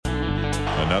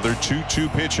Another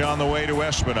 2-2 pitch on the way to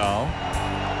Espinal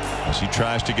as he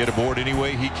tries to get aboard any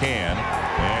way he can,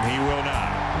 and he will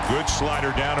not. A good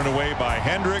slider down and away by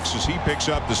Hendricks as he picks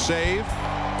up the save,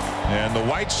 and the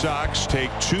White Sox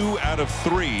take 2 out of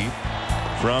 3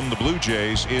 from the Blue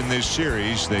Jays in this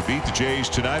series. They beat the Jays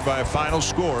tonight by a final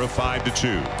score of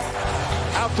 5-2.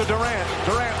 Out to Durant.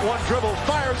 Durant, one dribble,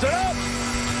 fires it up.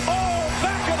 Oh,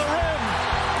 back of the rim.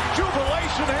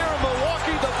 Jubilation here in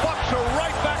Milwaukee. The Bucks are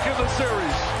right back in the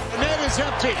series. The net is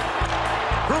empty.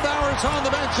 Grubauer's on the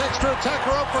bench. Extra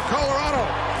attacker up for Colorado.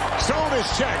 Zone is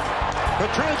checked.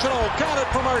 Petrangelo got it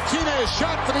from Martinez.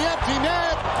 Shot for the empty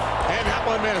net. And that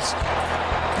one missed.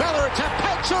 Another attempt.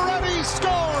 Pacioretty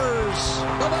scores.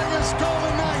 The Vegas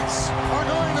Golden Knights are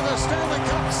going to the Stanley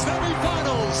Cup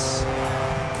semifinals.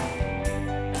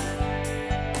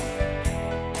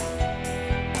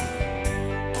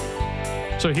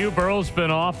 So Hugh Burrell's been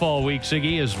off all week,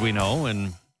 Ziggy, as we know,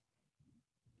 and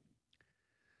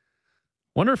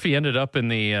wonder if he ended up in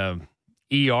the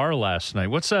ER last night.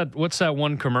 What's that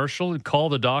one commercial? Call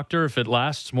the doctor if it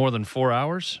lasts more than 4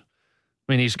 hours.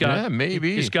 I mean, he's got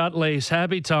maybe he's got Les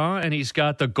Habitants and he's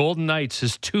got the Golden Knights,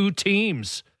 his two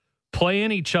teams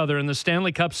playing each other in the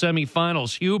Stanley Cup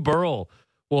semifinals. Hugh Burrell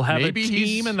will have a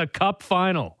team in the Cup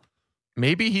final.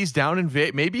 Maybe he's down in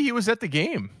Vegas. Maybe he was at the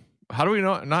game. How do we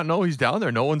not know he's down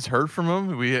there? No one's heard from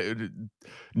him.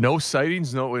 No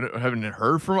sightings. We haven't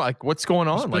heard from him. Like, what's going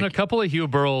on? There's been a couple of Hugh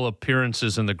Burrell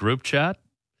appearances in the group chat.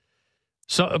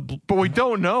 So, but we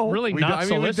don't know. Really, not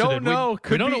solicited. We don't know.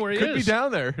 We don't know where he is. Could be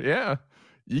down there. Yeah,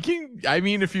 you can. I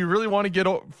mean, if you really want to get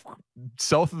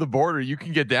south of the border, you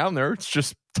can get down there. It's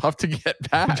just tough to get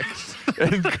back.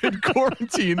 And good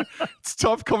quarantine. It's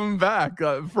tough coming back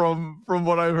from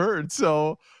what I've heard.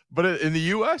 So. But in the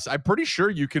U.S., I'm pretty sure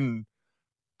you can.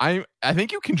 I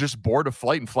think you can just board a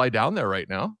flight and fly down there right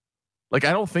now. Like,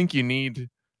 I don't think you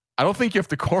have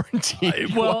to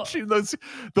quarantine watching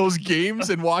those games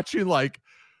and watching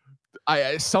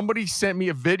somebody sent me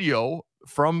a video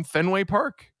from Fenway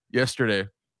Park yesterday.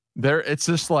 It's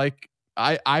just like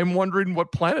I'm wondering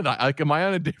what planet am I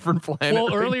on a different planet?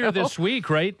 Well, earlier this week,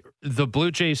 right? The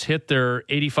Blue Jays hit their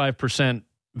 85%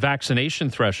 vaccination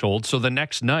threshold. So the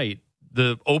next night,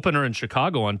 the opener in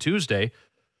Chicago on Tuesday,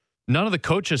 none of the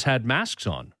coaches had masks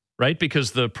on, right?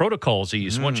 Because the protocols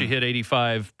ease once you hit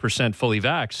 85% fully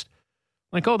vaxxed.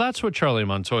 Like, oh, that's what Charlie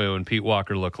Montoyo and Pete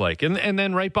Walker look like. And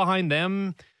then right behind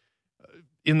them,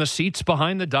 in the seats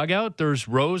behind the dugout, there's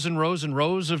rows and rows and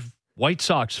rows of White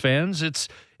Sox fans. It's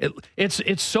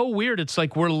so weird. It's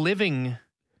like we're living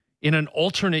in an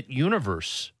alternate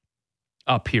universe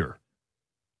up here.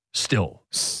 Still.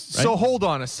 Right? So hold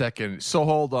on a second. So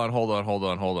hold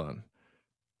on.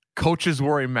 Coaches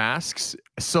wearing masks.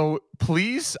 So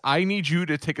please, I need you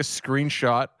to take a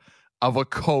screenshot of a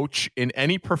coach in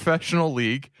any professional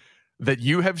league that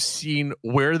you have seen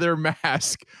wear their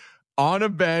mask on a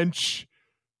bench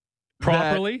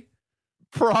properly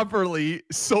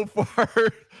so far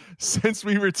since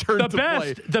we returned to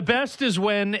play. The best is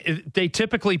when they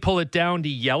typically pull it down to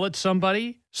yell at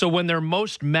somebody. So when they're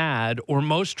most mad or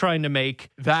most trying to make...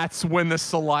 That's when the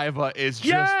saliva is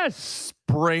just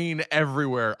spraying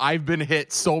everywhere. I've been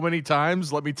hit so many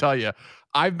times. Let me tell you,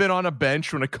 I've been on a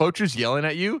bench when a coach is yelling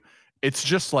at you. It's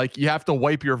just like you have to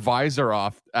wipe your visor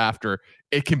off after.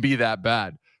 It can be that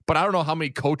bad. But I don't know how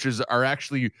many coaches are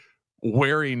actually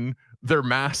wearing their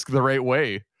mask the right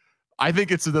way. I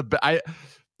think it's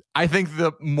I think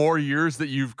the more years that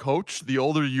you've coached, the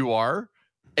older you are,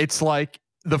 it's like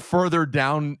the further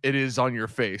down it is on your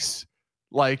face.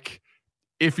 Like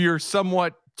if you're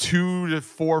somewhat 2 to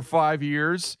 4 or 5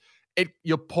 years,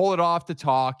 you'll pull it off to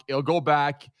talk. It'll go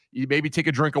back. You maybe take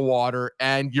a drink of water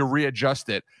and you readjust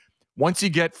it. Once you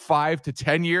get 5 to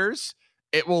 10 years,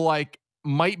 it will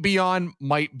might be on,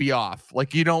 might be off.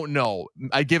 Like you don't know.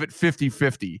 I give it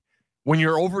 50-50. When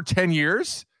you're over 10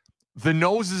 years, the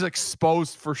nose is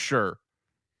exposed for sure.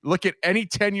 Look at any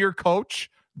 10-year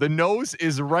coach. The nose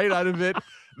is right out of it.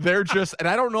 They're just, and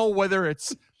I don't know whether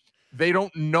it's, they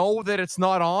don't know that it's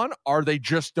not on or they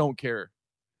just don't care.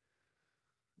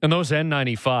 And those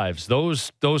N95s,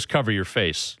 those cover your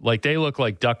face. Like they look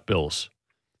like duckbills.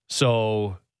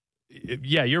 So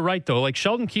yeah, you're right though. Like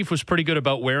Sheldon Keefe was pretty good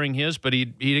about wearing his, but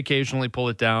he'd occasionally pull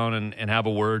it down and have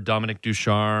a word. Dominic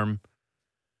Ducharme,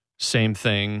 same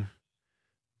thing.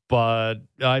 But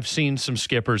I've seen some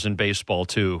skippers in baseball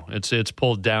too. It's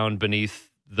pulled down beneath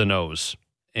the nose,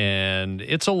 and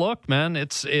it's a look, man.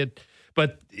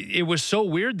 But it was so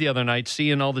weird the other night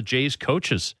seeing all the Jays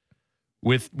coaches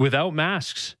without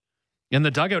masks in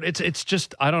the dugout. It's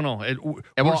just I don't know.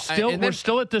 We're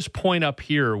still at this point up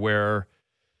here where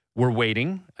we're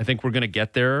waiting. I think we're going to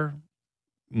get there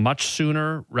much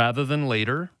sooner rather than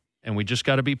later, and we just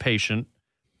got to be patient.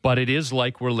 But it is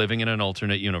like we're living in an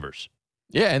alternate universe.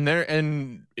 Yeah,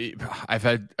 and I've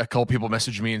had a couple people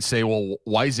message me and say, "Well,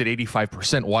 why is it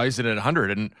 85%? Why is it at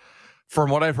 100?" And from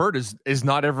what I've heard, is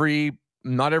not every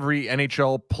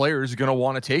NHL player is going to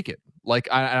want to take it. Like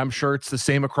I'm sure it's the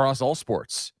same across all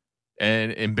sports,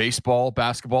 and in baseball,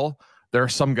 basketball, there are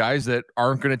some guys that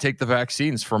aren't going to take the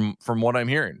vaccines. From what I'm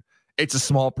hearing, it's a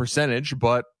small percentage,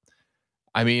 but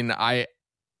I mean,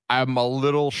 I'm a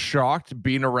little shocked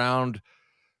being around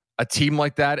a team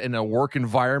like that in a work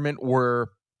environment where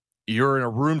you're in a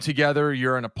room together,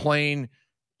 you're in a plane,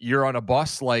 you're on a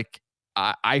bus. Like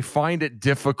I find it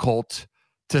difficult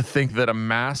to think that a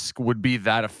mask would be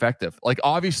that effective. Like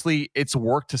obviously it's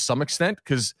worked to some extent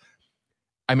because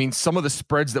I mean, some of the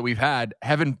spreads that we've had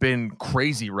haven't been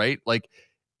crazy, right? Like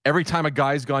every time a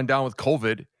guy's gone down with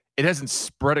COVID, it hasn't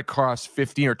spread across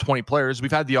 15 or 20 players.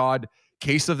 We've had the odd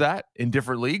case of that in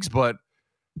different leagues, but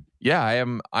yeah, I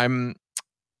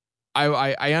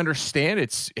understand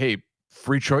it's, hey,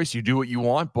 free choice. You do what you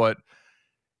want, but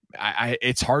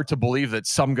it's hard to believe that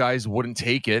some guys wouldn't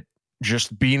take it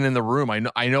just being in the room. I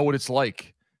know what it's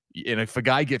like. And if a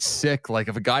guy gets sick, like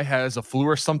if a guy has a flu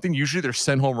or something, usually they're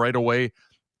sent home right away.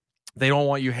 They don't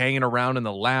want you hanging around in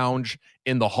the lounge,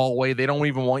 in the hallway. They don't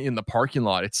even want you in the parking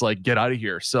lot. It's like, get out of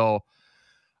here. So,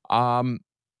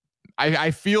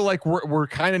 I feel like we're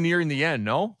kind of nearing the end.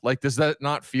 No, like does that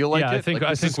not feel like it?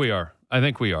 I think we are. I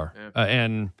think we are. Yeah.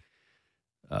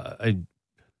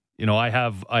 I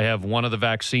have one of the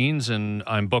vaccines, and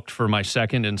I'm booked for my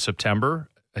second in September.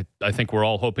 I think we're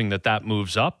all hoping that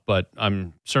moves up, but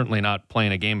I'm certainly not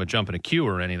playing a game of jumping a queue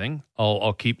or anything.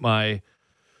 I'll keep my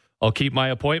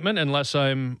appointment unless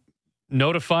I'm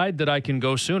notified that I can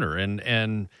go sooner.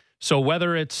 And so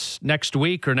whether it's next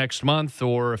week or next month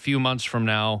or a few months from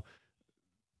now,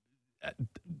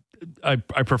 I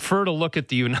prefer to look at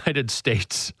the United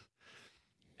States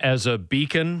as a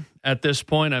beacon at this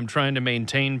point. I'm trying to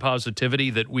maintain positivity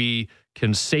that we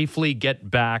can safely get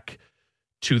back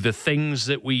to the things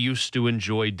that we used to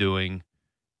enjoy doing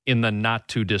in the not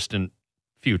too distant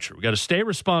future. We got to stay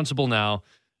responsible now,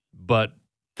 but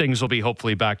things will be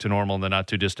hopefully back to normal in the not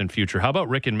too distant future. How about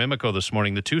Rick and Mimico this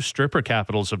morning? The two stripper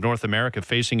capitals of North America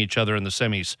facing each other in the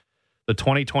semis. The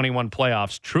 2021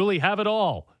 playoffs truly have it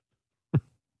all.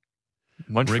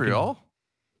 Montreal?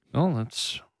 Oh,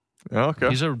 that's... Okay.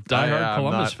 He's a diehard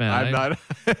Columbus fan. I'm not.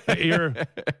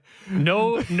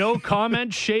 No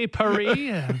comment, Chez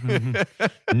Paris.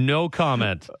 No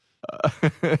comment.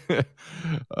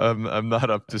 I'm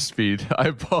not up to speed. I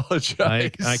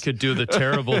apologize. I could do the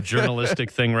terrible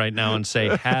journalistic thing right now and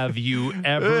say, have you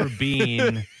ever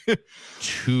been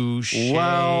to Chez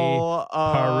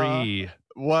Paris?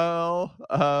 Well,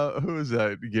 who is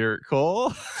that? Garrett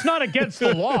Cole? It's not against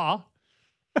the law.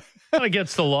 Not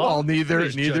against the law. Well,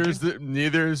 neither's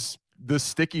the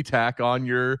sticky tack on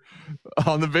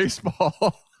the baseball.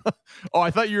 Oh, I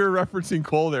thought you were referencing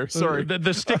Cole there. Sorry.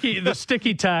 The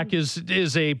sticky tack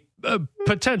is a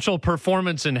potential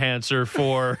performance enhancer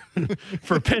for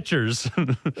pitchers.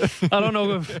 I don't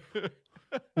know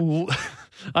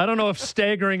if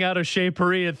staggering out of Chez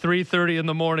Paris at 3:30 in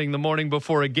the morning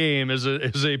before a game is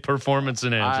a perforance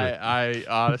enhancer. I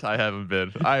honestly, I haven't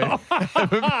been. I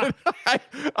don't know.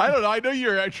 I know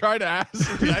you're trying to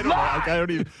ask me. I don't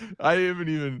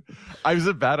know. Is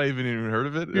it bad? I haven't even heard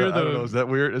of it. I don't know. Is that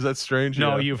weird? Is that strange?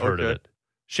 No, you've heard of it.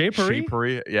 Chez Paris? Chez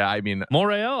Paris. Yeah, I mean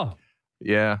Montreal.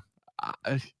 Yeah.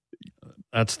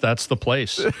 That's the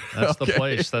place. That's the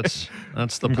place. That's the I'm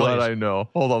place. glad I know.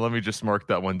 Hold on, let me just mark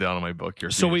that one down on my book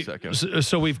here. So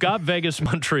we've got Vegas,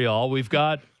 Montreal. We've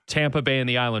got Tampa Bay and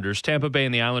the Islanders. Tampa Bay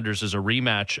and the Islanders is a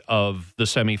rematch of the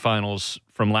semifinals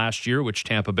from last year, which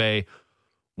Tampa Bay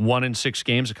won in 6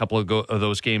 games. A couple of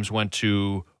those games went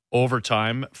to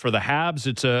overtime. For the Habs,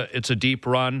 it's a deep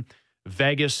run.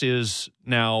 Vegas is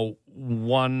now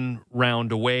one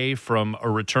round away from a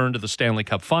return to the Stanley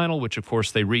Cup final, which, of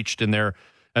course, they reached in their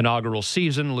inaugural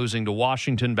season, losing to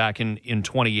Washington back in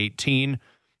 2018.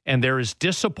 And there is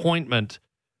disappointment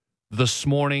this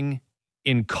morning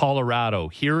in Colorado.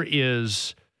 Here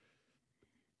is,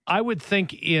 I would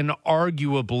think, in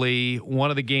arguably one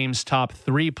of the game's top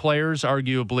 3 players,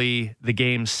 arguably the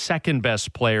game's second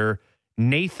best player,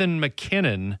 Nathan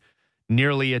MacKinnon,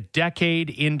 nearly a decade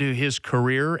into his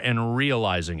career and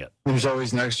realizing it. There's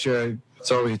always next year.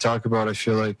 It's all we talk about, I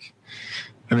feel like.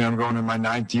 I mean, I'm going in my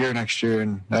 9th year next year,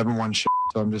 and I haven't won shit,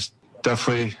 so I'm just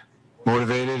definitely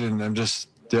motivated, and I'm just,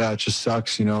 it just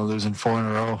sucks, losing 4 in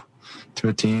a row. to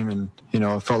a team. And,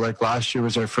 it felt like last year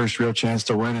was our first real chance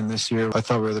to win. And this year, I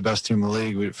thought we were the best team in the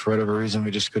league. For whatever reason,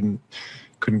 we just couldn't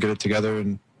get it together.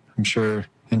 And I'm sure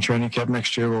in training camp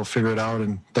next year, we'll figure it out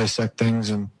and dissect things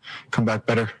and come back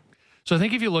better. So I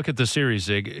think if you look at the series,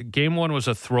 Zig, game one was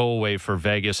a throwaway for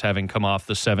Vegas, having come off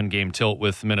the 7-game tilt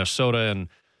with Minnesota, and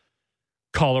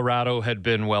Colorado had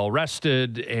been well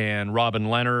rested, and Robin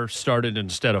Lehner started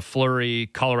instead of Fleury.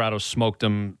 Colorado smoked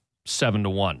them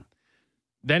 7-1.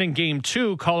 Then in game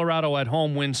two, Colorado at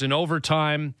home wins in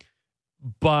overtime,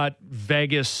 but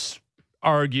Vegas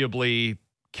arguably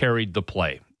carried the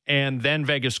play. And then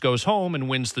Vegas goes home and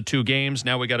wins the 2 games.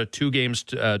 Now we got a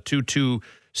 2-2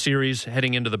 series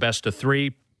heading into the best of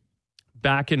 3.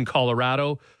 Back in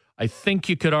Colorado, I think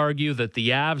you could argue that the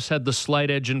Avs had the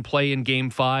slight edge in play in game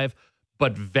 5,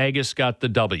 but Vegas got the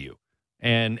W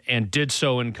and did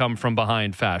so in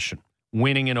come-from-behind fashion,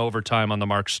 winning in overtime on the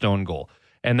Mark Stone goal.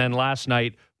 And then last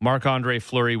night, Marc-Andre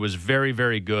Fleury was very,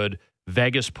 very good.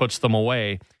 Vegas puts them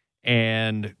away,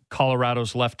 and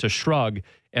Colorado's left to shrug.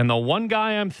 And the one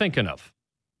guy I'm thinking of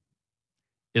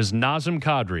is Nazem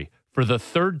Kadri. For the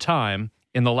 3rd time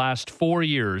in the last 4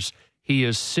 years, he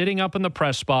is sitting up in the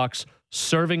press box,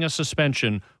 serving a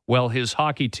suspension while his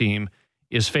hockey team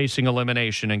is facing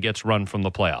elimination and gets run from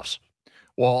the playoffs.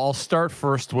 Well, I'll start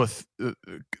first with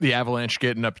the Avalanche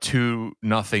getting up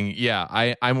 2-0.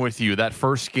 Yeah, I'm with you. That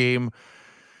first game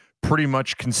pretty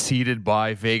much conceded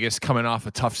by Vegas coming off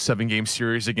a tough 7-game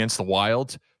series against the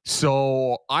Wild.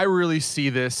 So I really see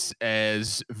this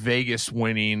as Vegas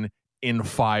winning in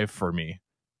 5 for me.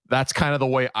 That's kind of the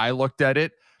way I looked at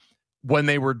it. When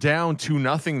they were down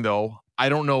 2-0, though, I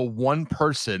don't know one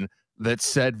person that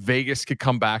said Vegas could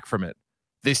come back from it.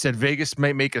 They said Vegas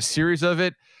may make a series of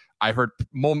it. I heard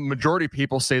majority of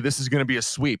people say this is going to be a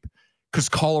sweep because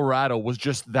Colorado was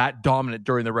just that dominant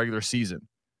during the regular season.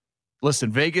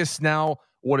 Listen, Vegas now,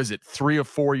 3 or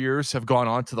 4 years have gone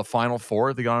on to the Final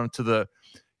Four. They gone on to the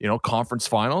conference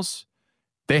finals.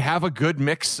 They have a good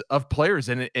mix of players,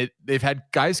 and they've had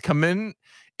guys come in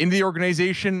the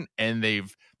organization, and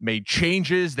they've made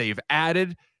changes, they've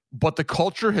added, but the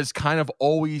culture has kind of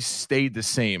always stayed the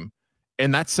same.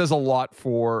 And that says a lot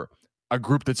for a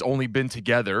group that's only been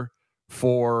together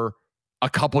for a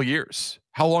couple years.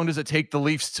 How long does it take the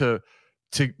Leafs to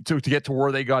get to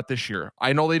where they got this year?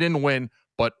 I know they didn't win,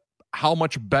 but how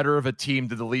much better of a team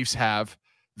did the Leafs have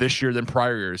this year than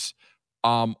prior years?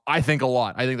 I think a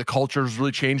lot. I think the culture has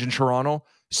really changed in Toronto,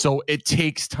 so it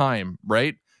takes time,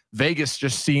 right? Vegas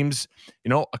just seems,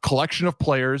 a collection of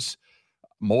players.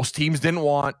 Most teams didn't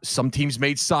want. Some teams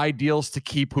made side deals to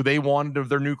keep who they wanted of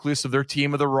their nucleus of their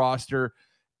team, of their roster,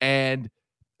 and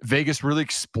Vegas really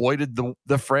exploited the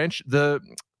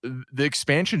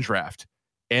expansion draft,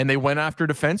 and they went after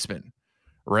defensemen,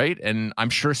 right? And I'm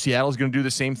sure Seattle's going to do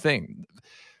the same thing.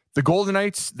 The Golden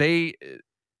Knights, they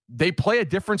play a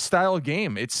different style of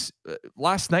game. It's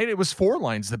last night it was 4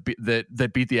 lines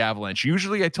that beat the Avalanche.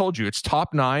 Usually, I told you, it's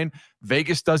top 9.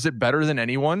 Vegas does it better than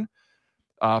anyone.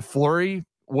 Fleury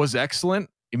was excellent.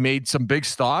 He made some big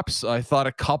stops. I thought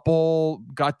a couple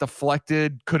got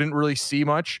deflected, couldn't really see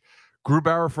much.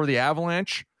 Grubauer for the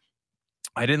Avalanche,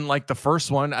 I didn't like the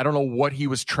first one. I don't know what he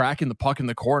was tracking the puck in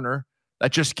the corner.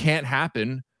 That just can't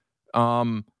happen.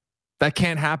 That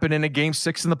can't happen in a game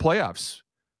 6 in the playoffs.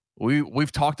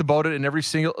 We've talked about it in every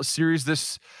single series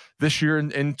this year in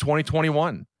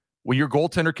 2021. Well, your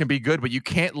goaltender can be good, but you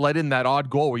can't let in that odd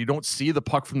goal where you don't see the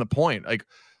puck from the point. Like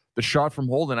the shot from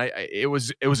Holden, it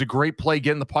was a great play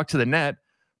getting the puck to the net,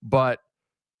 but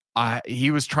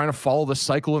he was trying to follow the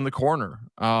cycle in the corner.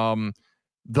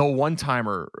 The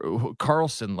one-timer,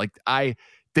 Carlson, I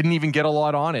didn't even get a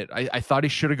lot on it. I thought he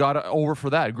should have got over for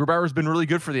that. Grubauer's been really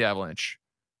good for the Avalanche.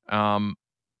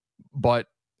 But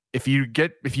if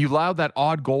you allow that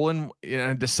odd goal in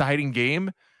a deciding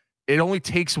game, it only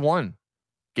takes one.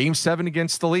 Game 7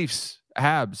 against the Leafs,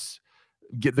 Habs,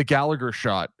 get the Gallagher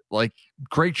shot.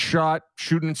 Great shot,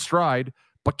 shooting in stride,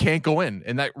 but can't go in.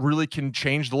 And that really can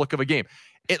change the look of a game.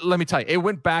 Let me tell you, it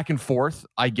went back and forth.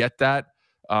 I get that.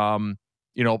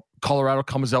 Colorado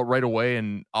comes out right away,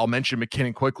 and I'll mention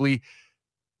McKinnon quickly.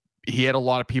 He had a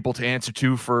lot of people to answer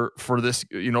to for this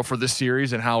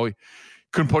series and how he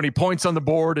couldn't put any points on the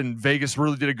board, and Vegas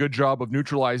really did a good job of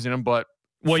neutralizing him. But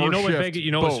what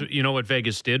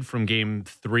Vegas did from game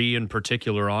 3 in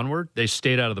particular onward? They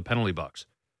stayed out of the penalty box.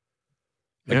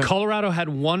 Yeah. Colorado had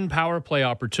 1 power play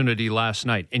opportunity last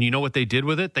night, and you know what they did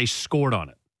with it? They scored on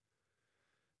it.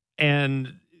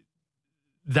 And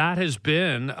that has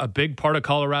been a big part of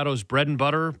Colorado's bread and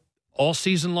butter all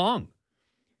season long.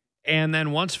 And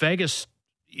then once Vegas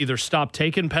either stopped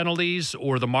taking penalties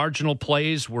or the marginal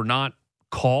plays were not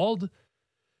called,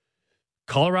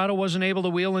 Colorado wasn't able to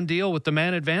wheel and deal with the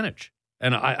man advantage.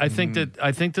 And I think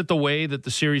that the way that the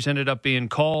series ended up being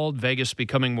called, Vegas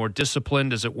becoming more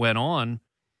disciplined as it went on,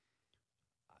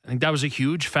 I think that was a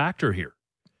huge factor here.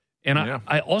 And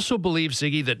I also believe,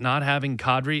 Ziggy, that not having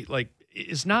Kadri,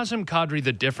 is Nazem Kadri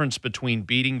the difference between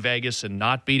beating Vegas and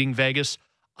not beating Vegas?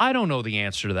 I don't know the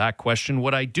answer to that question.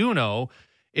 What I do know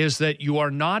is that you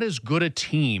are not as good a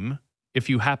team if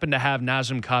you happen to have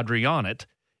Nazem Kadri on it,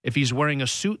 if he's wearing a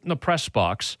suit in the press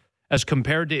box, as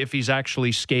compared to if he's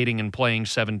actually skating and playing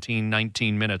 17,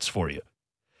 19 minutes for you.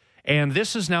 And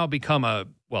this has now become it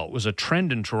was a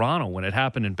trend in Toronto when it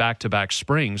happened in back-to-back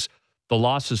springs, the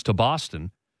losses to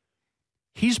Boston.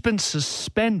 He's been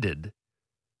suspended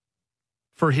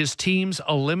for his team's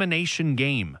elimination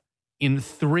game in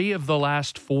 3 of the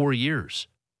last 4 years.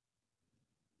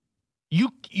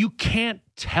 You can't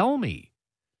tell me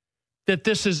that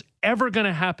this is ever going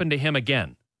to happen to him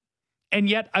again. And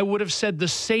yet I would have said the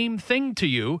same thing to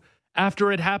you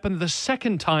after it happened the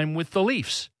second time with the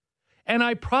Leafs. And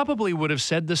I probably would have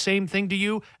said the same thing to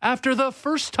you after the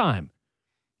first time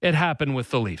it happened with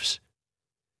the Leafs.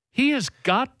 He has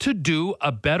got to do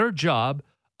a better job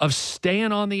of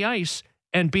staying on the ice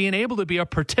and being able to be a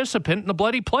participant in the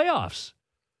bloody playoffs.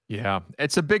 Yeah,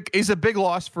 he's a big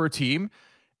loss for a team.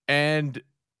 And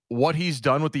what he's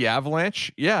done with the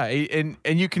Avalanche, and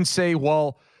you can say,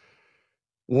 well,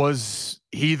 was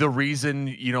he the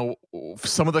reason,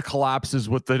 some of the collapses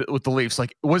with the Leafs?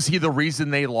 Was he the reason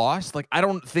they lost? I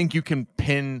don't think you can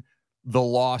pin the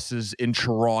losses in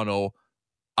Toronto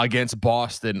against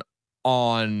Boston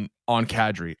on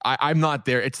Kadri. I'm not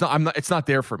there. It's not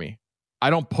there for me. I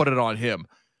don't put it on him.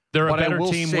 They're a better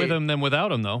team with him than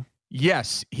without him, though.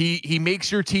 Yes, he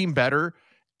makes your team better.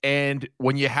 And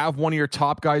when you have one of your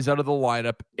top guys out of the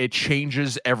lineup, it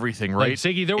changes everything, right?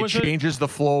 Ziggy, it changes the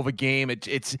flow of a game.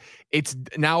 It's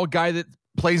now a guy that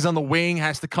plays on the wing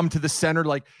has to come to the center.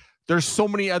 There's so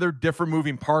many other different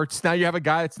moving parts. Now you have a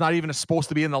guy that's not even supposed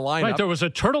to be in the lineup. Right, there was a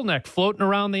turtleneck floating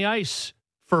around the ice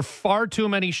for far too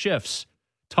many shifts.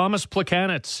 Thomas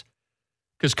Plekanec,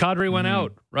 because Kadri went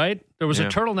out, right? There was a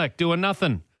turtleneck doing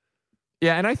nothing.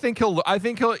 Yeah, and I think he'll. I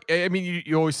mean,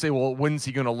 you always say, well, when's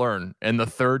he going to learn? And the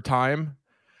third time,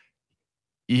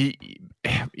 you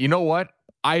know what?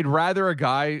 I'd rather a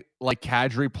guy like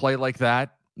Kadri play like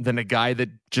that than a guy that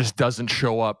just doesn't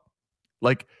show up.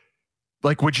 Like,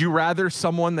 would you rather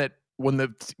someone that when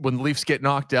the Leafs get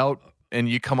knocked out and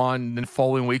you come on the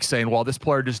following week saying, well, this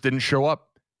player just didn't show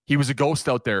up. He was a ghost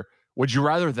out there. Would you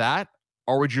rather that,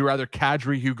 or would you rather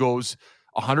Kadri who goes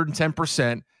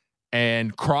 110%?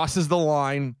 And crosses the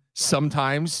line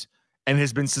sometimes and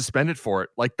has been suspended for it?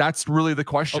 That's really the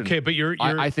question. Okay, but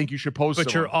I think you should pose.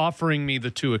 But you're offering me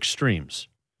the two extremes,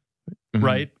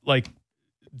 right?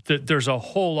 There's a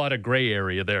whole lot of gray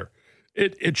area there.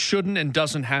 It shouldn't and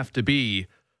doesn't have to be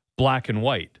black and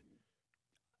white.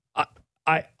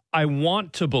 I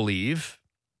want to believe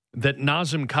that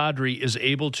Nazem Kadri is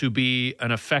able to be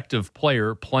an effective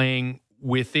player playing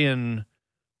within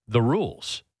the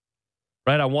rules.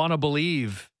 Right, I want to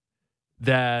believe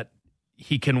that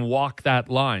he can walk that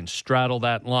line, straddle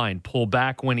that line, pull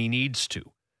back when he needs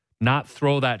to, not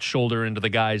throw that shoulder into the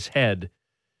guy's head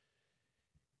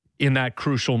in that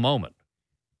crucial moment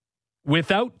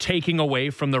without taking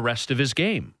away from the rest of his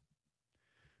game.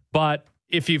 But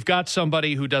if you've got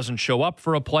somebody who doesn't show up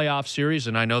for a playoff series,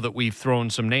 and I know that we've thrown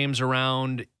some names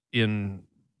around in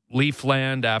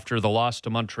Leafland after the loss to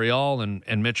Montreal,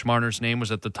 and Mitch Marner's name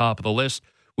was at the top of the list.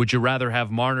 Would you rather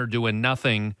have Marner doing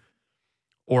nothing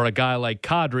or a guy like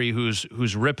Kadri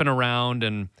who's ripping around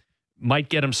and might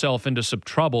get himself into some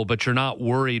trouble, but you're not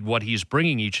worried what he's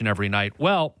bringing each and every night?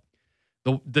 Well,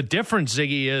 the difference,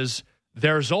 Ziggy, is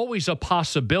there's always a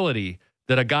possibility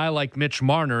that a guy like Mitch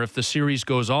Marner, if the series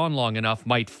goes on long enough,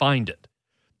 might find it.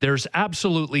 There's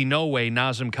absolutely no way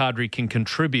Nazem Kadri can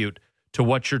contribute to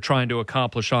what you're trying to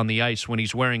accomplish on the ice when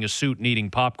he's wearing a suit and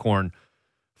eating popcorn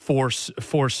four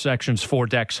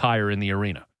decks higher in the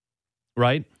arena,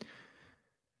 right?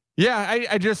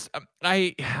 Yeah,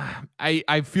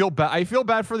 I feel bad. I feel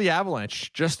bad for the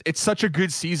Avalanche. Just it's such a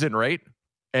good season, right?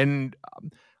 And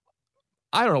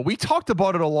I don't know. We talked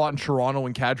about it a lot in Toronto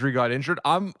when Kadri got injured.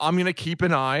 I'm gonna keep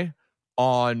an eye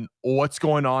on what's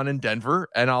going on in Denver,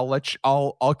 and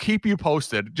I'll keep you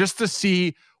posted just to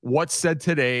see what's said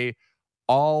today.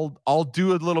 I'll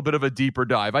do a little bit of a deeper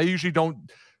dive. I usually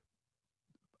don't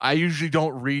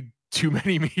read too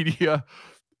many media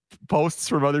posts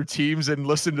from other teams and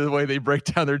listen to the way they break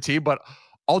down their team, but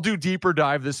I'll do deeper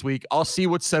dive this week. I'll see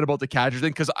what's said about the Kadri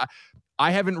thing because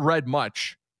I haven't read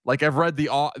much. I've read the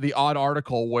odd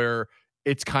article where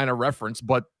it's kind of referenced,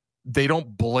 but they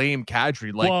don't blame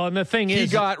Kadri. Like, well, and the thing he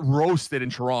is, got roasted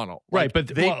in Toronto, right?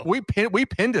 Like, But we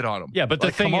pinned it on him. Yeah, but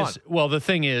the thing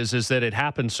is that it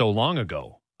happened so long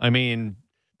ago. I mean,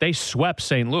 they swept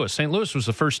St. Louis. St. Louis was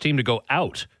the first team to go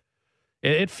out.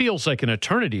 It feels like an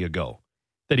eternity ago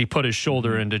that he put his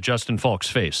shoulder into Justin Falk's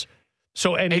face.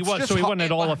 So he wasn't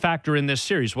at all a factor in this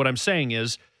series. What I'm saying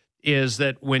is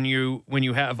that when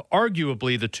you have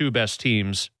arguably the two best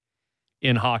teams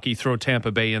in hockey, throw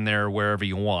Tampa Bay in there wherever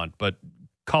you want, but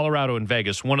Colorado and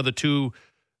Vegas, one of the two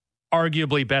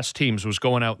arguably best teams, was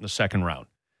going out in the second round.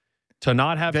 To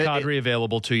not have Kadri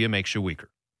available to you makes you weaker.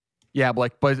 Yeah,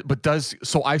 but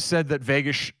I said that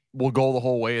Vegas will go the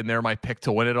whole way, and they're my pick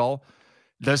to win it all.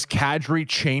 Does Kadri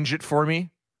change it for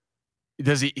me?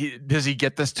 Does he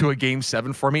get this to a game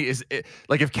 7 for me? Is it,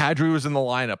 like, if Kadri was in the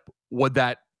lineup, would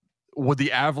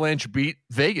the Avalanche beat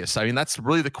Vegas? I mean, that's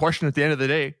really the question at the end of the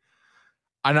day.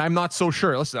 And I'm not so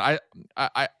sure. Listen,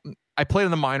 I played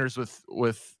in the minors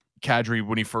with Kadri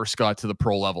when he first got to the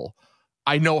pro level.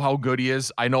 I know how good he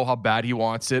is. I know how bad he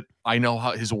wants it. I know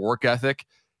how his work ethic.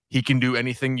 He can do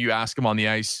anything you ask him on the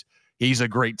ice. He's a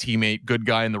great teammate, good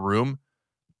guy in the room.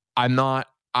 I'm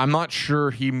not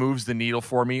sure he moves the needle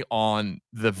for me on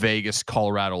the Vegas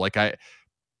Colorado. Like,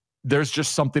 there's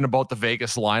just something about the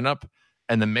Vegas lineup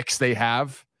and the mix they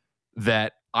have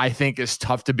that I think is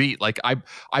tough to beat. Like,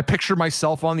 I picture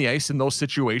myself on the ice in those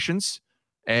situations,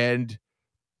 and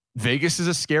Vegas is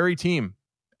a scary team,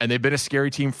 and they've been a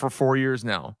scary team for 4 years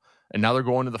now. And now they're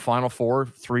going to the Final Four,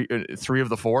 three of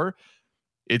the 4.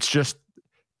 It's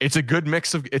a good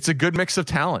mix of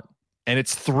talent, and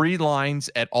it's 3 lines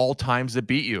at all times that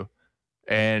beat you.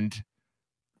 And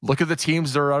look at the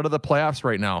teams that are out of the playoffs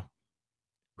right now.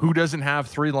 Who doesn't have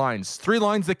 3 lines? 3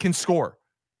 lines that can score.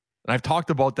 And I've talked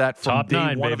about that from top day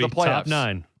 9, one baby. of the playoffs. Top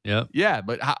 9. Yeah. Yeah,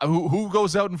 but who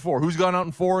goes out in 4? Who's gone out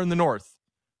in 4 in the North?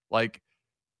 Like,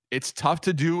 it's tough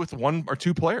to do with 1 or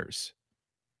 2 players.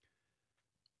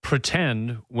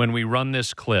 Pretend when we run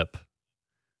this clip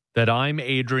that I'm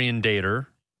Adrian Dater,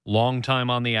 long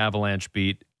time on the Avalanche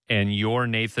beat, and you're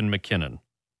Nathan McKinnon.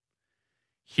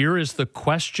 Here is the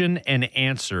question and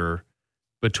answer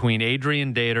between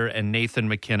Adrian Dater and Nathan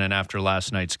McKinnon after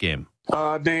last night's game.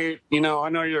 Nate, I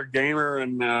know you're a gamer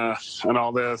and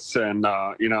all this, and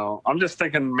I'm just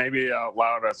thinking maybe out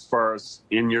loud as far as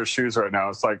in your shoes right now.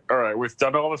 It's like, all right, we've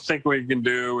done all the thinking we can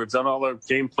do, we've done all the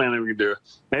game planning we can do.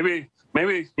 Maybe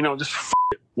just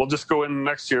it. We'll just go in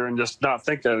next year and just not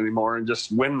think that anymore and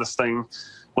just win this thing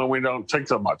when we don't think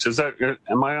so much.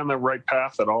 Am I on the right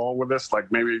path at all with this?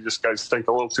 Like, maybe you just guys think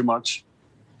a little too much.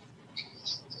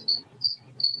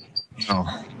 No.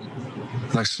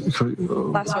 Last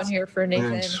one here for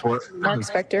Nathan. Mark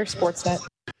Spector, Sportsnet.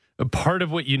 Part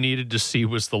of what you needed to see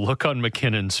was the look on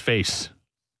McKinnon's face.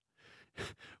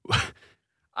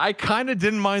 I kind of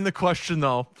didn't mind the question,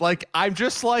 though. Like, I'm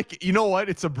just like, you know what?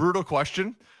 It's a brutal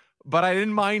question, but I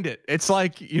didn't mind it. It's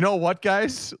like, you know what,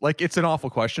 guys? Like, it's an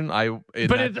awful question.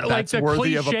 That's the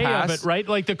worthy of a pass. of it, right?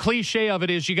 Like, the cliche of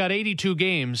it is you got 82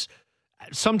 games.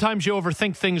 Sometimes you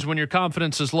overthink things when your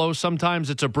confidence is low.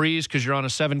 Sometimes it's a breeze because you're on a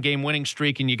 7-game winning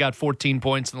streak and you got 14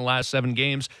 points in the last 7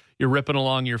 games. You're ripping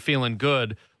along. You're feeling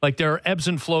good. Like, there are ebbs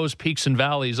and flows, peaks and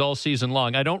valleys all season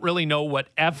long. I don't really know what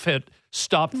F-hit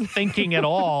stopped thinking at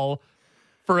all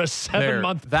for a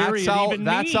 7-month period means.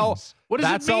 What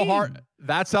does it mean?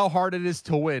 That's how hard it is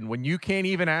to win. When you can't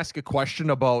even ask a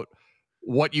question about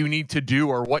what you need to do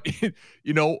or what,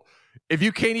 if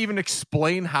you can't even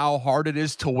explain how hard it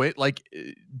is to win, like,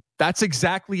 that's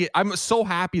exactly it. I'm so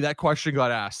happy that question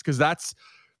got asked because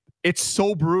it's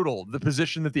so brutal, the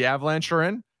position that the Avalanche are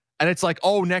in. And it's like,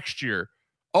 oh, next year.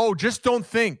 Oh, just don't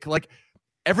think. Like,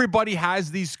 everybody has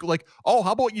these, like, oh,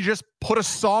 how about you just put a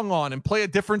song on and play a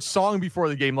different song before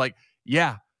the game? Like,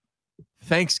 yeah,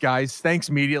 thanks, guys.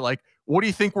 Thanks, media. Like, what do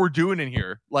you think we're doing in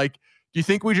here? Like, do you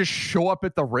think we just show up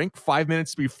at the rink 5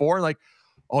 minutes before? Like,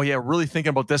 oh, yeah, really thinking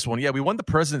about this one. Yeah, we won the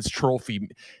President's Trophy,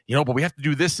 but we have to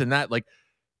do this and that. Like,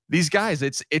 these guys,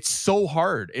 it's so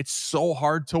hard. It's so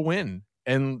hard to win.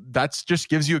 And that's just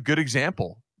gives you a good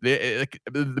example. The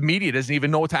media doesn't even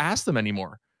know what to ask them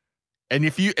anymore. And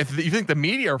if you think the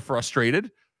media are frustrated,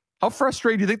 how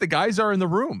frustrated do you think the guys are in the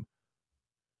room?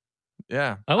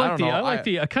 Yeah. I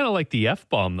kind of like the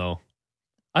F-bomb, though.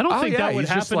 I don't think that would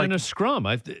happen in a scrum.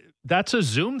 That's a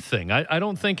Zoom thing. I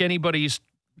don't think anybody's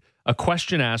a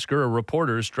question asker, a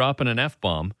reporter is dropping an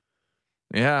F-bomb.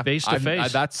 Yeah. Face to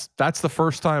face. That's the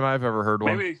first time I've ever heard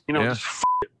one. Maybe,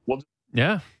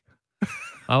 yeah.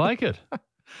 I like it.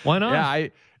 Why not? Yeah.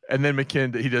 And then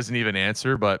McKinnon, he doesn't even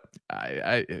answer, but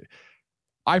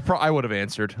I would have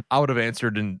answered. I would have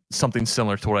answered in something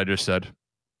similar to what I just said.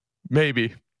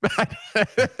 Maybe.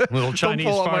 Little Chinese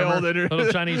farmer.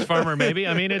 Little Chinese farmer. Maybe.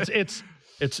 I mean,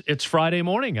 it's Friday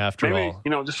morning after all.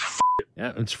 Just.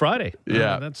 Yeah, it's Friday.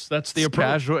 Yeah, that's the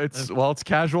approach. Casual. It's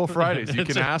casual Fridays. You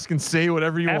can ask and say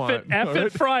whatever you want. F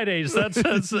it Fridays. That's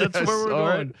yes, where we're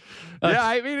going. Right. Yeah,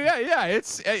 I mean, yeah.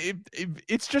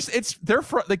 It's just they're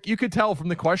like you could tell from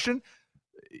the question.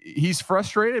 He's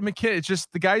frustrated. McKinnon. It's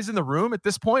just the guys in the room at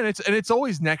this point. It's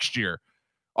always next year.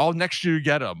 Oh, next year you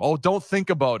get him. Oh, don't think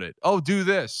about it. Oh, do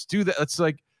this, do that. It's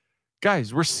like,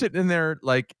 guys, we're sitting in there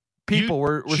like people.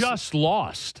 We're just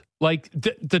lost. Like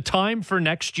the time for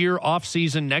next year,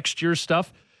 off-season, next year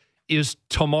stuff is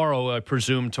tomorrow. I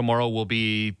presume tomorrow will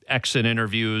be exit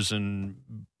interviews and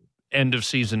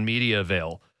end-of-season media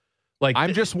avail. Like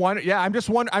I'm just wondering. Yeah, I'm just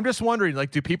wondering.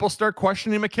 Like, do people start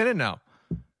questioning McKinnon now?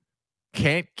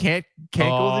 Can't go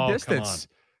the distance.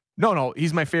 No,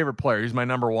 he's my favorite player. He's my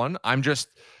number one.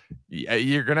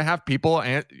 You're gonna have people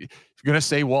and you're gonna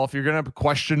say, well, if you're gonna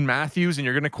question Matthews and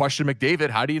you're gonna question McDavid,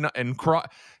 how do you not, and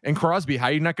Crosby, how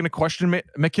are you not gonna question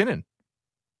McKinnon?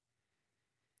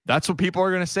 That's what people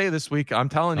are gonna say this week. I'm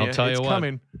telling you, it's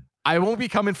coming. I won't be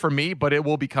coming for me, but it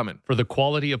will be coming. For the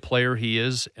quality of player he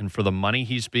is and for the money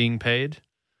he's being paid,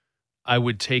 I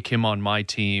would take him on my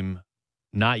team,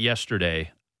 not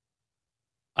yesterday.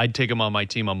 I'd take him on my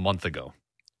team a month ago.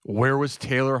 Where was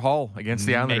Taylor Hall against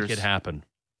the Islanders? Make it happen.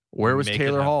 Where was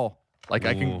Taylor Hall? Like,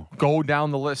 I can go down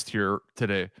the list here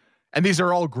today. And these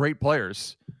are all great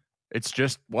players. It's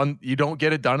just one, you don't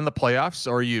get it done in the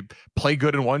playoffs, or you play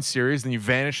good in one series and you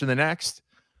vanish in the next.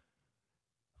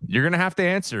 You're going to have to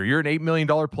answer. You're an $8 million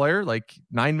player, like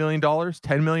 $9 million,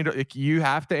 $10 million. You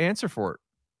have to answer for it.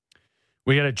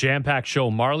 We got a jam-packed show.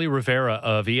 Marly Rivera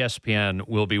of ESPN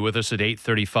will be with us at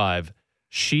 8:35.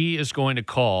 She is going to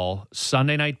call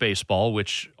Sunday Night Baseball,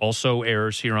 which also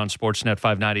airs here on Sportsnet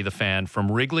 590 The Fan,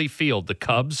 from Wrigley Field. The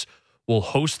Cubs will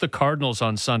host the Cardinals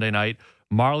on Sunday night.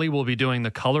 Marly will be doing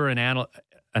the color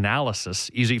analysis,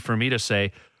 easy for me to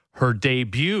say, her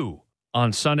debut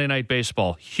on Sunday Night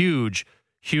Baseball. Huge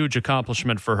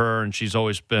accomplishment for her, and she's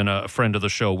always been a friend of the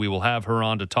show. We will have her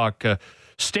on to talk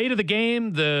state of the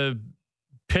game, the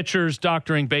pitchers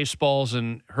doctoring baseballs,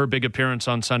 and her big appearance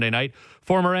on Sunday night.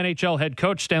 Former NHL head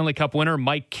coach, Stanley Cup winner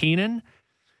Mike Keenan.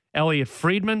 Elliot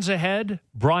Friedman's ahead.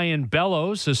 Brian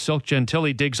Bellows, as Silk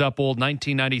Gentili digs up old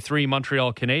 1993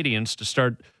 Montreal Canadiens to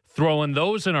start throwing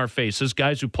those in our faces,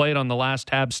 guys who played on the last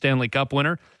Habs Stanley Cup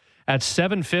winner. At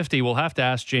 7:50, we'll have to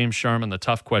ask James Sharman the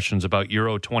tough questions about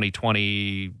Euro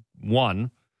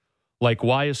 2021. Like,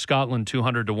 why is Scotland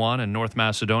 200-1 and North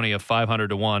Macedonia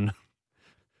 500-1?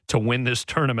 To win this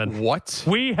tournament. What?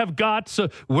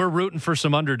 We're rooting for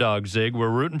some underdogs, Zig. We're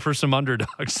rooting for some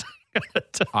underdogs.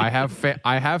 I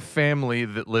have family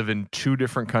that live in two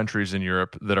different countries in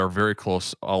Europe that are very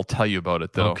close. I'll tell you about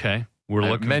it, though. Okay.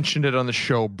 I mentioned it on the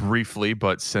show briefly,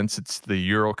 but since it's the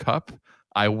Euro Cup,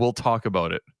 I will talk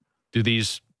about it. Do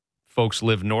these folks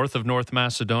live north of North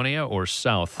Macedonia or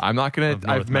south? I'm not going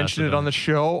to. I've mentioned it on the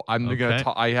show. I'm going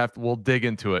to. We'll dig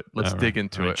into it. Let's dig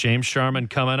into it. James Sharman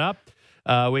coming up.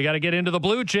 We got to get into the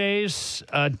Blue Jays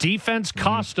defense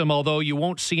costume, although you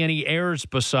won't see any errors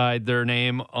beside their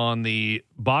name on the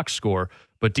box score.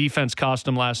 But defense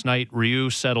costume last night. Ryu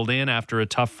settled in after a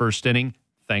tough first inning,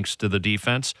 thanks to the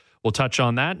defense. We'll touch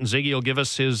on that, and Ziggy will give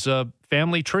us his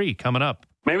family tree coming up.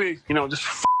 Maybe,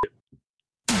 just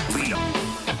lead 'em.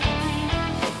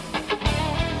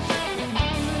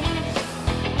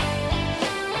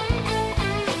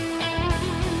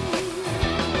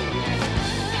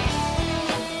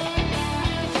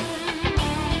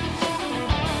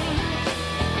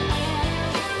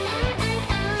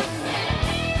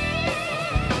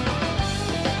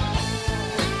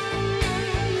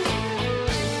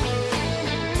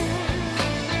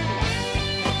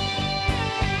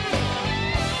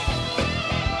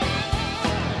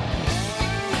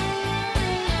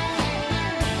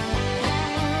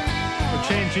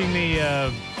 Changing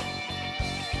the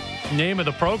name of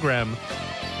the program.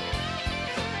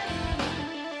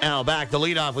 Now back to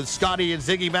lead off with Scotty and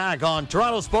Ziggy back on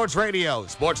Toronto Sports Radio,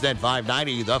 Sportsnet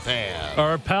 590, The Fan.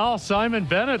 Our pal Simon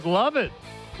Bennett, love it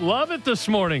this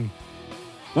morning.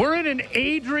 We're in an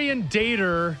Adrian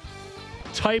Dater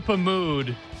type of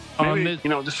mood. Maybe,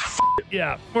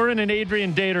 yeah, we're in an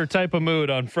Adrian Dater type of mood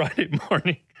on Friday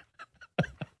morning.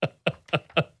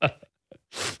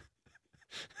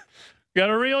 Got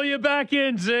to reel you back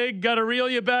in, Zig. Got to reel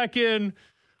you back in.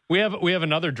 We have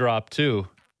another drop too.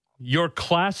 Your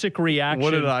classic reaction.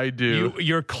 What did I do?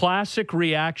 Your classic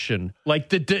reaction, like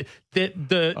the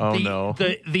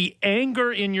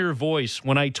anger in your voice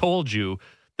when I told you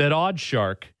that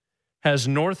OddsShark has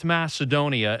North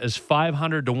Macedonia as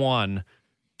 500-1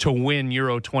 to win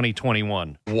Euro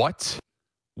 2021. What?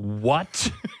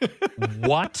 What?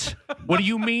 What? What do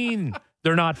you mean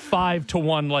they're not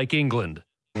 5-1 like England?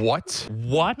 What?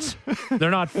 What?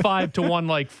 They're not 5-1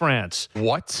 like France.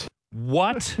 What?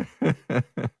 What?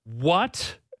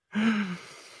 What?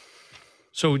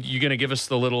 So you going to give us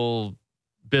the little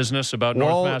business about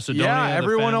North Macedonia? Yeah,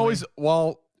 everyone always.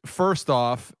 Well, first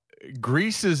off,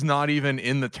 Greece is not even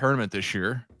in the tournament this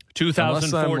year.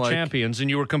 2004 champions, and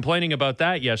you were complaining about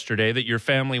that yesterday, that your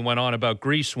family went on about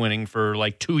Greece winning for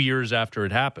like 2 years after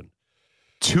it happened.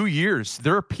 2 years.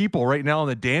 There are people right now in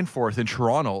the Danforth in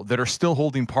Toronto that are still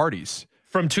holding parties.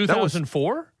 From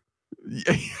 2004?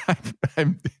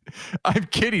 I'm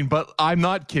kidding, but I'm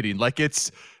not kidding.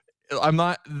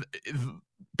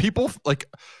 People like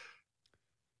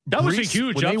that Greece, was a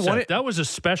huge upset. That was a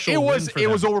special. It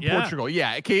was over Portugal.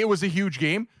 Yeah, okay, it was a huge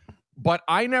game, but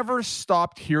I never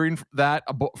stopped hearing that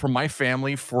from my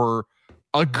family for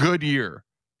a good year.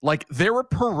 Like there were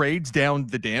parades down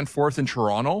the Danforth in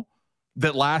Toronto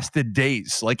that lasted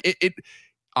days. Like it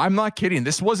I'm not kidding.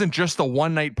 This wasn't just a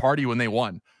one night party when they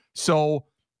won. So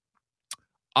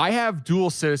I have dual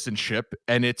citizenship,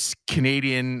 and it's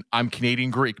Canadian. I'm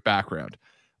Canadian Greek background.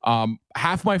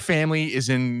 Half my family is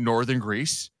in northern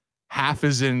Greece. Half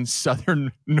is in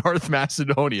southern North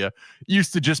Macedonia.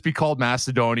 Used to just be called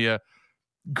Macedonia.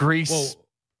 Greece,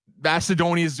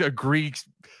 Macedonia is a Greek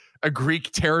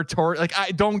territory. Like,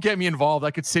 don't get me involved.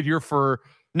 I could sit here for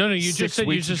you just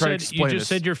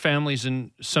said your family's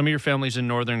in some of your family's in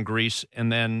northern Greece, and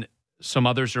then some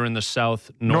others are in the south.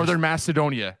 Northern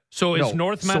Macedonia. So is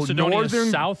North Macedonia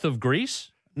south of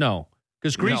Greece? No,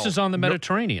 because Greece is on the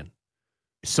Mediterranean.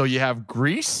 So you have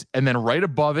Greece, and then right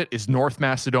above it is North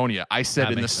Macedonia. I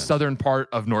said in the southern part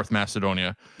of North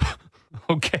Macedonia.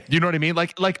 Okay. You know what I mean?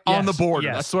 Like on the border.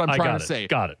 Yes, that's what I'm trying to say.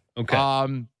 Got it.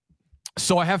 Okay.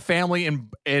 So I have family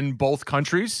in both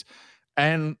countries,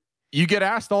 and you get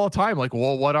asked all the time, like,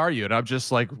 well, what are you? And I'm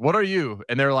just like, what are you?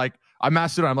 And they're like, I'm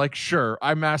Macedonian. I'm like, sure,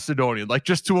 I'm Macedonian. Like,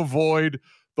 just to avoid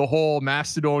the whole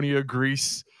Macedonia,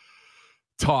 Greece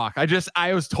talk.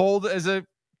 I was told as a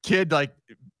kid, like,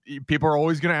 people are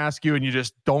always going to ask you, and you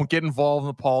just don't get involved in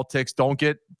the politics. Don't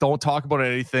talk about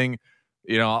anything,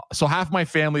 you know. So half my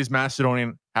family is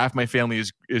Macedonian, half my family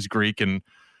is Greek, and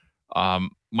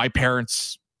my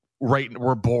parents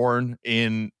were born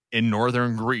in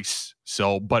northern Greece.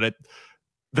 So, but at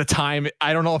the time,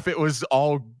 I don't know if it was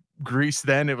all Greece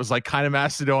then. It was like kind of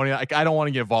Macedonia. Like, I don't want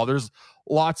to get involved. There's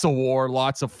lots of war,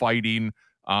 lots of fighting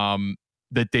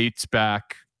that dates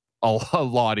back a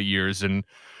lot of years, and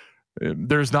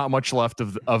there's not much left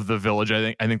of the village.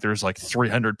 I think there's like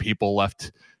 300 people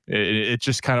left. It's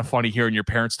just kind of funny hearing your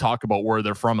parents talk about where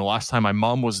they're from. The last time my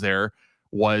mom was there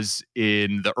was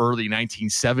in the early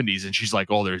 1970s, and she's like,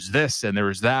 oh, there's this and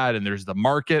there's that and there's the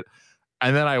market.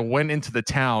 And then I went into the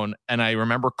town, and I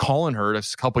remember calling her a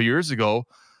couple years ago.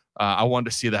 I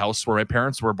wanted to see the house where my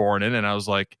parents were born in, and I was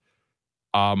like,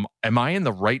 am I in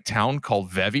the right town called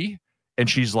Vevi? And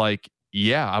she's like,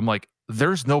 yeah. I'm like,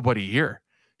 there's nobody here.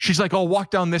 She's like, oh,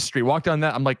 walk down this street, walk down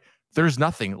that. I'm like, there's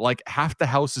nothing. Like, half the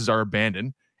houses are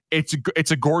abandoned. It's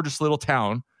a gorgeous little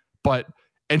town,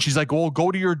 and she's like, well,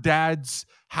 go to your dad's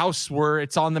house where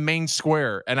it's on the main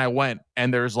square. And I went,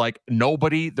 and there's like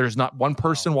nobody. There's not one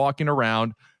person walking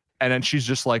around. And then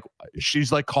she's like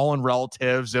calling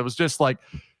relatives. It was just like,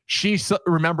 she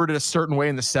remembered it a certain way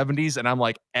in the 70s. And I'm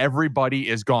like, everybody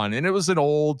is gone. And it was an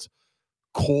old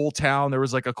coal town. There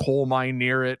was like a coal mine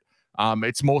near it.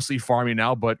 It's mostly farming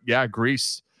now, but yeah,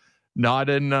 Greece, not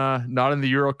in the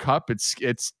Euro Cup.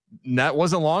 It's that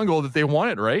wasn't long ago that they won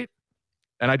it, right?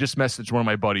 And I just messaged one of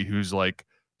my buddy who's like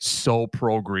so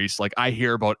pro Greece. Like, I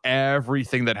hear about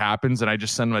everything that happens, and I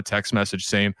just send him a text message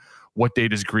saying, what day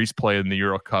does Greece play in the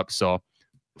Euro Cup? So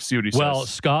see what he says. Well,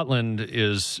 Scotland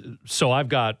is, so I've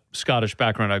got Scottish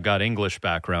background, I've got English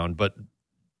background, but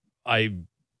I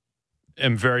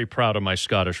am very proud of my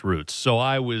Scottish roots. So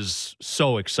I was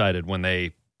so excited when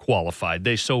they qualified.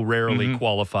 They so rarely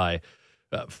qualify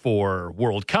for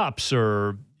World Cups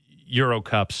or Euro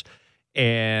Cups,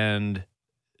 and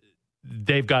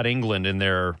they've got England in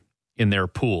their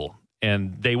pool,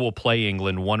 and they will play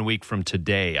England 1 week from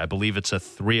today. I believe it's a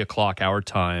 3:00 our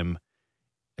time,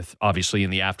 obviously in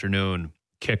the afternoon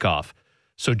kickoff.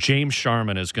 So James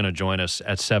Sharman is going to join us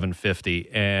at 7:50,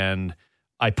 and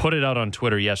I put it out on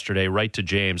Twitter yesterday, right to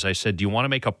James. I said, do you want to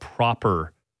make a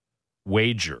proper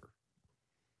wager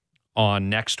on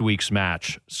next week's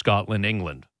match,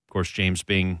 Scotland-England. Of course, James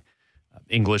being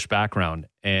English background,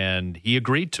 and he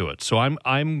agreed to it. So I'm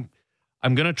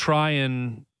going to try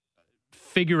and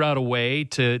figure out a way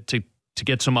to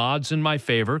get some odds in my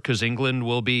favor, because England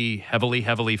will be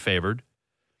heavily favored.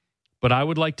 But I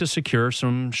would like to secure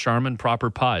some Sharman proper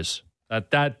pies.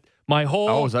 That my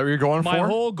whole is that what you're going for? My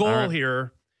whole goal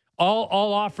here. I'll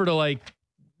offer to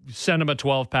send him a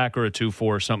 12-pack or a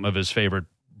 2-4, something of his favorite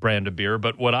brand of beer.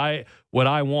 But what I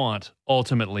want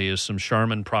ultimately is some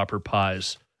Sharman proper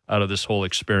pies out of this whole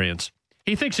experience.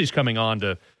 He thinks he's coming on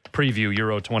to preview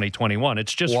Euro 2021.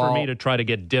 It's just for me to try to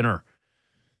get dinner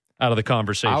out of the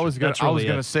conversation. I was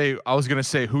gonna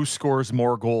say who scores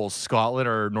more goals, Scotland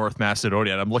or North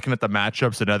Macedonia? And I'm looking at the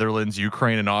matchups: the Netherlands,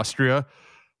 Ukraine, and Austria.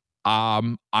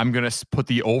 I'm gonna put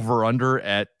the over under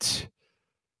at,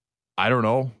 I don't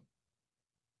know,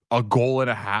 a goal and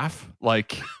a half.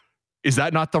 Is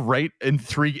that not the right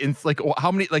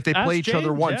how many? They play each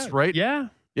other once, right? Yeah.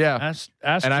 Yeah. Ask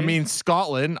and James. I mean,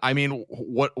 Scotland,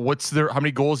 what's how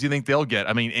many goals do you think they'll get?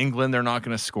 I mean, England, they're not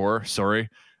going to score. Sorry.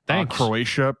 Thanks.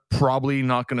 Croatia, probably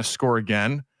not going to score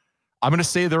again. I'm going to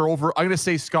say they're over. I'm going to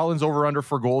say Scotland's over under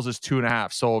for goals is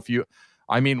 2.5. So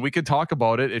we could talk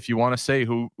about it if you want to say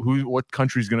what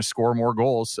country's going to score more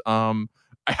goals. I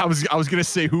was going to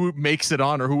say who makes it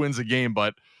on or who wins a game,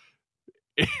 but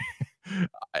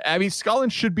I mean,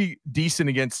 Scotland should be decent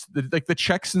against the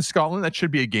Czechs in Scotland. That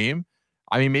should be a game.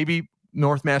 I mean, maybe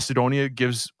North Macedonia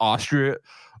gives Austria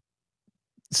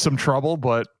some trouble,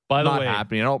 but by the not way,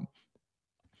 happening.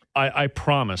 I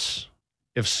promise,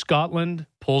 if Scotland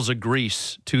pulls a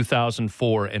Greece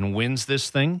 2004 and wins this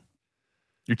thing,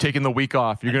 you're taking the week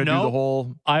off. You're going to do the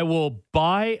whole. I will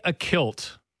buy a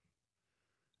kilt.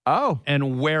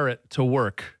 And wear it to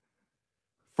work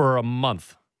for a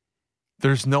month.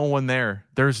 There's no one there.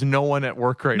 There's no one at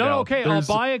work right now. No, okay. I'll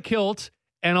buy a kilt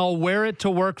and I'll wear it to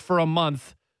work for a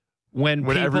month when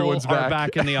people everyone's are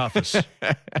back in the office.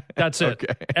 That's it.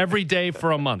 Okay. Every day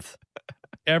for a month.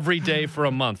 Every day for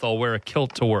a month, I'll wear a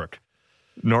kilt to work.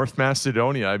 North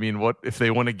Macedonia. I mean, what if they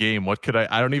win a game? What could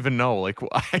I don't even know.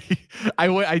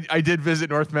 I did visit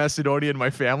North Macedonia and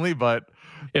my family, but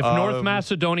if North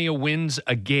Macedonia wins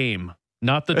a game,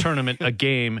 not the tournament, a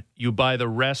game, you buy the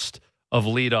rest of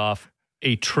leadoff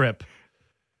a trip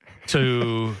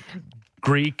to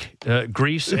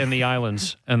Greece and the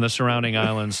islands and the surrounding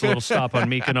islands. A little stop on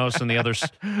Mykonos and the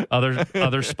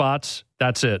other spots.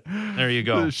 That's it. There you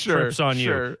go. Trips on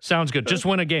you. Sounds good. Just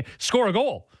win a game. Score a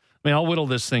goal. I mean, I'll whittle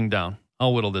this thing down.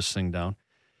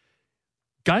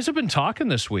 Guys have been talking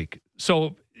this week.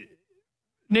 So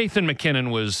Nathan McKinnon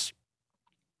was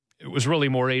really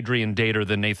more Adrian Dater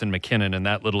than Nathan McKinnon in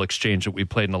that little exchange that we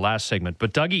played in the last segment.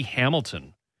 But Dougie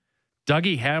Hamilton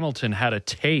had a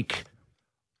take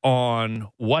on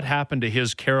what happened to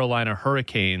his Carolina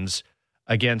Hurricanes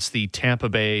against the Tampa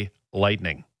Bay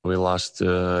Lightning. We lost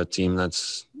to a team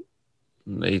that's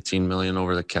 $18 million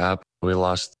over the cap. We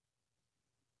lost.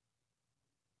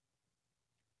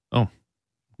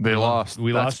 They lost.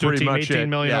 We lost to a team $18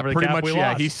 million over the cap. Pretty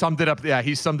much, he summed it up. Yeah,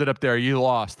 he summed it up there. You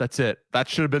lost. That's it. That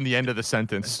should have been the end of the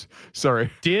sentence.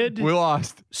 Sorry. We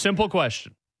lost? Simple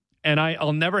question. And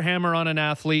I'll never hammer on an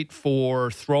athlete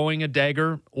for throwing a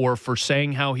dagger or for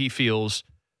saying how he feels.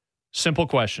 Simple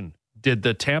question. Did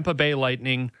the Tampa Bay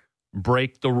Lightning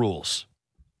break the rules?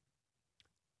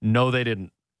 No, they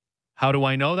didn't. How do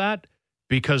I know that?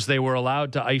 Because they were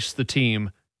allowed to ice the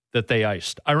team that they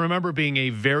iced. I remember being a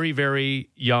very, very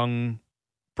young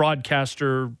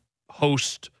broadcaster,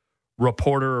 host,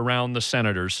 reporter around the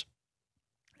Senators,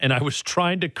 and I was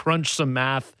trying to crunch some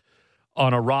math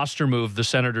on a roster move the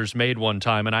Senators made one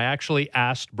time, and I actually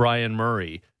asked Brian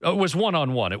Murray. It was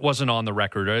one-on-one. It wasn't on the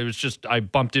record. It was just I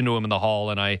bumped into him in the hall,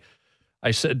 and I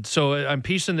said, so I'm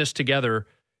piecing this together.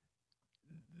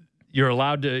 You're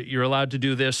allowed to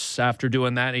do this after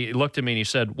doing that. And he looked at me and he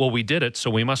said, well, we did it, so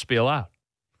we must be allowed.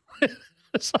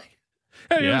 It's like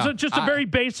it was just a very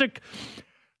basic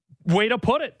way to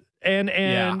put it.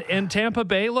 And Tampa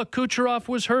Bay, look, Kucherov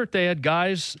was hurt. They had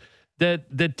guys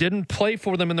that didn't play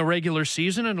for them in the regular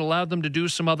season and allowed them to do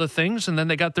some other things, and then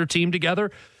they got their team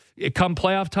together come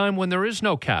playoff time when there is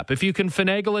no cap. If you can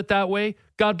finagle it that way,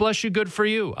 God bless you, good for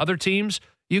you. Other teams,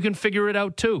 you can figure it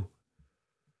out too.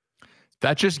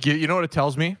 That just, you know what it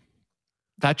tells me?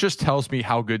 That just tells me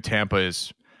how good Tampa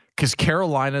is. Because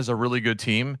Carolina is a really good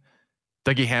team.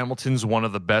 Dougie Hamilton's one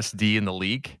of the best D in the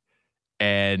league.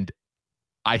 And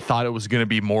I thought it was going to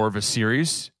be more of a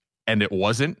series, and it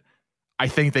wasn't. I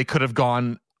think they could have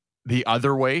gone the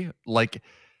other way. Like,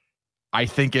 I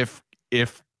think if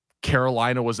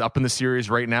Carolina was up in the series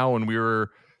right now and we were,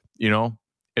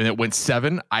 and it went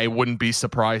 7, I wouldn't be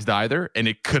surprised either. And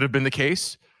it could have been the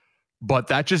case, but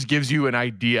that just gives you an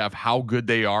idea of how good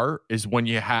they are. Is when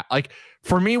you have, like,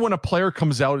 for me, when a player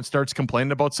comes out and starts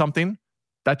complaining about something,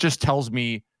 that just tells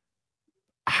me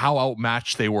how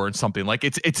outmatched they were in something. Like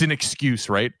it's an excuse,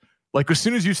 right? Like as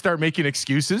soon as you start making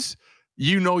excuses,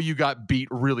 you know you got beat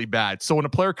really bad. So when a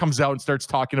player comes out and starts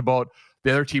talking about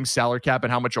the other team's salary cap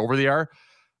and how much over they are,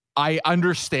 I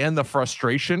understand the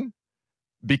frustration,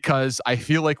 because I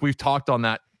feel like we've talked on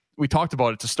that. We talked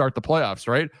about it to start the playoffs,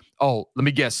 right? Oh, let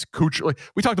me guess.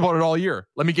 We talked about it all year.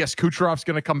 Let me guess. Kucherov's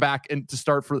going to come back and to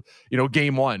start for,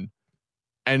 game 1.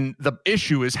 And the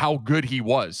issue is how good he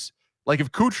was. Like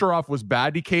if Kucherov was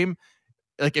bad,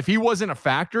 if he wasn't a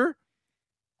factor,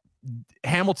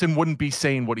 Hamilton wouldn't be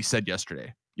saying what he said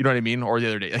yesterday. You know what I mean? Or the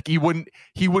other day. Like he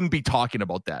wouldn't be talking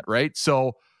about that, right?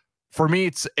 So for me,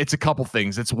 it's a couple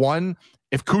things. It's one,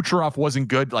 if Kucherov wasn't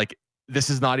good, like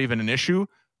this is not even an issue,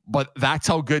 but that's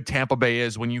how good Tampa Bay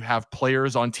is when you have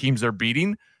players on teams they're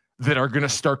beating that are going to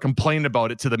start complaining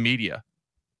about it to the media.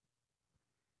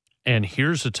 And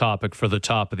here's a topic for the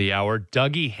top of the hour.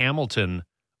 Dougie Hamilton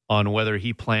on whether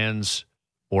he plans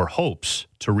or hopes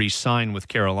to re-sign with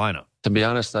Carolina. To be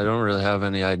honest, I don't really have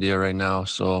any idea right now.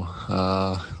 So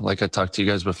like I talked to you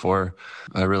guys before,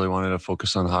 I really wanted to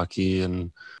focus on hockey,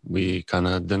 and we kind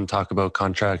of didn't talk about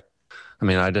contract. I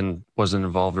mean, wasn't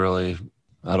involved really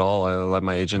at all. I let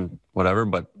my agent, whatever,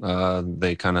 but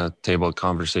they kind of tabled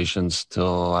conversations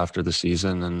till after the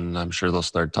season, and I'm sure they'll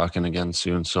start talking again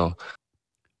soon. So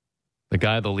the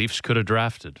guy the Leafs could have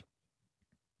drafted.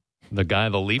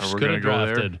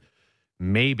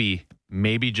 Maybe,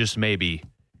 just maybe,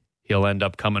 he'll end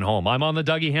up coming home. I'm on the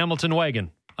Dougie Hamilton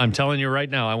wagon. I'm telling you right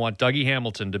now, I want Dougie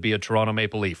Hamilton to be a Toronto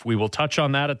Maple Leaf. We will touch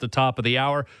on that at the top of the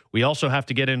hour. We also have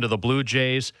to get into the Blue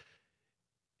Jays.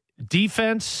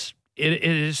 Defense, it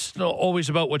is always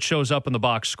about what shows up in the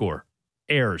box score.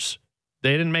 Errors.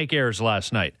 They didn't make errors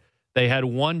last night. They had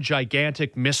one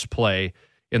gigantic misplay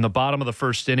in the bottom of the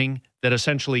first inning that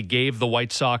essentially gave the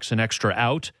White Sox an extra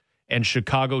out, and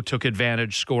Chicago took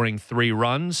advantage, scoring 3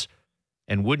 runs.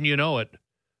 And wouldn't you know it,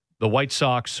 the White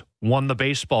Sox won the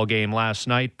baseball game last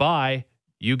night by,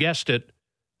 you guessed it,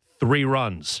 3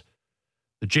 runs.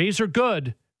 The Jays are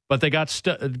good, but they got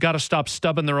to stop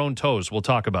stubbing their own toes. We'll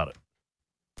talk about it.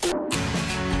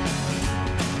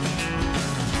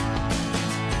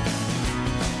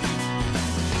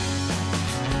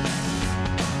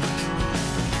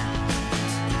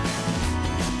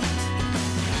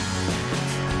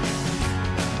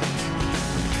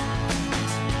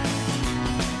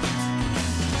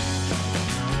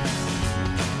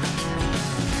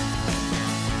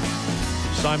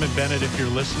 Simon Bennett, if you're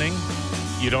listening,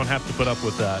 you don't have to put up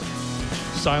with that.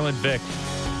 Silent Vic.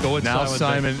 Go with now,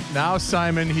 Silent Vic. Now,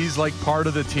 Simon, he's like part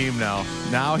of the team now.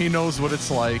 Now he knows what it's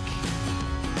like.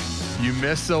 You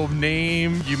miss a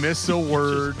name, you miss a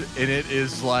word, and it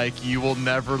is like you will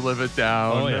never live it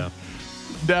down. Oh, yeah.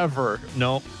 Never.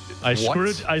 No. I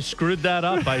screwed that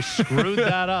up. I screwed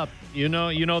that up. You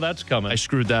know that's coming. I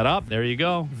screwed that up. There you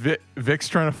go. Vic's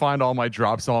trying to find all my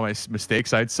drops, all my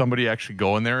mistakes. I had somebody actually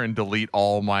go in there and delete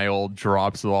all my old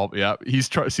drops. Vic's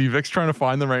trying to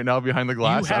find them right now behind the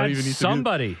glass. You had I don't even need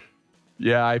somebody.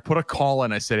 Yeah, I put a call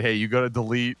in. I said, hey, you got to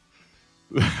delete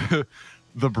the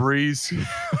Breeze.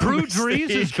 Brew Breeze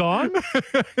is gone?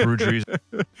 Brew Breeze.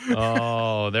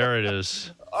 Oh, there it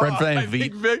is. Fred Van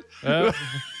Viet.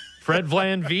 Fred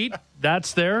Van Viet.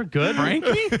 That's there. Good.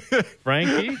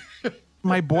 Frankie.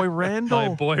 My boy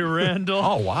Randall.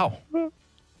 Oh, wow.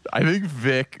 I think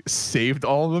Vic saved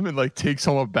all of them and takes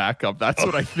home a backup. That's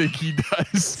what I think he does.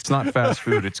 It's not fast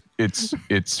food.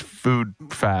 It's food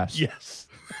fast. Yes.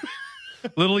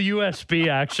 Little USB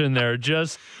action there.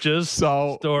 Just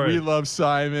so story. We love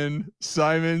Simon.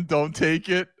 Simon, don't take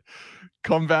it.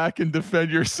 Come back and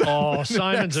defend yourself. Oh,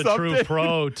 Simon's a true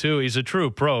pro too. He's a true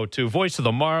pro too. Voice of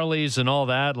the Marlies and all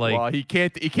that. Well, he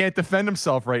can't defend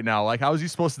himself right now. How is he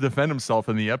supposed to defend himself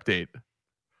in the update?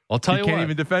 I'll tell you what. He can't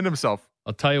even defend himself.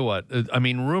 I'll tell you what. I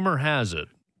mean, rumor has it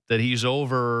that he's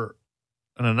over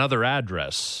on another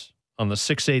address on the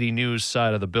 680 News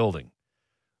side of the building.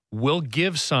 We'll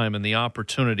give Simon the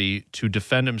opportunity to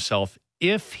defend himself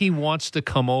if he wants to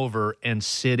come over and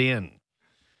sit in.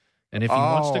 And if he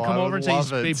wants to come over and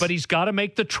say, but he's got to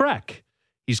make the trek.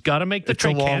 He's got to make the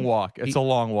trek. It's a long walk. It's a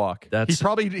long walk. He's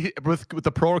probably with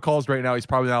the protocols right now. He's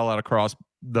probably not allowed to cross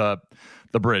the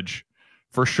bridge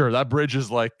for sure. That bridge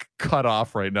is cut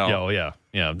off right now. Oh yeah.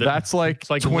 That's like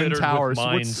Twin Towers.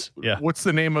 What's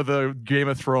the name of the Game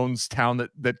of Thrones town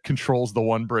that controls the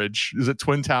one bridge? Is it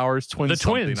Twin Towers? The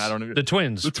Twins. I don't know. The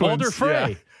Twins. Walder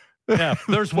Frey. Yeah,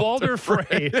 there's Walder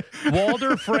Frey.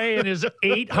 Walder Frey and his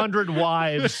 800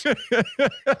 wives.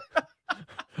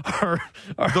 The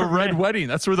Red Wedding.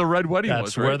 That's where the Red Wedding was.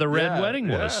 That's where the Red Wedding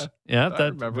was. Yeah, I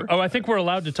remember. Oh, I think we're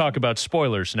allowed to talk about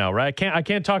spoilers now, right? I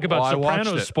can't talk about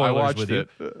Sopranos spoilers with you.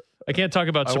 I can't talk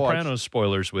about Sopranos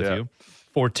spoilers with you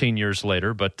 14 years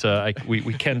later, but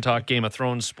we can talk Game of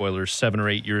Thrones spoilers 7 or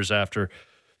 8 years after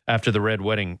the Red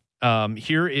Wedding.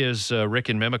 Here is Rick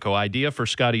and Mimico. Idea for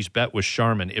Scotty's bet with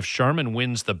Sharman. If Sharman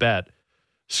wins the bet,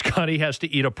 Scotty has to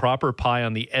eat a proper pie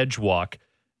on the edge walk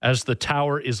as the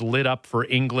tower is lit up for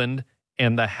England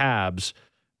and the Habs.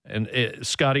 And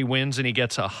Scotty wins and he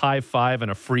gets a high five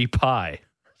and a free pie.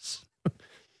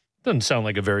 Doesn't sound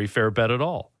like a very fair bet at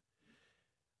all.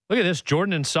 Look at this.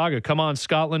 Jordan and Saga. Come on,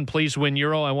 Scotland. Please win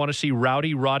Euro. I want to see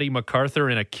Rowdy Roddy MacArthur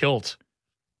in a kilt.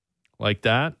 Like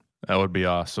that. That would be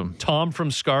awesome. Tom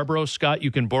from Scarborough. Scott, you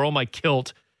can borrow my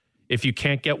kilt if you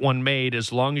can't get one made,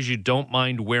 as long as you don't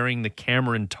mind wearing the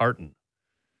Cameron tartan.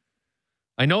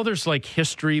 I know there's like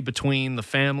history between the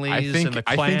families and the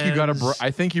clans.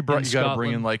 I think you got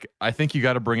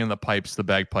to bring in the pipes, the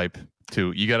bagpipe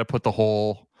too. You got to put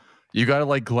you got to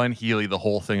like Glenn Healy the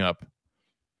whole thing up.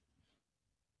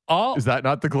 Is that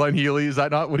not the Glenn Healy? Is that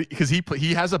not what? Because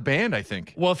he has a band, I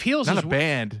think. Well, if Heels not is a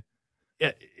band.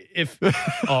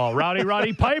 Rowdy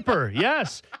Roddy Piper,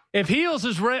 yes. If Heels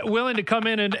is willing to come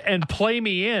in and play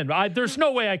me in, there's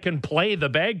no way I can play the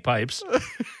bagpipes.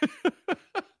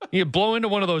 You blow into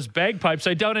one of those bagpipes,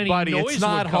 I doubt any Buddy, noise it's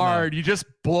not would come hard. out. You just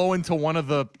blow into one of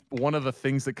the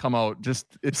things that come out.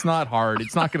 It's not hard.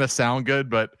 It's not going to sound good,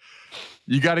 but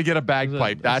you got to get a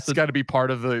bagpipe. That's got to be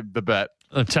part of the bet.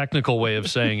 A technical way of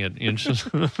saying it. You just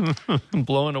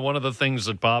blow into one of the things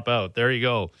that pop out. There you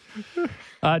go.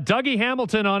 Dougie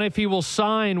Hamilton on if he will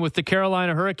sign with the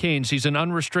Carolina Hurricanes. He's an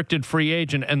unrestricted free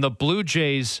agent, and the Blue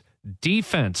Jays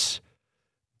defense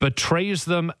betrays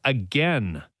them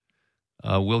again.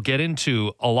 We'll get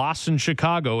into a loss in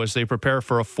Chicago as they prepare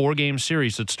for a 4-game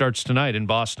series that starts tonight in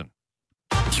Boston.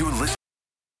 You're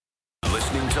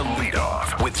listening to Lead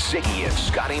Off with Ziggy and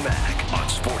Scotty Mac on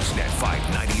Sportsnet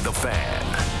 590 The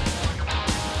Fan.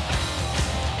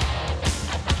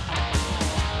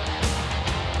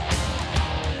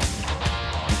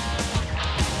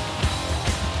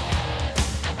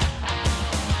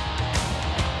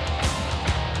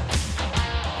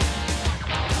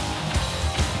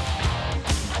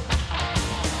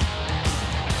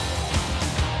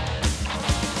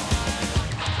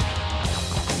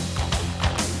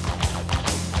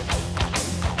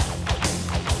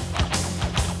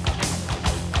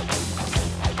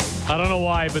 I don't know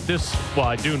why, but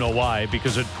I do know why,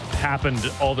 because it happened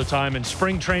all the time in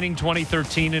spring training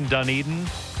 2013 in Dunedin.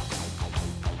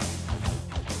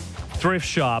 Thrift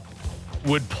Shop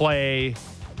would play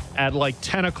at like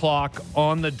 10 o'clock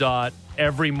on the dot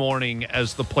every morning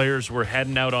as the players were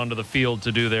heading out onto the field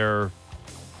to do their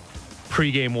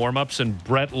pregame warm-ups, and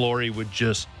Brett Laurie would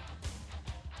just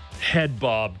head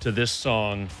bob to this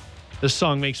song. This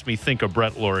song makes me think of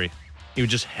Brett Laurie. He would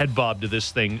just head bob to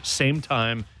this thing, same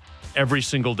time, every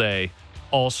single day,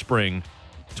 all spring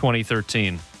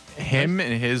 2013. Him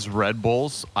and his Red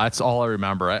Bulls, that's all I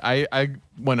remember. I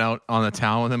went out on the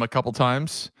town with him a couple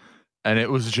times, and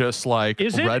it was just like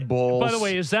Red Bulls. By the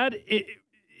way,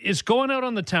 is going out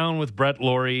on the town with Brett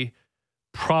Laurie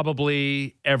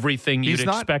probably everything you'd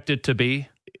expect it to be?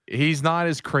 He's not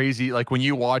as crazy. Like when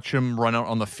you watch him run out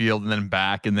on the field and then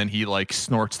back, and then he like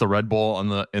snorts the Red Bull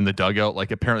in the dugout.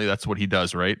 Like apparently that's what he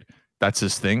does, right? That's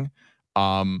his thing.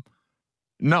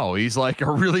 No, he's like a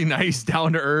really nice,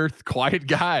 down to earth, quiet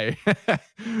guy.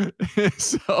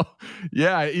 So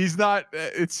yeah, he's not.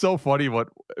 It's so funny what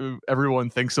everyone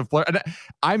thinks of Blair. And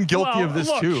I'm guilty of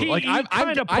this too.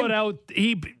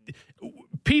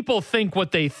 People think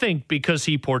what they think because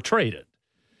he portrayed it.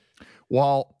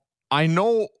 Well, I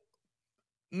know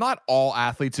not all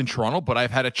athletes in Toronto, but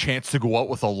I've had a chance to go out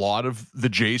with a lot of the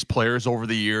Jays players over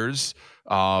the years.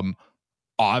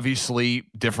 Obviously,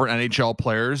 different NHL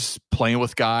players playing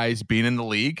with guys, being in the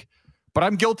league, but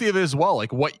I'm guilty of it as well.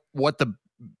 Like what the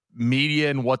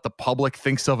media and what the public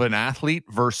thinks of an athlete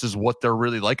versus what they're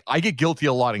really like. I get guilty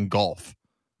a lot in golf.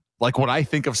 Like what I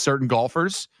think of certain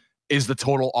golfers is the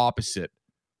total opposite.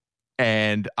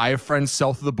 And I have friends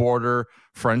south of the border,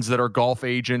 friends that are golf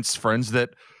agents, friends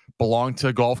that belong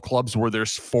to golf clubs where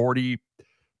there's 40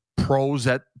 pros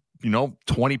at,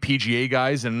 20 PGA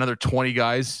guys and another 20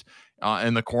 guys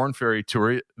in the Corn Ferry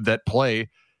Tour that play.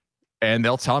 And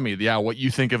they'll tell me, yeah, what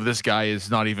you think of this guy is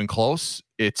not even close.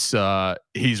 It's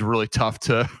he's really tough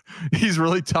to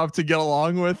get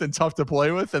along with and tough to play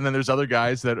with. And then there's other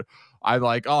guys that I'm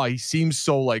like, oh, he seems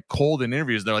so like cold in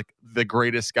interviews. They're like the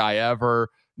greatest guy ever.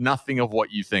 Nothing of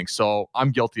what you think. So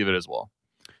I'm guilty of it as well.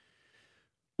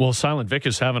 Well, Silent Vic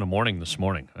is having a morning this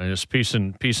morning. I just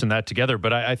piecing that together.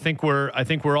 But I think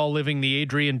we're all living the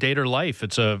Adrian Dater life.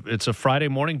 It's a Friday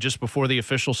morning just before the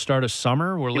official start of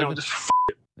summer. We're living.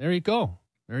 There you go.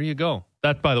 There you go.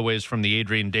 That, by the way, is from the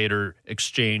Adrian Dater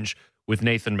exchange with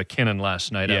Nathan McKinnon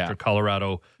last night after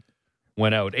Colorado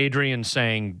went out. Adrian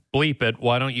saying, "Bleep it.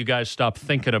 Why don't you guys stop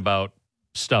thinking about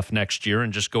stuff next year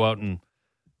and just go out and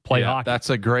play hockey?" That's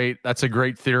a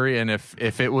great theory. And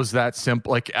if it was that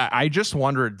simple, like I just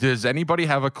wonder, does anybody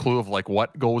have a clue of like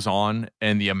what goes on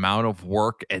and the amount of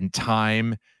work and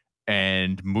time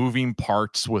and moving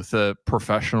parts with a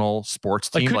professional sports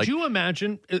team? Could you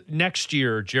imagine next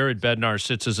year, Jared Bednar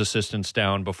sits his assistants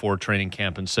down before training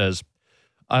camp and says,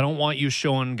 "I don't want you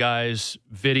showing guys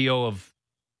video of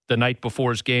the night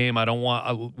before his game. I don't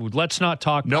want. Let's not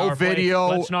talk. No video.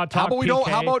 Let's not talk. How about we don't?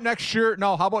 How about next year?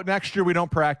 No. How about next year we don't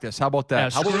practice? How about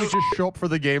that? How about we just show up for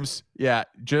the games? Yeah.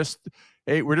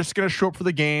 Hey, we're just gonna show up for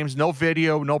the games. No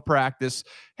video. No practice.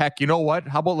 Heck, you know what?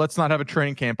 How about let's not have a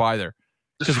training camp either?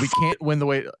 Because we can't win the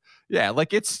way. Yeah.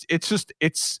 Like it's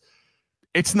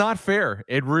not fair.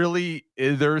 It really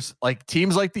is. There's like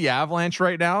teams like the Avalanche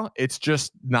right now. It's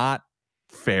just not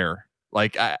fair.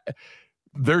 Like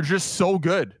they're just so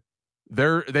good.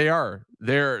 They're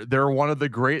one of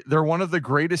the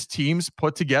greatest teams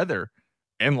put together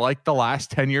in like the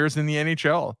last 10 years in the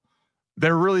NHL.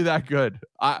 They're really that good.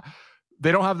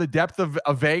 They don't have the depth of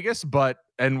Vegas,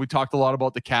 and we talked a lot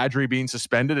about the Kadri being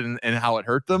suspended and how it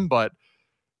hurt them, but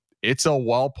it's a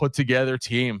well put together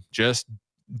team. Just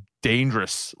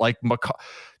dangerous. Like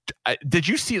did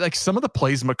you see like some of the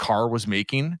plays Makar was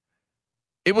making?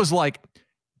 It was like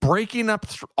breaking up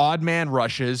odd man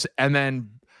rushes and then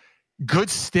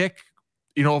good stick,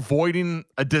 avoiding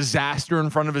a disaster in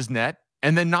front of his net.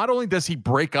 And then not only does he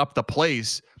break up the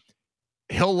plays,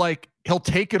 he'll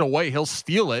take it away. He'll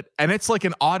steal it. And it's like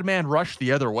an odd man rush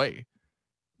the other way.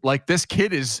 Like this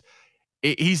kid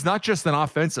he's not just an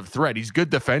offensive threat. He's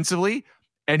good defensively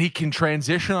and he can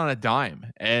transition on a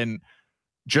dime and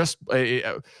just,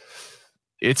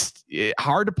 it's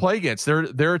hard to play against.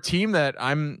 They're a team that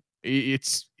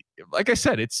it's like I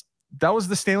said, that was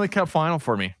the Stanley Cup final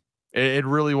for me. It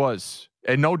really was.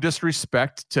 And no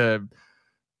disrespect to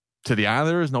the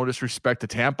Islanders, no disrespect to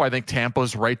Tampa. I think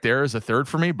Tampa's right there as a third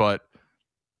for me, but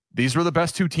these were the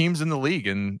best two teams in the league,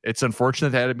 and it's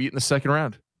unfortunate they had to meet in the second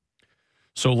round.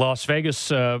 So Las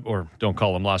Vegas, or don't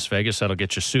call them Las Vegas, that'll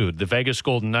get you sued. The Vegas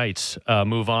Golden Knights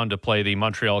move on to play the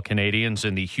Montreal Canadiens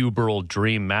in the Hugh Burrell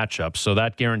Dream matchup. So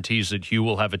that guarantees that Hugh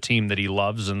will have a team that he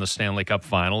loves in the Stanley Cup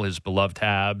final, his beloved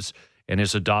Habs, and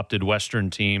his adopted Western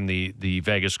team, the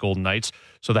Vegas Golden Knights.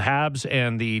 So the Habs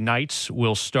and the Knights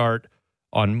will start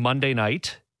on Monday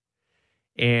night,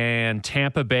 and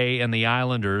Tampa Bay and the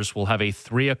Islanders will have a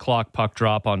 3:00 puck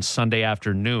drop on Sunday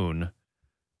afternoon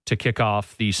to kick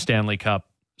off the Stanley Cup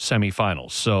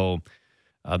semifinals. So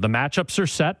the matchups are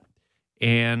set,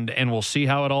 and we'll see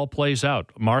how it all plays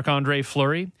out. Marc-Andre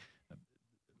Fleury,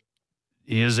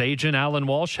 his agent, Alan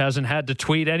Walsh, hasn't had to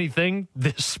tweet anything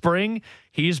this spring.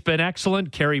 He's been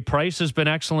excellent. Carey Price has been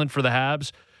excellent for the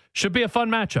Habs. Should be a fun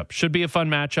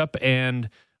matchup. And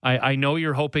I know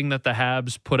you're hoping that the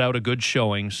Habs put out a good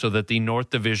showing so that the North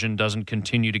Division doesn't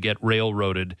continue to get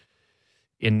railroaded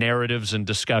in narratives and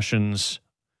discussions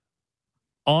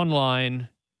online,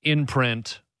 in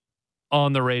print,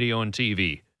 on the radio and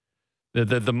TV.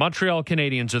 The Montreal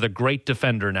Canadiens are the great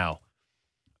defender now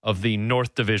of the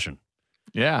North Division.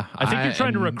 Yeah. I think you're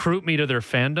trying to recruit me to their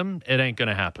fandom. It ain't going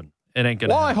to happen.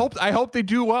 Well, I hope they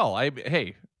do well.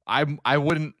 I'm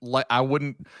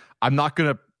not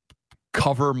going to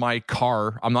cover my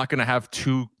car. I'm not going to have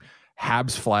two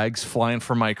Habs flags flying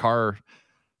from my car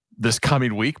this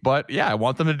coming week, but yeah, I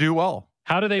want them to do well.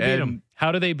 How do they beat them?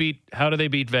 How do they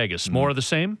beat Vegas? More of the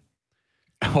same?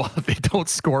 Well, if they don't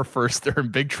score first, they're in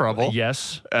big trouble.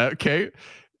 Yes. Okay.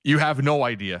 You have no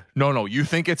idea. No. You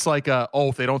think it's like,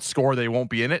 if they don't score, they won't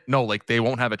be in it. No, like they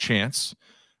won't have a chance.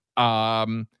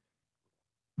 The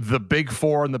big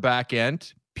four in the back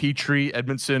end, Petrie,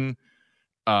 Edmondson,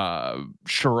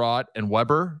 Sherratt, and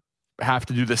Weber, have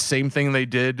to do the same thing they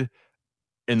did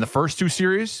in the first two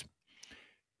series.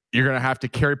 You're going to have to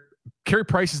Carey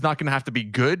Price is not going to have to be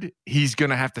good. He's going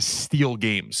to have to steal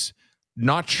games.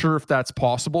 Not sure if that's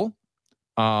possible.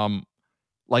 Vasilevsky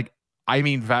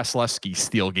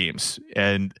steal games,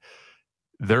 and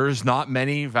there's not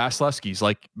many Vasilevskys.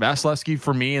 Like Vasilevsky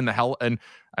for me and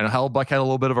Hellbuck had a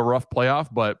little bit of a rough playoff,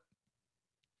 but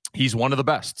he's one of the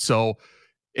best. So,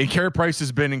 and Carey Price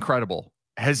has been incredible.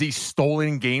 Has he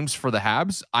stolen games for the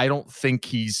Habs? I don't think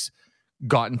he's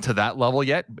gotten to that level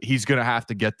yet. He's going to have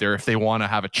to get there if they want to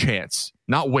have a chance.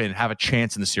 Not win, have a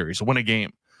chance in the series, win a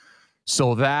game.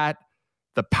 So that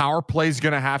the power play is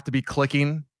going to have to be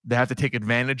clicking. They have to take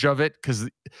advantage of it, because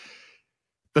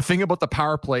the thing about the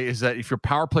power play is that if your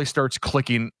power play starts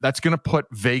clicking, that's going to put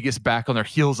Vegas back on their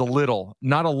heels a little,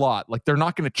 not a lot. Like they're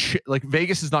not going to like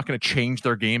Vegas is not going to change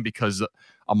their game because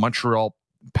a Montreal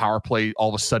power play all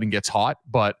of a sudden gets hot,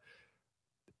 but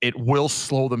it will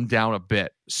slow them down a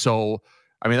bit. So,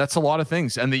 I mean, that's a lot of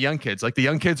things. And the young kids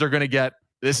are going to get,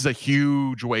 this is a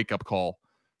huge wake up call.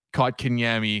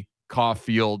 Kotkaniemi,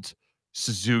 Caulfield,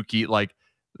 Suzuki, like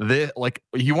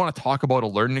you want to talk about a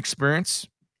learning experience.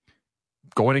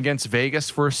 Going against Vegas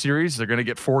for a series, they're going to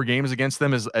get 4 games against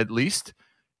them at least.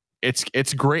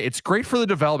 It's great. It's great for the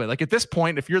development. Like at this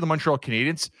point, if you're the Montreal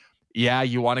Canadiens, yeah,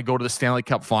 you want to go to the Stanley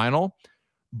Cup final,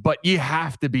 but you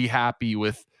have to be happy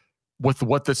with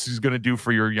what this is going to do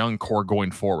for your young core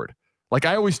going forward. Like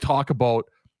I always talk about,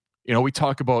 we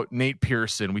talk about Nate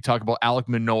Pearson, we talk about Alec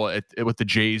Manoah with the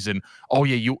Jays, and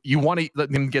you want to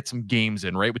let them get some games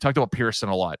in, right? We talked about Pearson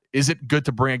a lot. Is it good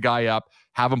to bring a guy up,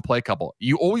 have him play a couple?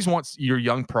 You always want your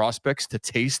young prospects to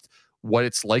taste what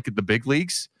it's like at the big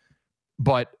leagues,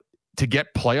 but to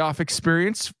get playoff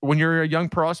experience when you're a young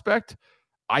prospect,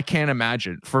 I can't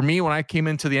imagine. For me, when I came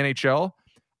into the NHL,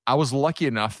 I was lucky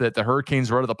enough that the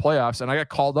Hurricanes were out of the playoffs, and I got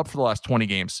called up for the last 20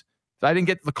 games. If I didn't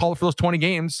get the call for those 20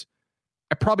 games,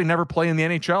 I probably never play in the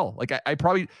NHL. Like I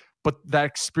probably, but that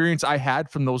experience I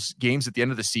had from those games at the end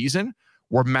of the season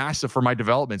were massive for my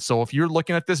development. So if you're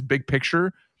looking at this big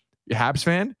picture, Habs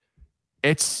fan,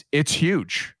 it's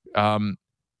huge.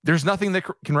 There's nothing that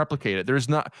can replicate it. There's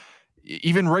not,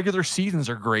 even regular seasons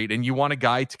are great, and you want a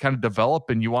guy to kind of develop,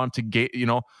 and you want him to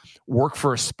get, work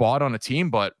for a spot on a team.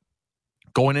 But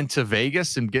going into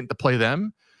Vegas and getting to play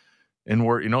them, and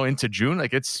we're into June,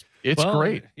 like it's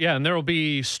great. Yeah, and there will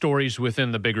be stories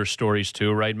within the bigger stories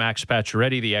too, right? Max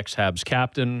Pacioretty, the ex-Habs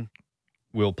captain,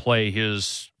 will play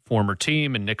his former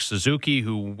team, and Nick Suzuki,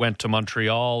 who went to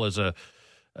Montreal as a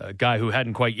guy who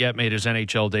hadn't quite yet made his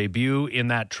NHL debut in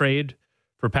that trade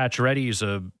for Pacioretty. He's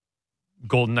a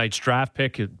Golden Knights draft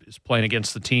pick, is playing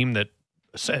against the team that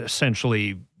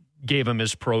essentially gave him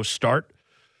his pro start.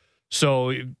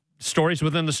 So stories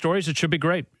within the stories, it should be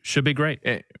great.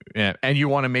 Yeah, and you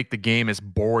want to make the game as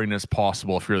boring as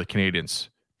possible if you're the Canadiens.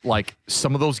 Like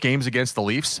some of those games against the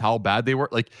Leafs, how bad they were,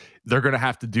 like they're going to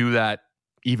have to do that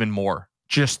even more.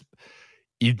 Just,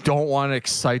 you don't want to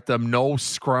excite them. No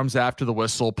scrums after the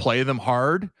whistle. Play them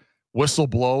hard. Whistle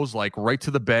blows, like right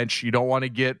to the bench. You don't want to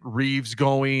get Reeves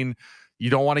going. You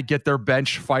don't want to get their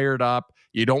bench fired up.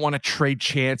 You don't want to trade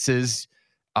chances.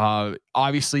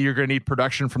 Obviously, you're going to need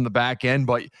production from the back end,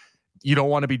 but you don't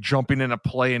want to be jumping in a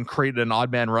play and creating an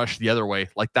odd man rush the other way.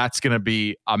 Like that's going to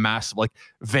be a massive, like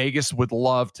Vegas would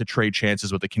love to trade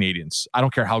chances with the Canadiens. I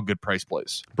don't care how good Price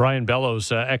plays. Brian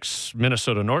Bellows,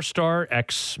 ex-Minnesota North Star,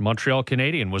 ex-Montreal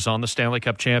Canadien, was on the Stanley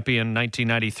Cup champion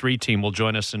 1993 team. Will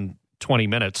join us in 20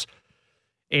 minutes.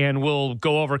 And we'll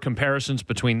go over comparisons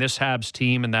between this Habs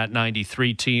team and that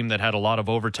 93 team that had a lot of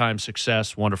overtime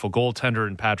success, wonderful goaltender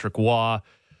in Patrick Waugh.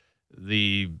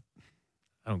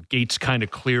 Gates kind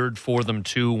of cleared for them,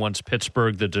 too, once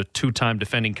Pittsburgh, the two-time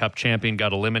defending Cup champion,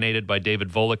 got eliminated by David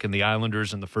Volek and the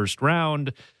Islanders in the first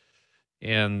round.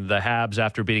 And the Habs,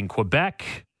 after beating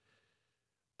Quebec,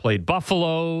 played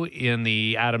Buffalo in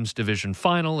the Adams Division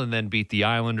final and then beat the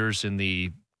Islanders in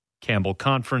the Campbell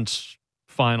Conference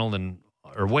final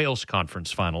or Wales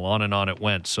Conference final. On and on it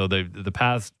went. So the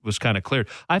path was kind of cleared.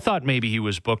 I thought maybe he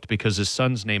was booked because his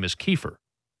son's name is Kiefer.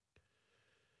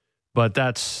 But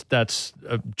that's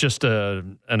just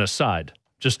an aside.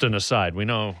 Just an aside. We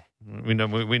know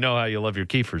how you love your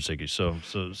Kiefer, Ziggy.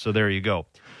 So there you go.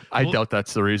 I doubt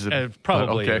that's the reason.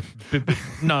 Probably okay.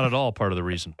 Not at all part of the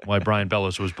reason why Brian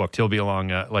Bellows was booked. He'll be along,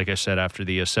 like I said, after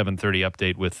the 7:30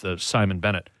 update with Simon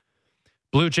Bennett.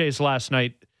 Blue Jays last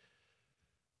night.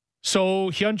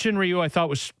 So Hyunjin Ryu, I thought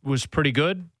was pretty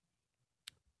good.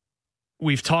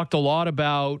 We've talked a lot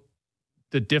about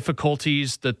the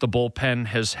difficulties that the bullpen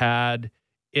has had.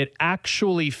 It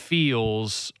actually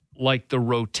feels like the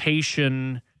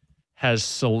rotation has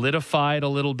solidified a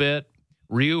little bit.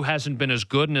 Ryu hasn't been as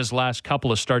good in his last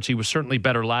couple of starts. He was certainly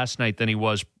better last night than he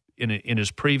was in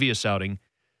his previous outing.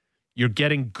 You're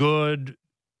getting good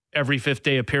every fifth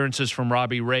day appearances from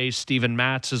Robbie Ray. Steven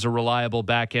Matz is a reliable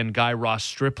back-end guy. Ross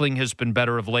Stripling has been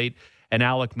better of late. And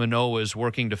Alec Manoah is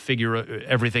working to figure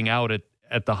everything out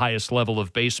at the highest level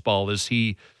of baseball as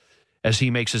he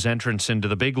makes his entrance into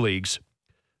the big leagues.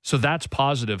 So that's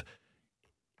positive.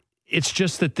 It's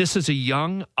just that this is a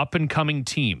young, up-and-coming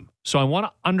team. So I want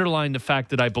to underline the fact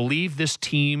that I believe this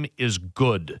team is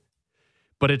good.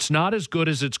 But it's not as good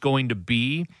as it's going to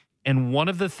be. And one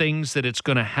of the things that it's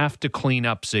going to have to clean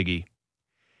up, Ziggy,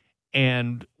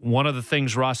 and one of the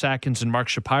things Ross Atkins and Mark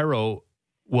Shapiro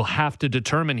will have to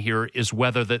determine here is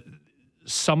whether that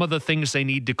some of the things they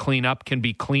need to clean up can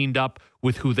be cleaned up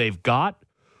with who they've got,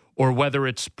 or whether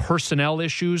it's personnel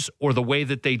issues or the way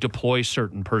that they deploy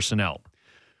certain personnel.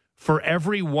 For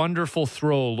every wonderful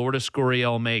throw Lourdes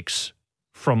Gurriel makes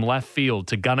from left field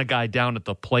to gun a guy down at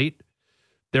the plate,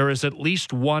 there is at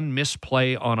least one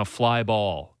misplay on a fly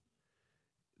ball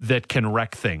that can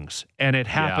wreck things. And it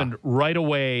happened right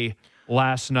away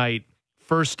last night.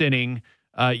 First inning,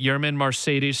 Yermin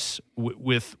Mercedes,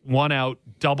 with one out,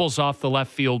 doubles off the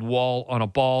left field wall on a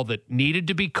ball that needed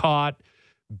to be caught.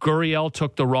 Gurriel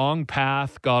took the wrong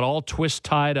path, got all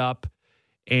twist-tied up,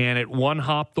 and it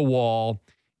one-hopped the wall.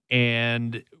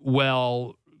 And,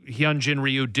 well, Hyunjin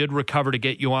Ryu did recover to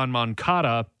get Yoan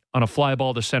Moncada on a fly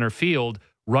ball to center field.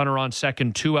 Runner on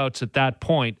second, 2 outs at that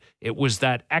point. It was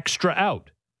that extra out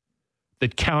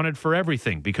that counted for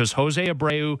everything because Jose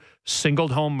Abreu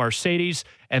singled home Mercedes,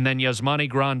 and then Yasmani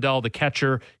Grandal, the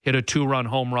catcher, hit a 2-run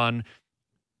home run.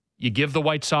 You give the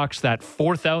White Sox that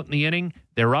 4th out in the inning,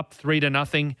 they're up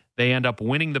 3-0. They end up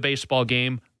winning the baseball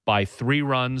game by 3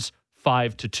 runs,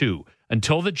 5-2.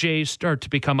 Until the Jays start to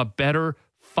become a better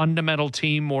fundamental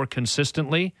team more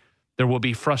consistently, there will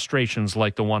be frustrations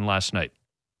like the one last night.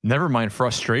 Never mind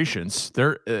frustrations.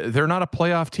 They're not a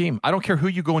playoff team. I don't care who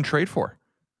you go and trade for.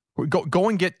 Go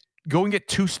and get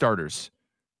 2 starters.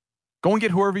 Go and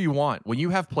get whoever you want. When you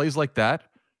have plays like that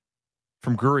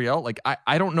from Gurriel, like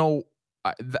I don't know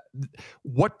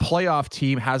what playoff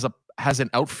team has an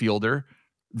outfielder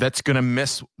that's going to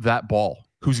miss that ball.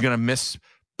 Who's going to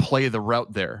misplay the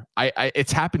route there?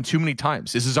 It's happened too many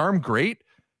times. Is his arm great?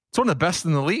 It's one of the best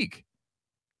in the league.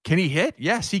 Can he hit?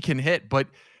 Yes, he can hit, but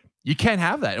you can't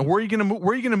have that. And where are you going to move?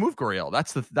 Where are you going to move Gurriel?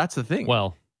 That's the thing.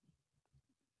 Well,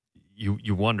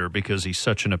 you wonder because he's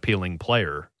such an appealing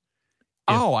player.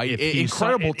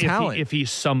 Incredible talent. If he's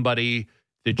somebody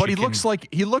that, but he looks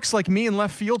like me in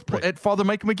left field at Father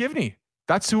Mike McGivney.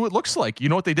 That's who it looks like. You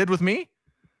know what they did with me?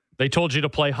 They told you to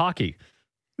play hockey.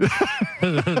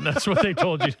 That's what they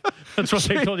told you. That's what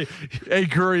they told you. Hey,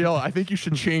 Gurriel, I think you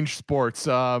should change sports.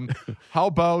 How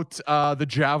about the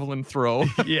javelin throw?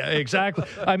 Yeah, exactly.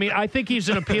 I mean, I think he's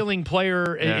an appealing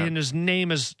player, and his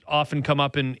name has often come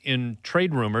up in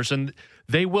trade rumors, and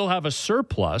they will have a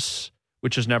surplus,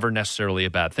 which is never necessarily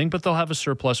a bad thing, but they'll have a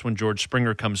surplus when George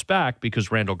Springer comes back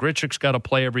because Randall Grichuk's got to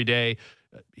play every day.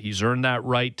 He's earned that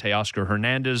right. Teoscar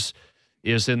Hernandez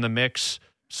is in the mix.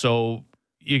 So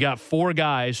you got 4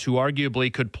 guys who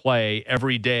arguably could play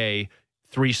every day,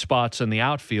 3 spots in the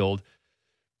outfield.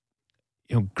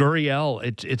 You know, Gurriel,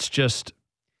 it's just.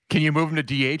 Can you move him to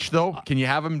DH though? Can you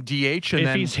have him DH and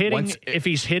if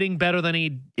he's hitting better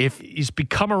than he's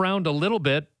become around a little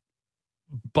bit,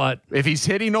 but if he's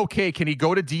hitting okay, can he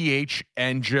go to DH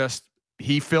and just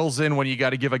he fills in when you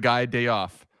got to give a guy a day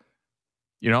off?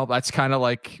 You know, that's kind of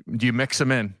like, do you mix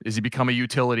him in? Does he become a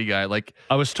utility guy? Like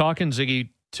I was talking, Ziggy,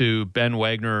 to Ben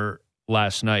Wagner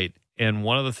last night, and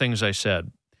one of the things I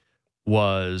said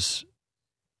was,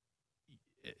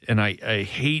 and I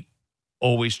hate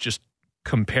always just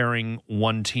comparing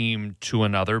one team to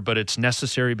another, but it's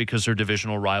necessary because they're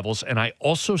divisional rivals. And I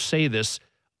also say this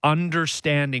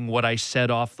understanding what I said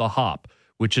off the hop,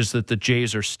 which is that the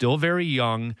Jays are still very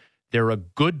young. They're a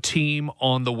good team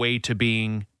on the way to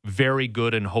being very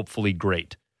good and hopefully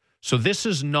great. So this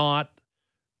is not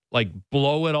like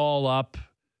blow it all up.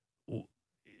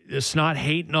 It's not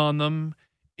hating on them.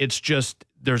 It's just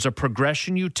there's a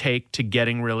progression you take to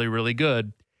getting really, really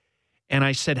good. And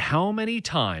I said, how many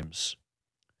times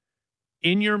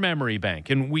in your memory bank,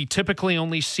 and we typically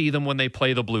only see them when they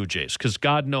play the Blue Jays, because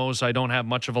God knows I don't have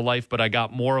much of a life, but I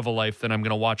got more of a life than I'm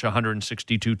going to watch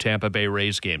 162 Tampa Bay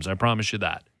Rays games. I promise you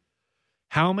that.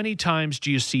 How many times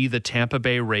do you see the Tampa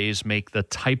Bay Rays make the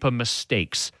type of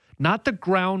mistakes, not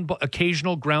the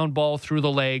occasional ground ball through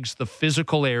the legs, the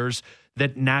physical errors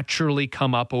that naturally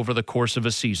come up over the course of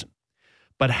a season,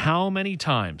 but how many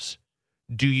times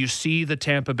do you see the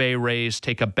Tampa Bay Rays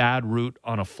take a bad route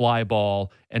on a fly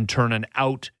ball and turn an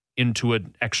out into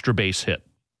an extra base hit?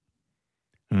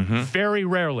 Mm-hmm. Very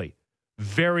rarely.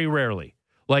 Very rarely.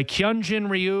 Like Hyunjin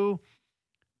Ryu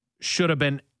should have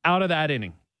been out of that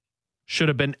inning. Should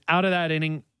have been out of that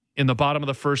inning in the bottom of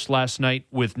the first last night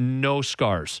with no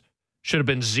scars. Should have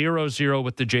been 0-0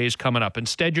 with the Jays coming up.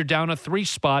 Instead, you're down a 3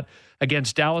 spot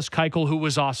against Dallas Keuchel, who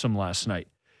was awesome last night.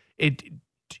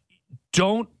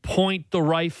 Don't point the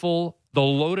rifle the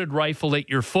loaded rifle at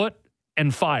your foot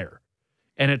and fire.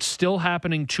 And it's still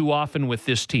happening too often with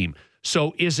this team.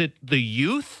 So is it the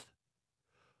youth,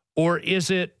 or is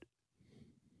it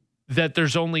that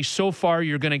there's only so far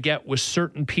you're going to get with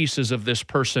certain pieces of this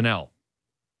personnel?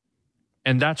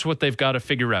 And that's what they've got to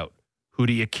figure out. Who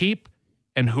do you keep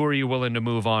and who are you willing to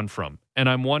move on from? And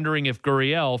I'm wondering if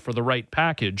Gurriel, for the right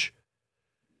package,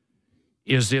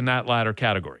 is in that latter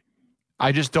category.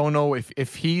 I just don't know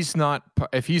if he's not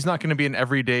going to be an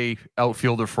everyday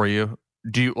outfielder for you.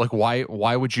 Do you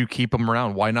why would you keep him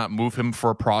around? Why not move him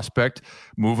for a prospect?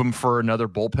 Move him for another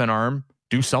bullpen arm?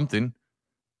 Do something.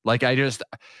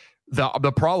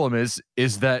 The problem is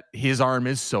that his arm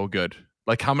is so good.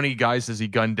 Like, how many guys has he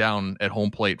gunned down at home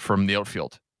plate from the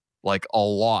outfield? Like, a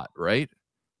lot, right?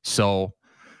 So,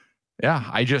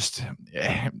 yeah,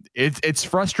 it's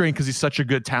frustrating because he's such a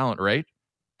good talent, right?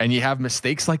 And you have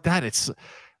mistakes like that. It's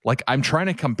like, I'm trying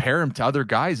to compare him to other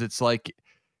guys. It's like,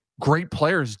 great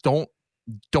players don't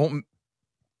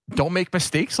make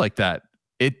mistakes like that.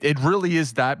 It really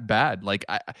is that bad. Like,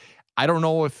 I don't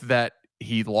know if that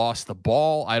he lost the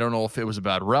ball. I don't know if it was a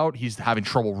bad route. He's having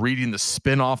trouble reading the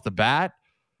spin off the bat.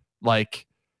 Like,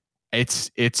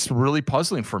 it's really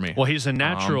puzzling for me. Well, he's a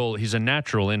natural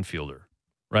infielder,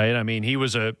 right? I mean, he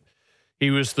was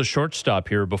the shortstop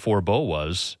here before Bo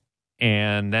was,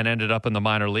 and then ended up in the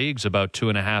minor leagues about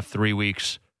 2.5, 3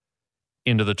 weeks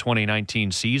into the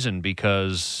 2019 season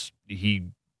because he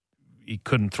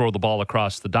couldn't throw the ball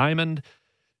across the diamond.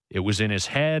 It was in his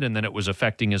head, and then it was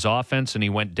affecting his offense, and he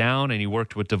went down, and he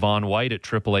worked with Devon White at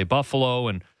AAA Buffalo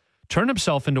and turned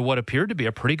himself into what appeared to be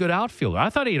a pretty good outfielder. I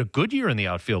thought he had a good year in the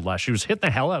outfield last year. He was hitting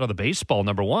the hell out of the baseball,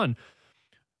 number one.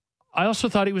 I also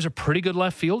thought he was a pretty good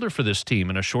left fielder for this team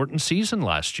in a shortened season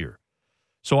last year.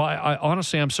 So I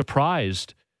honestly, I'm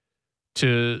surprised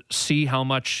to see how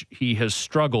much he has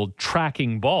struggled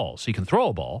tracking balls. He can throw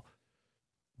a ball,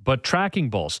 but tracking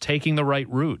balls, taking the right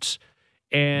routes.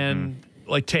 And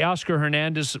like Teoscar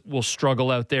Hernandez will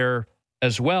strugge out there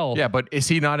as well. Yeah, but is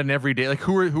he not an everyday? Like,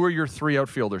 who are your three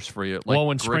outfielders for you? Like, well,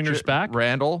 when Springer's back,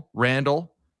 Randall,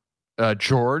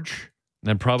 George, and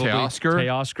then probably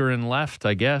Teoscar in left,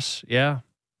 I guess. Yeah,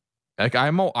 like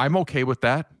I'm okay with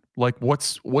that. Like,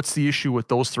 what's the issue with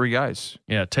those three guys?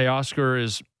 Yeah,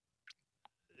 Teoscar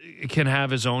can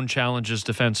have his own challenges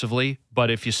defensively,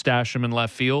 but if you stash him in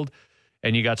left field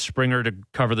and you got Springer to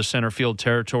cover the center field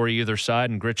territory either side,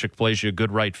 and Grichuk plays you a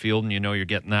good right field, and you know you're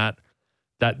getting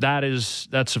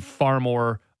that's a far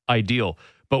more ideal.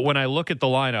 But when I look at the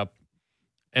lineup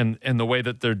and the way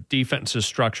that their defense is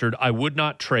structured, I would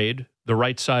not trade the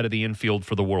right side of the infield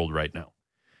for the world right now.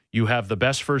 You have the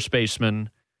best first baseman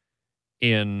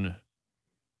in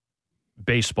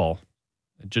baseball.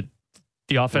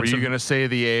 The offensive. Were you going to say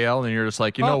the AL, and you're just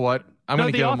like, you know what? I'm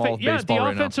going to give them all baseball right now.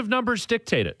 The offensive numbers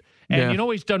dictate it. And you know,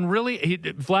 he's done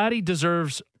Vladdy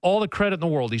deserves all the credit in the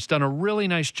world. He's done a really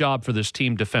nice job for this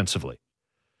team defensively.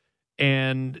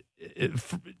 And,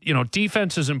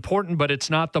 defense is important, but it's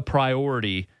not the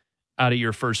priority out of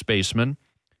your first baseman.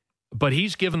 But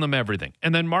he's given them everything.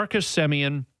 And then Marcus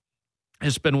Semien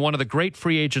has been one of the great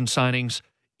free agent signings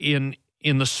in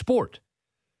the sport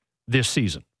this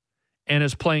season, and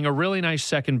is playing a really nice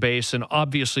second base, and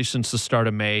obviously since the start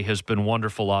of May has been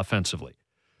wonderful offensively.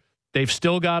 They've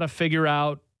still got to figure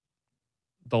out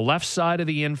the left side of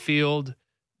the infield.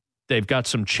 They've got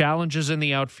some challenges in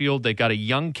the outfield. They've got a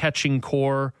young catching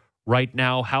core right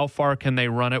now. How far can they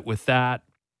run it with that?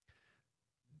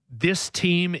 This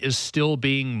team is still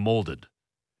being molded.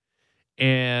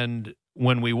 And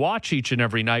when we watch each and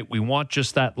every night, we want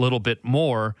just that little bit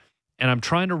more. And I'm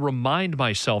trying to remind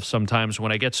myself sometimes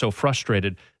when I get so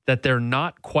frustrated that they're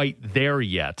not quite there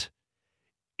yet.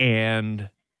 And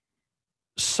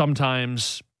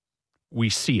sometimes we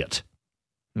see it.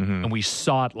 And we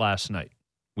saw it last night.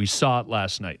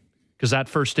 Because that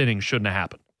first inning shouldn't have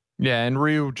happened. Yeah, and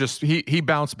Ryu just, he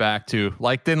bounced back too.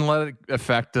 Like, didn't let it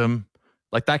affect him.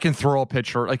 Like, that can throw a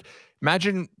pitcher. Like,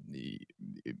 imagine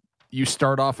you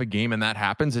start off a game and that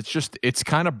happens. It's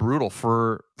kind of brutal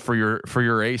for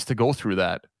your ace to go through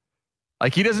that.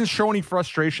 Like, he doesn't show any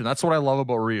frustration. That's what I love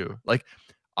about Ryu. Like,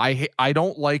 I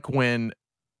don't like when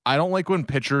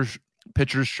pitchers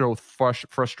show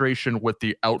frustration with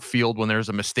the outfield when there's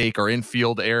a mistake or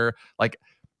infield error. Like,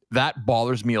 that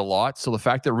bothers me a lot. So the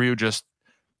fact that Ryu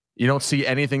you don't see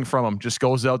anything from him, just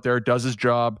goes out there, does his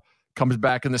job, comes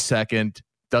back in the second,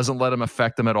 doesn't let him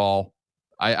affect him at all.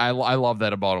 I love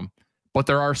that about him. But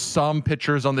there are some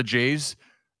pitchers on the Jays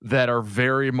that are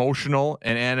very emotional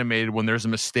and animated when there's a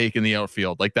mistake in the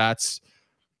outfield. Like, that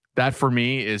for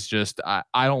me is just, I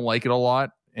don't like it a lot.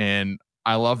 And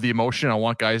I love the emotion. I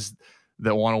want guys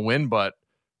that want to win, but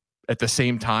at the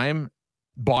same time,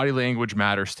 body language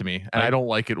matters to me. And I don't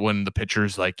like it when the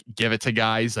pitchers like give it to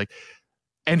guys like,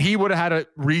 and he would have had a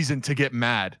reason to get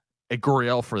mad at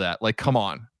Gurriel for that. Like, come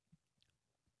on.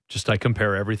 Just I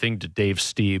compare everything to Dave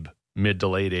Stieb, mid to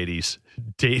late 80s.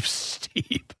 Dave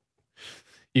Stieb.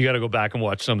 You got to go back and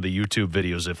watch some of the YouTube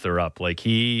videos if they're up. Like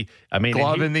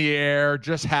glove in the air,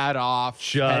 just hat off,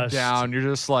 head down. You're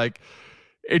just like,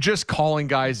 it's just calling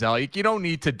guys out. Like, you don't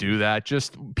need to do that.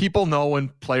 Just people know when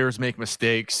players make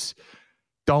mistakes.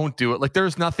 Don't do it. Like,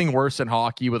 there's nothing worse in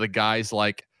hockey with a guy's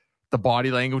like the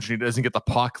body language and he doesn't get the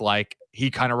puck. Like,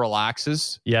 he kind of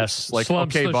relaxes. Yes. Like,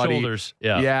 slumps okay, the buddy. Shoulders.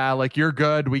 Yeah. Like, you're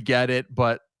good. We get it,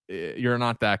 but you're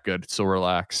not that good. So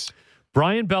relax.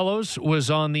 Brian Bellows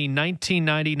was on the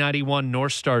 1990-91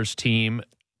 North Stars team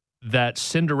that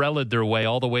Cinderella'd their way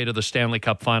all the way to the Stanley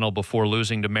Cup final before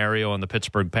losing to Mario and the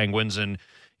Pittsburgh Penguins. And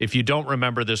if you don't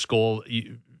remember this goal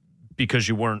because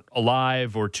you weren't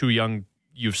alive or too young,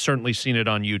 you've certainly seen it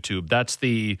on YouTube. That's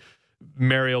the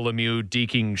Mario Lemieux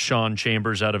deking Sean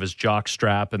Chambers out of his jock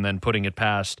strap and then putting it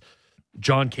past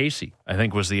John Casey, I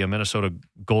think was the Minnesota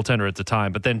goaltender at the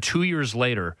time. But then 2 years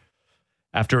later,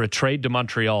 after a trade to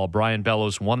Montreal, Brian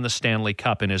Bellows won the Stanley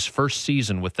Cup in his first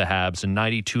season with the Habs in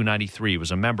 92-93. He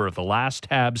was a member of the last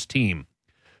Habs team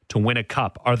to win a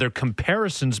cup. Are there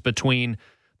comparisons between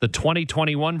the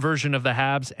 2021 version of the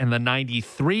Habs and the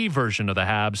 93 version of the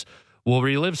Habs? We'll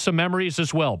relive some memories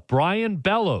as well. Brian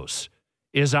Bellows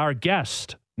is our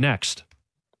guest next.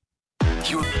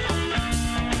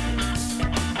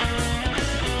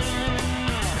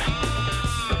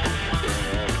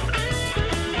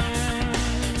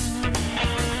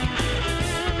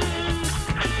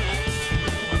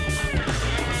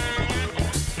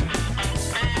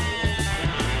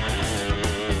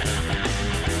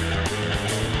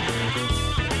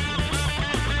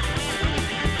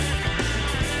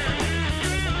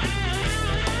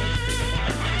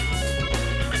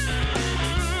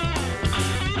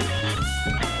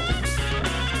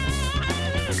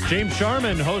 James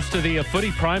Sharman, host of the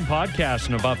Footy Prime podcast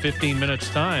in about 15 minutes'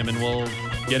 time, and we'll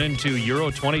get into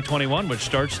Euro 2021, which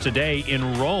starts today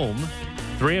in Rome,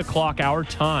 3 o'clock our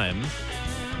time.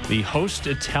 The host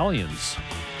Italians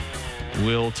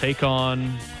will take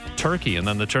on Turkey, and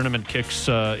then the tournament kicks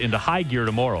into high gear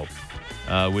tomorrow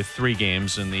with 3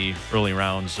 games in the early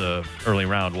round.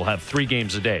 We'll have 3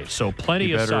 games a day, so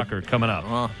plenty of soccer coming up.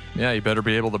 Well, yeah, you better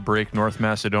be able to break North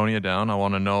Macedonia down. I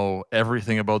want to know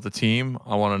everything about the team.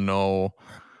 I want to know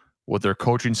what their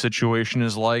coaching situation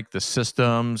is like, the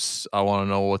systems. I want to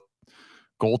know what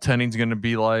goaltending is going to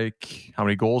be like, how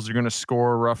many goals they're going to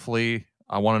score roughly.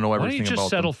 I want to know everything about them. Why don't you just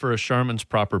settle for a Sharman's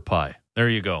proper pie? There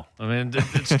you go. I mean,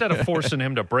 instead of forcing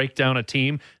him to break down a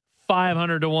team,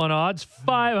 500 to 1 odds.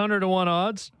 500 to 1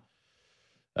 odds.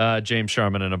 James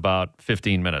Sharman in about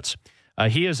 15 minutes.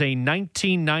 He is a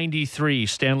 1993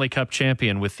 Stanley Cup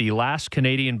champion with the last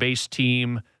Canadian-based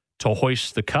team to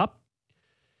hoist the cup.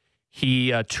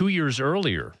 He, 2 years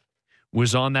earlier,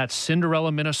 was on that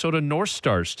Cinderella Minnesota North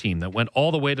Stars team that went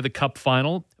all the way to the Cup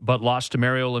final, but lost to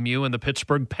Mario Lemieux and the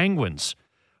Pittsburgh Penguins.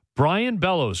 Brian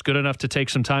Bellows, good enough to take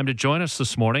some time to join us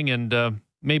this morning, and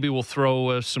maybe we'll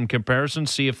throw some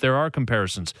comparisons, see if there are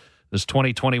comparisons. This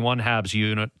 2021 Habs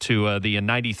unit to the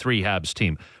 93 Habs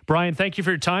team. Brian, thank you for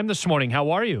your time this morning.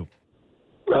 How are you?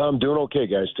 I'm doing okay,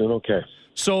 guys. Doing okay.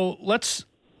 So let's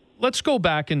go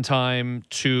back in time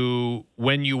to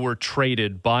when you were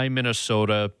traded by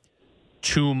Minnesota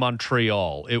to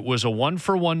Montreal. It was a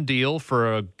 1-for-1 deal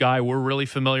for a guy we're really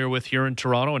familiar with here in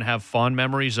Toronto and have fond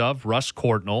memories of, Russ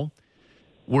Courtnall.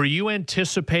 Were you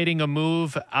anticipating a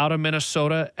move out of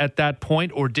Minnesota at that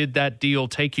point, or did that deal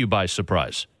take you by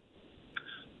surprise?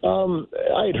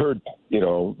 I'd heard,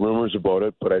 rumors about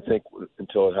it, but I think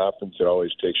until it happens, it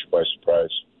always takes you by surprise.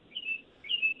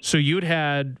 So you'd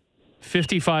had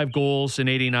 55 goals in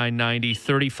 89-90,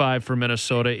 35 for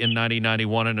Minnesota in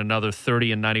 90-91, and another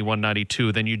 30 in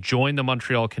 91-92. Then you join the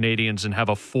Montreal Canadiens and have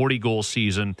a 40-goal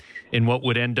season in what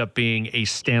would end up being a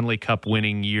Stanley Cup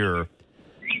winning year.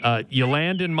 You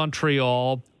land in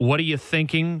Montreal. What are you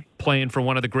thinking playing for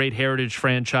one of the great heritage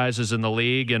franchises in the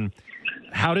league? And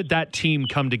how did that team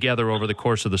come together over the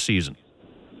course of the season?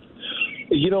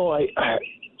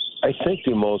 I think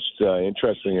the most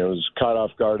interesting, it was caught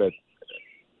off guard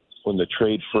when the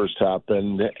trade first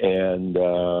happened. And,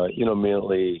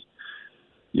 immediately,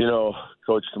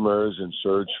 Coach Demers and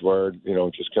Serge were,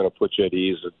 just kind of put you at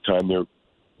ease at the time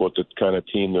what the kind of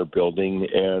team they're building.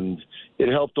 And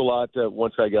it helped a lot that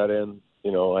once I got in,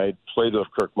 I had played with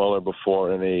Kirk Muller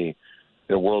before in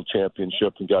a world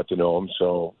championship and got to know him.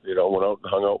 So, went out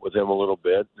and hung out with him a little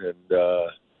bit. And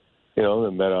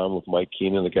then met on with Mike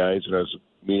Keane and the guys, and I was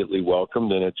immediately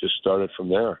welcomed, and it just started from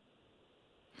there.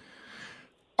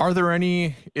 Are there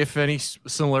any, if any,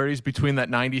 similarities between that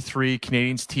 93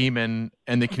 Canadiens team and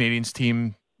the Canadiens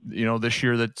team, this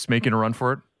year that's making a run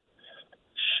for it?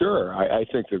 Sure. I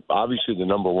think that obviously the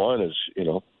number one is,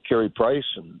 Carey Price,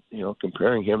 and,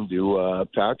 comparing him to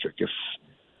Patrick. If,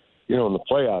 in the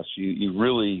playoffs, you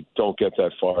really don't get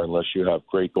that far unless you have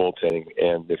great goaltending.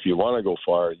 And if you want to go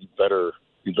far, you better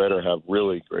have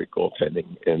really great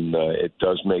goaltending, and it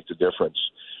does make the difference.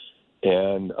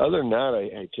 And other than that,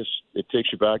 it takes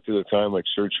you back to the time like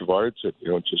Serge Savard said,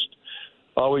 just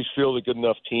always field a good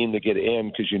enough team to get in,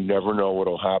 because you never know what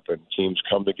will happen. Teams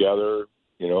come together,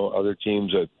 other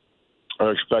teams that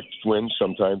are expected to win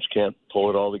sometimes can't pull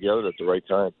it all together at the right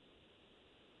time.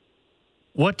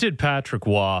 What did Patrick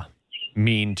Waugh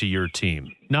mean to your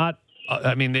team? I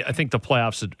think the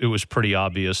playoffs, it was pretty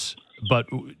obvious, but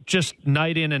just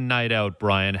night in and night out,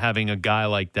 Brian, having a guy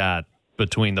like that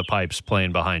between the pipes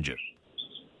playing behind you.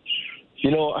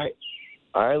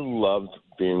 I loved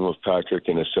being with Patrick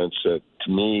in a sense that,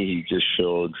 to me, he just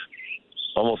showed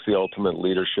almost the ultimate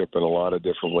leadership in a lot of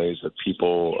different ways that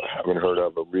people haven't heard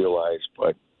of or realized.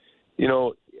 But,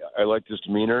 I liked his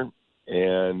demeanor,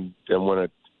 and then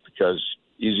because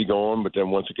easy going, but then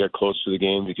once it got close to the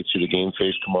game, you could see the game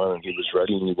face come on, and he was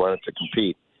ready, and he wanted to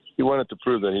compete. He wanted to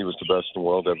prove that he was the best in the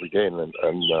world every day, and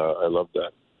I loved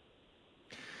that.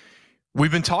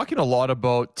 We've been talking a lot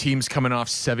about teams coming off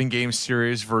 7-game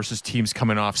series versus teams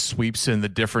coming off sweeps, and the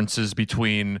differences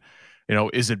between,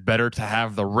 is it better to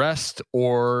have the rest,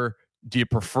 or do you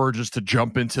prefer just to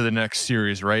jump into the next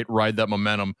series, right? Ride that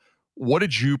momentum. What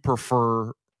did you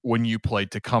prefer when you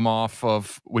played, to come off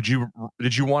of? Did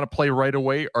you want to play right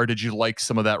away, or did you like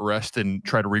some of that rest and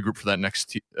try to regroup for that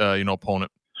next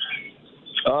opponent?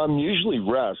 Usually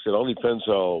rest. It all depends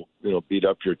how beat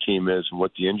up your team is and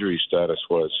what the injury status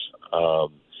was.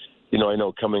 I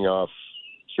know coming off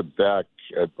Quebec,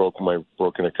 I'd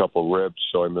broken a couple ribs,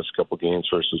 so I missed a couple games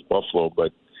versus Buffalo.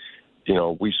 But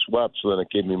we swept, so then it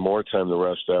gave me more time to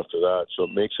rest after that. So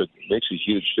it makes a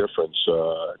huge difference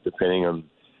depending on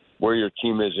where your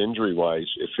team is injury wise.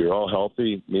 If you're all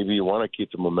healthy, maybe you want to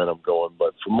keep the momentum going.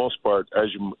 But for the most part, as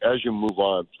you move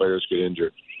on, players get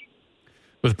injured.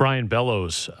 With Brian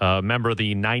Bellows, member of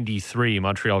the 93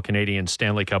 Montreal Canadiens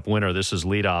Stanley Cup winner. This is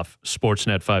Leadoff,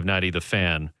 Sportsnet 590, The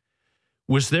Fan.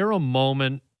 Was there a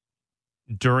moment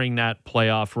during that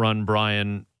playoff run,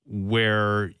 Brian,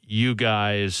 where you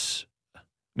guys,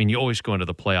 you always go into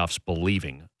the playoffs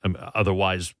believing,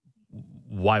 otherwise,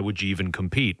 why would you even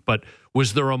compete? But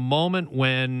was there a moment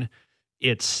when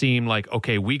it seemed like,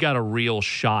 okay, we got a real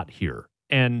shot here?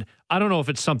 And I don't know if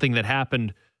it's something that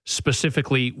happened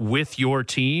specifically with your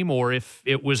team, or if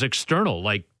it was external,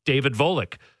 like David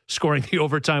Volek scoring the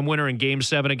overtime winner in Game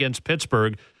 7 against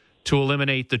Pittsburgh to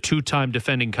eliminate the two-time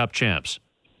defending Cup champs.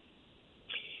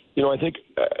 I think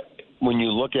when you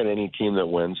look at any team that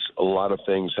wins, a lot of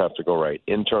things have to go right.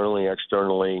 Internally,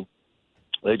 externally,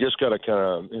 they just got to kind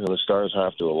of, the stars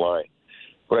have to align.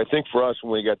 But I think for us,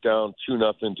 when we got down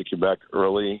 2-0 to Quebec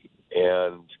early,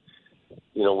 and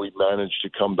we managed to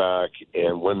come back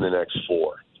and win the next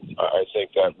 4. I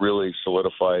think that really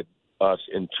solidified us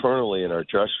internally in our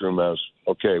dressing room as,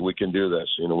 okay, we can do this.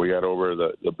 We got over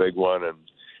the big one, and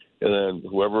then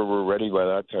whoever were ready by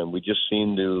that time, we just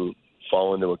seemed to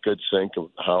fall into a good sync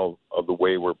of the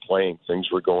way we're playing. Things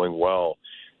were going well.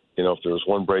 If there was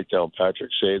one breakdown,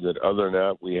 Patrick saved it. Other than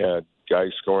that, we had guys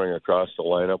scoring across the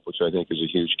lineup, which I think is a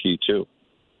huge key too.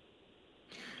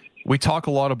 We talk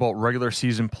a lot about regular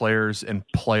season players and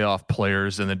playoff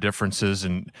players and the differences,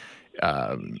 and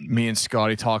me and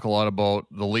Scotty talk a lot about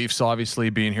the Leafs obviously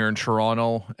being here in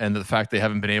Toronto and the fact they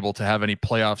haven't been able to have any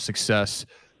playoff success.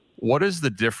 What is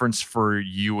the difference for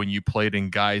you when you played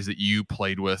in guys that you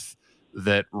played with,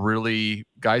 that really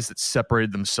guys that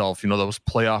separated themselves, those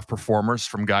playoff performers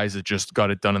from guys that just got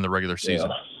it done in the regular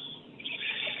season?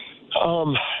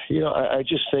 I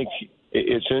just think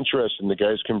it's interesting. The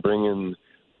guys can bring in,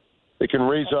 they can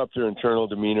raise up their internal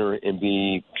demeanor and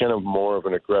be kind of more of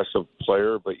an aggressive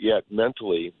player, but yet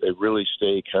mentally they really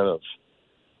stay kind of,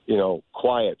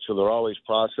 quiet. So they're always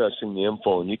processing the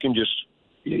info, and you can just,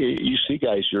 you see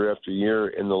guys year after year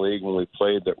in the league when we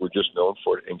played that were just known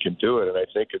for it and can do it. And I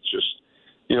think it's just,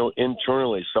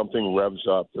 internally something revs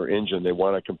up their engine. They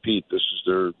want to compete. This is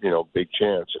their, big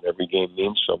chance, and every game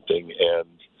means something. And,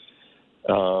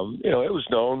 it was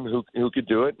known who could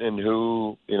do it and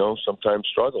who, sometimes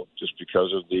struggled just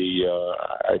because of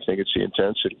I think it's the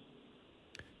intensity.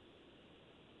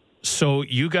 So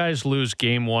you guys lose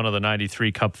game 1 of the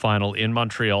 93 Cup final in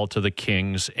Montreal to the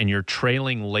Kings, and you're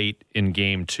trailing late in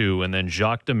game 2, and then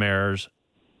Jacques Demers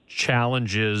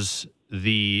challenges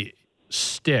the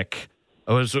stick.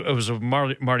 It was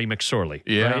Marty McSorley,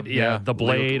 right? Yeah, the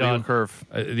blade illegal on curve.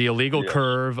 The illegal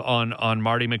curve on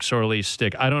Marty McSorley's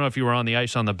stick. I don't know if you were on the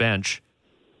ice on the bench.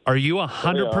 Are you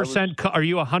 100%? Are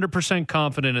you 100%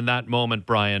 confident in that moment,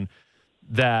 Brian,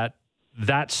 that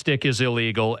stick is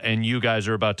illegal and you guys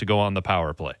are about to go on the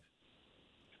power play?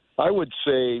 I would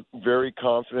say very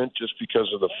confident, just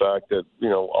because of the fact that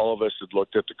all of us had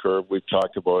looked at the curve. We've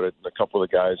talked about it, and a couple of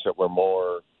the guys that were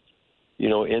more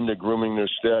into grooming their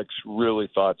sticks really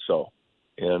thought so.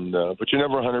 And but you're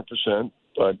never 100%.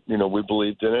 But we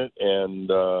believed in it, and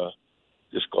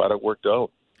just glad it worked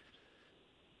out.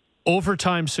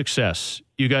 Overtime success.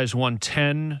 You guys won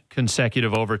 10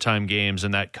 consecutive overtime games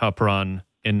in that Cup run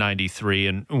in 93.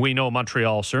 And we know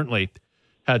Montreal certainly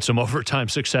had some overtime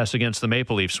success against the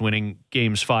Maple Leafs, winning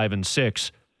games 5 and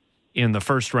 6 in the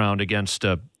first round against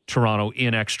Toronto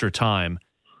in extra time.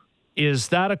 Is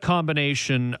that a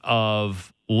combination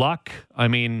of luck? I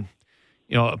mean,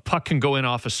 a puck can go in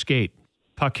off a skate.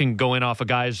 Puck can go in off a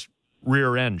guy's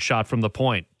rear end, shot from the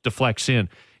point, deflects in.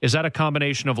 Is that a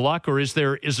combination of luck, or is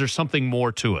there something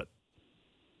more to it?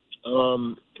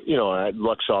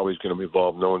 Luck's always going to be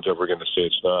involved. No one's ever going to say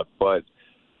it's not. But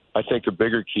I think the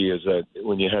bigger key is that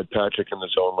when you had Patrick in the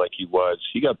zone like he was,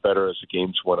 he got better as the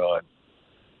games went on.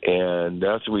 And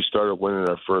after we started winning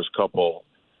our first couple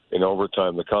in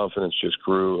overtime, the confidence just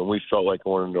grew, and we felt like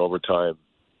going into overtime.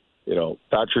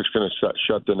 Patrick's going to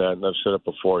shut the net, and I've said it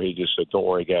before. He just said, "Don't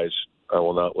worry, guys. I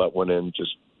will not let one in.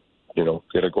 Just,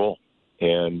 get a goal."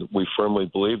 And we firmly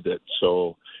believed it.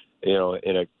 So,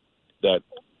 that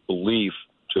belief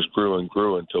just grew and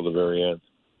grew until the very end.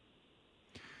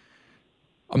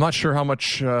 I'm not sure how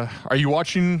much. Are you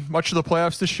watching much of the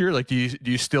playoffs this year? Like, do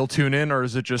you still tune in, or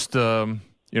is it just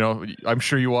I'm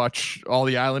sure you watch all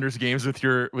the Islanders games with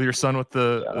your son with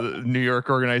the New York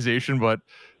organization, but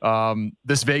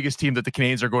this Vegas team that the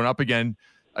Canadiens are going up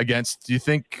against, do you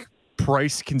think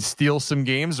Price can steal some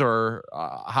games, or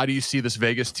how do you see this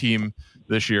Vegas team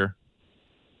this year?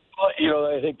 Well,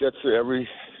 I think it's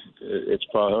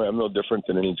probably, I'm no different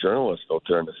than any journalist out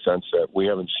there in the sense that we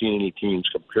haven't seen any teams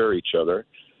compare each other.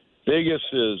 Vegas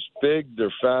is big,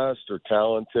 they're fast, they're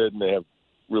talented, and they have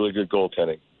really good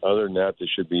goaltending. Other than that, they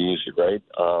should be easy, right?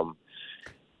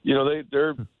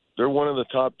 They're one of the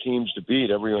top teams to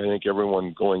beat. I think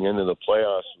everyone going into the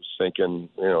playoffs was thinking,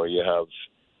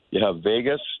 you have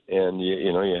Vegas and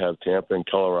you have Tampa and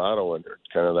Colorado, and they're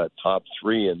kind of that top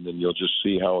three, and then you'll just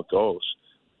see how it goes.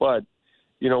 But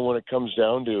when it comes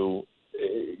down to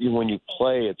when you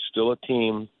play, it's still a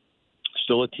team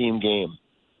game,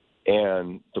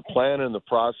 and the plan and the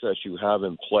process you have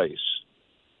in place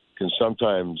can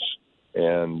sometimes,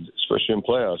 and especially in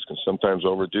playoffs, can sometimes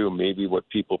overdo maybe what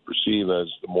people perceive as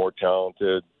the more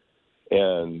talented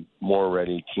and more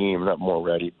ready team. Not more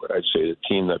ready, but I'd say the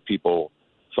team that people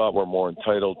thought were more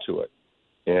entitled to it.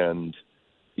 And,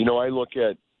 I look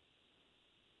at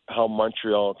how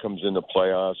Montreal comes into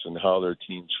playoffs and how their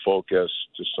teams focus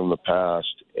just from the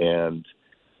past. And,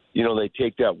 they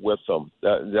take that with them,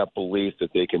 that belief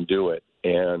that they can do it.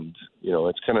 And,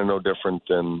 it's kind of no different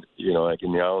than, like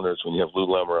in the Islanders when you have Lou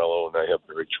Lamoriello and I have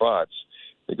Barry Trotz.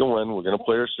 They go in, we're going to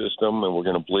play our system, and we're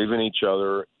going to believe in each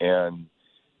other. And,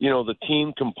 the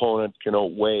team component can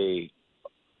outweigh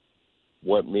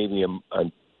what maybe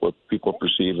what people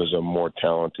perceive as a more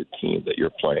talented team that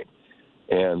you're playing.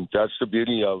 And that's the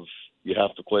beauty of you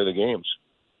have to play the games.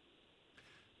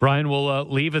 Brian, we'll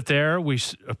leave it there. We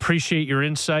appreciate your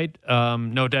insight.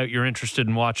 No doubt you're interested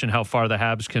in watching how far the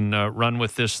Habs can run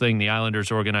with this thing, the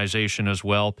Islanders organization as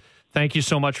well. Thank you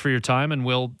so much for your time, and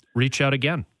we'll reach out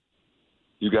again.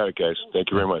 You got it, guys. Thank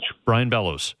you very much. Brian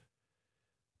Bellows,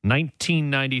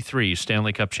 1993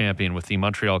 Stanley Cup champion with the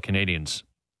Montreal Canadiens.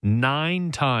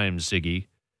 9 times, Ziggy,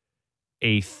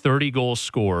 a 30-goal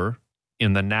scorer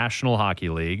in the National Hockey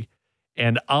League.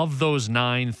 And of those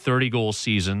 9 30-goal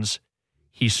seasons,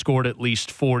 he scored at least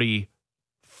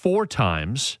 44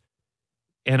 times.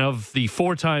 And of the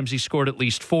 4 times he scored at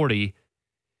least 40,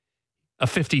 a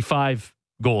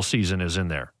 55-goal season is in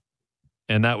there.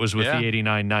 And that was with the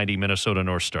 89-90 Minnesota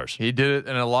North Stars. He did it,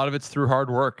 and a lot of it's through hard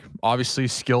work. Obviously,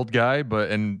 skilled guy,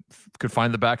 and could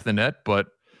find the back of the net, but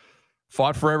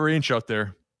fought for every inch out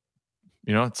there.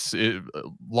 It's a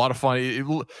lot of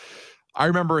fun. I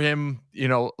remember him,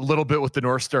 a little bit with the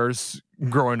North Stars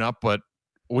growing up, but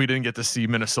we didn't get to see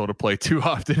Minnesota play too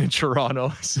often in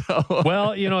Toronto. So,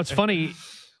 well, it's funny.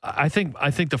 I think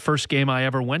the first game I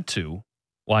ever went to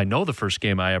Well, I know the first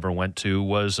game I ever went to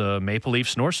was a Maple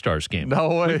Leafs North Stars game. No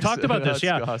way. We talked about this,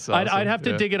 yeah. Awesome. I'd have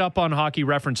to dig it up on Hockey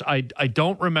Reference. I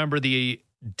don't remember the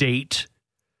date,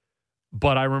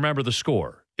 but I remember the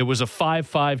score. It was a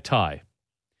 5-5 tie.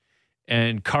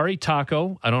 And Kari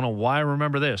Taco, I don't know why I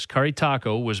remember this. Kari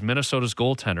Taco was Minnesota's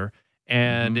goaltender,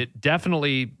 and it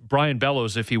definitely, Brian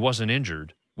Bellows, if he wasn't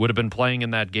injured, would have been playing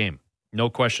in that game. No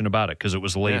question about it, because it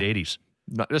was the late 80s.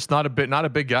 Not a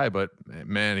big guy, but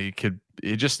man,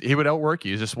 he would outwork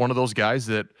you. He's just one of those guys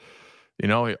that, he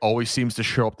always seems to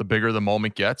show up the bigger the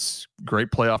moment gets. Great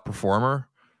playoff performer.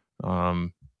 How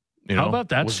about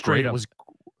that straight up?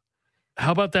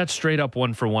 How about that straight up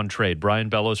 1-for-1 trade? Brian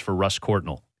Bellows for Russ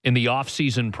Courtnall in the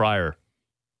offseason prior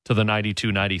to the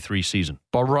 92-93 season.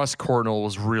 But Russ Courtnall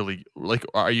was really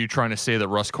are you trying to say that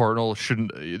Russ Courtnall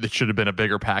should have been a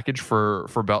bigger package for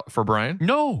Brian?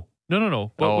 No.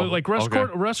 But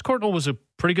Russ Courtnall was a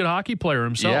pretty good hockey player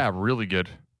himself. Yeah, really good.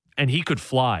 And he could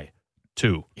fly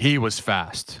too. He was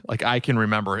fast. I can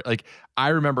remember I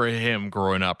remember him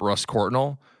growing up, Russ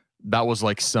Courtnall. That was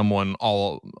someone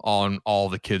on all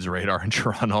the kids' radar in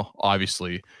Toronto.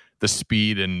 Obviously, the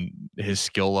speed and his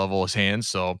skill level, his hands.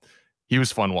 So he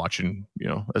was fun watching,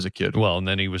 as a kid. Well, and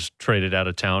then he was traded out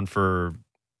of town for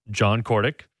John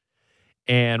Kordic.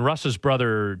 And Russ's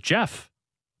brother, Jeff,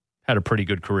 had a pretty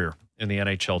good career in the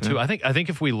NHL, too. Yeah. I think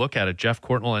if we look at it, Jeff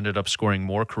Courtnall ended up scoring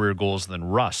more career goals than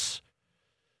Russ.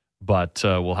 But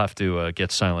we'll have to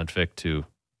get Silent Vic to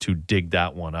dig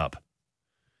that one up.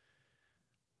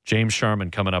 James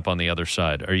Sharman coming up on the other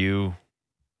side. Are you...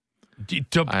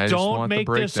 Don't make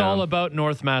this all about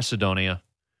North Macedonia.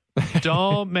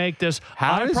 Don't make this...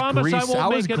 I promise I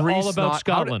won't make it all about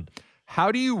Scotland.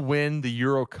 How do you win the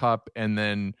Euro Cup and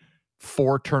then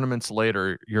 4 tournaments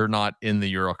later, you're not in the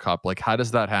Euro Cup? How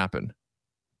does that happen?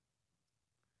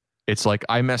 It's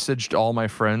I messaged all my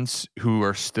friends who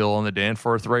are still on the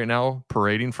Danforth right now,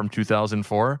 parading from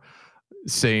 2004,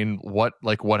 saying what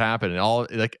happened. And all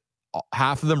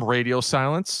half of them radio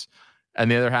silence,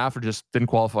 and the other half are just didn't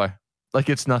qualify.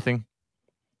 It's nothing.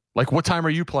 What time are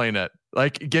you playing at?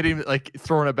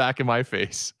 Throwing it back in my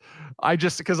face. I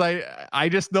just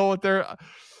know what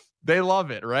they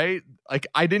love it, right?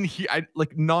 I didn't hear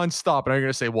nonstop, and I'm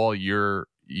gonna say, well, you're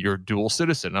dual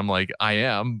citizen. I'm I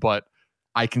am, but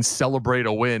I can celebrate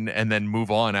a win and then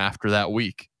move on after that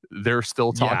week. They're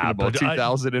still talking about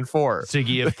 2004.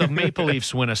 Ziggy, if the Maple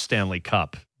Leafs win a Stanley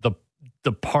Cup,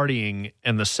 the partying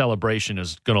and the celebration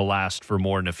is going to last for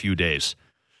more than a few days.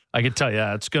 I can tell you,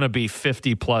 it's going to be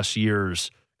 50 plus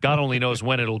years. God only knows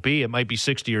when it'll be. It might be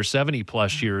 60 or 70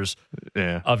 plus years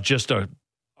of just a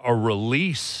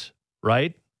release,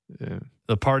 right? Yeah.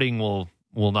 The partying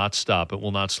will not stop. It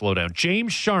will not slow down.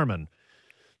 James Sharman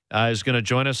is going to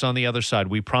join us on the other side.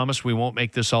 We promise we won't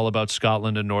make this all about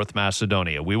Scotland and North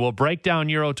Macedonia. We will break down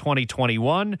Euro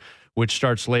 2021, which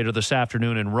starts later this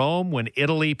afternoon in Rome when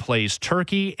Italy plays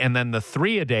Turkey, and then the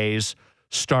 3-a-days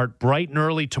start bright and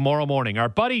early tomorrow morning. Our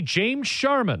buddy James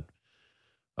Sharman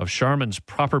of Sharman's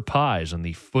Proper Pies and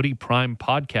the Footy Prime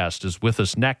podcast is with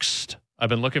us next. I've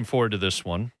been looking forward to this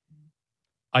one.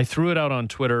 I threw it out on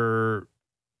Twitter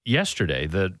yesterday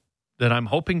that I'm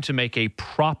hoping to make a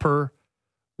proper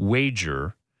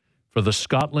wager for the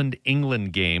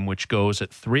Scotland-England game, which goes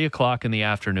at 3 o'clock in the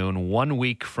afternoon, 1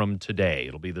 week from today.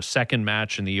 It'll be the second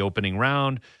match in the opening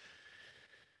round.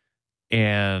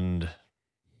 And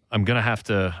I'm going to have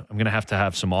to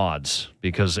have some odds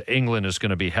because England is going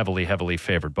to be heavily, heavily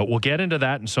favored. But we'll get into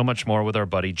that and so much more with our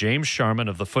buddy James Sharman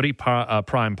of the Footy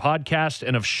Prime podcast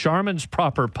and of Sharman's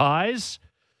Proper Pies.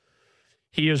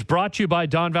 He is brought to you by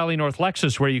Don Valley North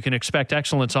Lexus, where you can expect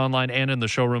excellence online and in the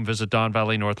showroom. Visit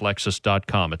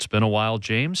DonValleyNorthLexus.com. It's been a while,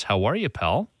 James. How are you,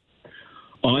 pal?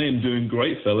 I am doing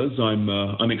great, fellas.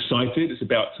 I'm excited. It's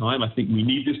about time. I think we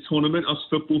need this tournament, us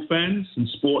football fans and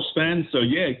sports fans. So,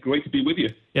 yeah, great to be with you.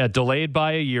 Yeah, delayed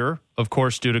by a year, of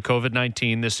course, due to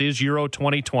COVID-19. This is Euro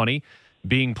 2020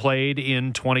 being played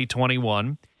in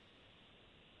 2021.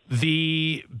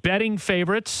 The betting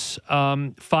favorites,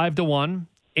 5-1.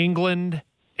 England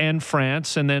and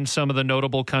France, and then some of the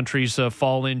notable countries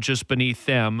fall in just beneath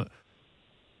them.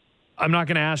 I'm not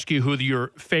going to ask you who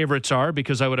your favorites are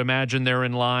because I would imagine they're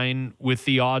in line with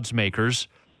the odds makers.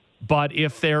 But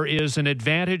if there is an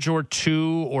advantage or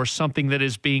two or something that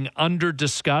is being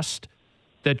under-discussed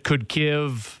that could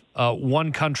give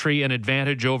one country an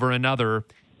advantage over another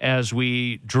as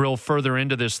we drill further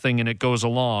into this thing and it goes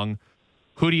along,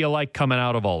 who do you like coming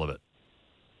out of all of it?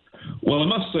 Well, I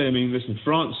must say, listen,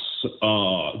 France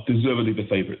are deservedly the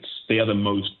favourites. They are the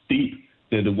most deep.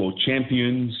 They're the world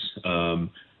champions.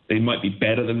 They might be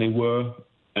better than they were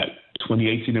at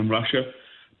 2018 in Russia.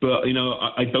 But,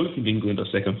 I don't think England are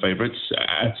second favourites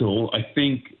at all. I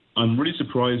think I'm really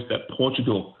surprised that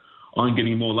Portugal aren't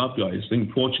getting more love, guys. I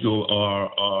think Portugal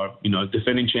are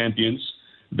defending champions.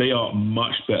 They are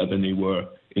much better than they were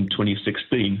in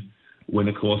 2016, when,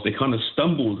 of course, they kind of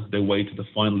stumbled their way to the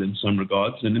final in some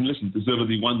regards. And then, listen,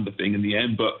 deservedly won the thing in the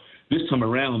end. But this time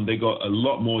around, they got a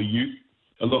lot more youth,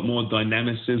 a lot more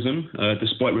dynamicism,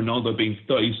 despite Ronaldo being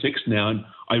 36 now. And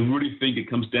I really think it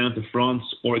comes down to France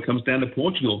or it comes down to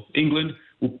Portugal. England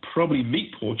will probably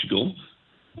meet Portugal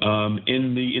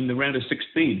in the round of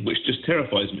 16, which just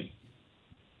terrifies me.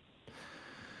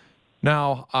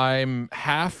 Now, I'm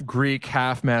half Greek,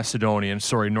 half Macedonian.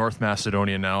 Sorry, North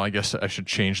Macedonian now. I guess I should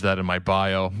change that in my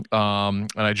bio. And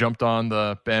I jumped on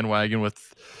the bandwagon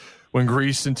when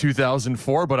Greece in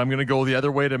 2004, but I'm going to go the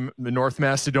other way to North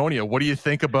Macedonia. What do you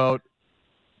think about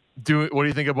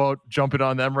jumping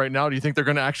on them right now? Do you think they're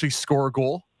going to actually score a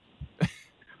goal?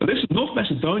 But this is North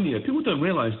Macedonia. People don't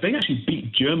realize they actually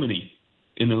beat Germany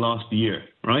in the last year,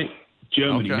 right?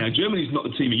 Germany. Okay. Now, Germany's not the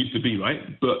team it used to be,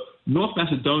 right? But North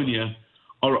Macedonia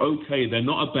are okay. They're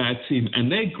not a bad team.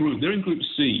 And they're in Group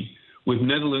C with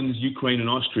Netherlands, Ukraine, and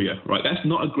Austria, right? That's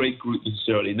not a great group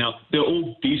necessarily. Now, they're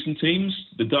all decent teams.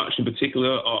 The Dutch in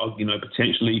particular are,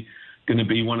 potentially going to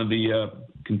be one of the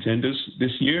contenders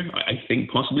this year, I think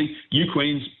possibly.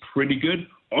 Ukraine's pretty good.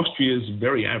 Austria's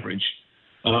very average.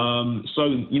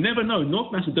 So you never know.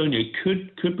 North Macedonia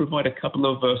could provide a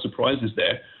couple of surprises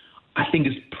there. I think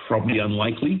it's probably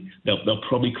unlikely. They'll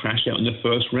probably crash out in the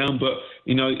first round. But,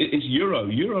 it's Euro.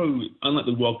 Euro, unlike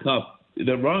the World Cup,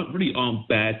 there really aren't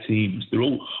bad teams. They're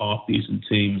all half-decent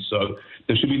teams. So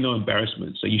there should be no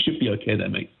embarrassment. So you should be okay there,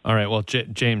 mate. All right. Well,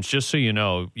 James, just so you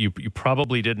know, you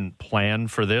probably didn't plan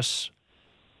for this.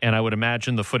 And I would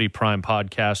imagine the Footy Prime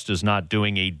podcast is not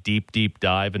doing a deep, deep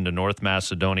dive into North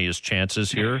Macedonia's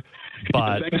chances here.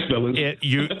 But Thanks,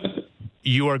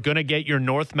 you are going to get your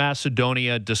North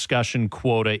Macedonia discussion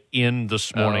quota in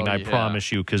this morning, I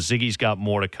promise you, because Ziggy's got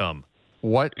more to come.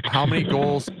 How many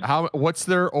goals? What's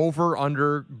their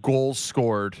over/under goals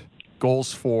scored?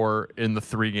 Goals for in the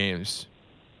 3 games?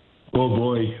 Oh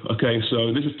boy. Okay,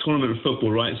 so this is tournament of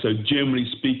football, right? So generally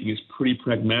speaking, it's pretty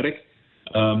pragmatic.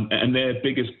 And their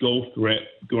biggest goal threat,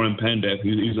 Goran Pandev,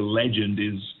 who's a legend,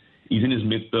 he's in his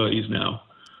mid-30s now.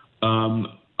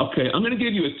 Okay, I'm going to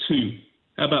give you a 2.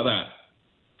 How about that?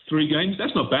 3 games?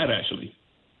 That's not bad, actually.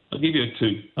 I'll give you a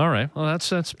 2. All right. Well,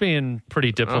 that's being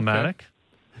pretty diplomatic. Okay.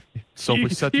 So if we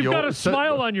set you've got a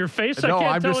smile on your face. No, I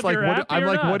can't I'm tell just if like, you're happy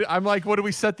or not. what do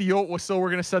we set the over? So we're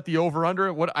going to set the over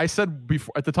under. What I said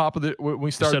before at the top of when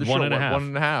we started the show,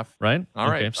 1.5. Right? All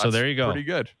right. Okay, so there you go. Pretty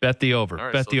good. Bet the over.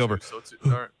 Right, Bet the over.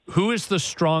 All right. Who is the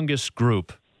strongest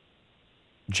group,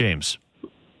 James?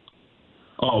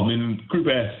 Oh, I mean, Group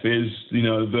F is,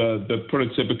 the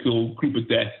prototypical group of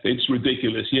death. It's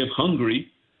ridiculous. You have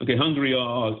Hungary. Okay, Hungary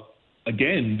are,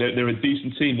 again, they're a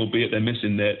decent team, albeit they're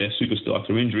missing their superstar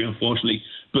through injury, unfortunately.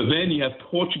 But then you have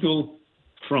Portugal,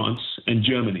 France, and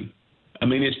Germany. I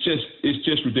mean, it's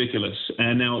just ridiculous.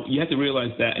 And now you have to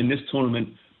realize that in this tournament,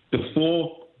 the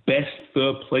 4 best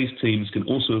third-place teams can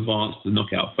also advance to the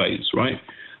knockout phase, right?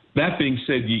 That being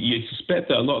said, you suspect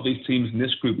that a lot of these teams in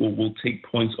this group will take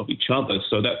points off each other.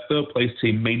 So that third-place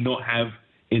team may not have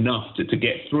enough to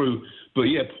get through. But,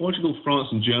 yeah, Portugal, France,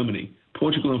 and Germany.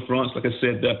 Portugal and France, like I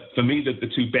said, for me, the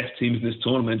 2 best teams in this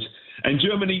tournament. And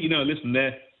Germany, listen,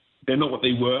 they're not what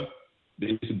they were.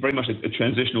 It's very much a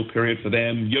transitional period for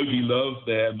them. Yogi Löw,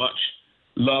 their much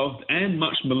loved and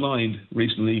much maligned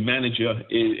recently manager,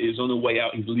 is on the way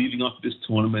out. He's leaving after this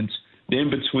tournament. In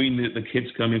between the kids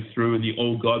coming through and the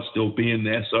old guard still being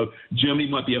there. So Germany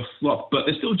might be a flop, but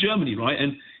they're still Germany, right?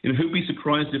 And who'd be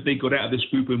surprised if they got out of this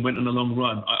group and went on a long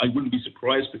run? I wouldn't be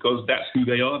surprised because that's who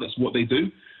they are. That's what they do.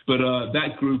 But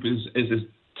that group is as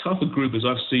tough a group as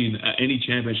I've seen at any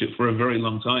championship for a very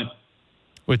long time.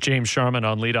 With James Sharman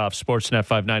on leadoff, Sportsnet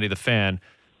 590 The Fan.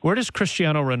 Where does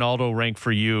Cristiano Ronaldo rank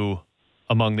for you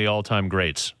among the all-time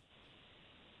greats?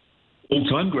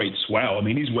 All-time greats, wow. I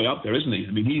mean, he's way up there, isn't he?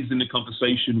 I mean, he's in the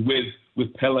conversation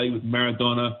with Pele, with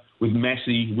Maradona, with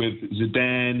Messi, with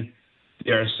Zidane,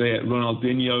 dare I say it,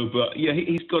 Ronaldinho. But, yeah,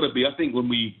 he's got to be. I think when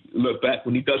we look back,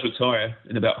 when he does retire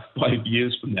in about 5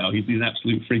 years from now, he's an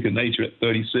absolute freak of nature at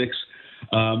 36.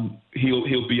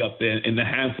 He'll be up there in the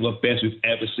handful of best we've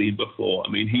ever seen before. I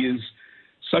mean, he is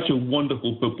such a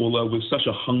wonderful footballer with such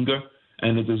a hunger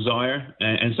and a desire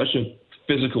and such a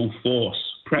physical force.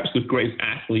 Perhaps the greatest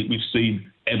athlete we've seen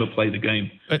ever play the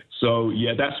game. So,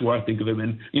 yeah, that's where I think of him.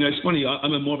 And, it's funny,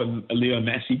 I'm more of a Leo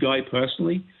Messi guy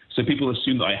personally. So people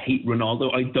assume that I hate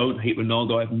Ronaldo. I don't hate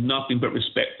Ronaldo. I have nothing but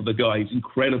respect for the guy. He's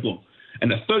incredible.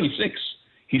 And at 36,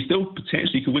 he still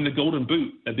potentially could win the Golden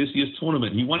Boot at this year's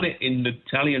tournament. He won it in the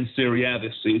Italian Serie A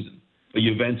this season for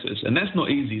Juventus, and that's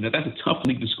not easy. Now, that's a tough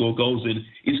league to score goals in.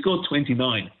 He scored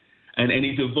 29, and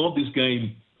he's evolved his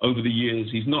game over the years.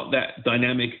 He's not that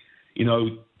dynamic,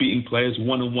 beating players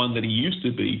one-on-one that he used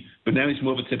to be, but now he's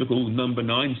more of a typical number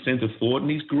 9 center forward,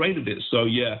 and he's great at it. So,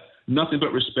 yeah, nothing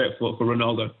but respect for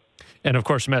Ronaldo. And, of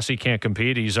course, Messi can't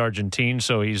compete. He's Argentine,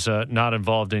 so he's not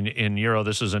involved in Euro.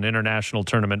 This is an international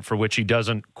tournament for which he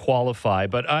doesn't qualify.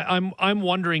 But I'm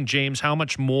wondering, James, how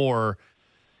much more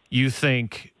you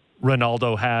think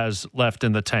Ronaldo has left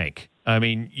in the tank. I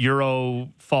mean, Euro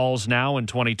falls now in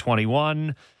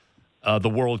 2021. The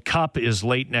World Cup is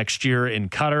late next year in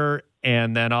Qatar.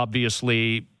 And then,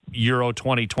 obviously, Euro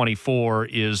 2024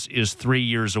 is 3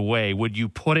 years away. Would you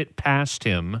put it past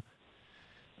him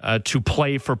to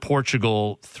play for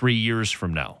Portugal 3 years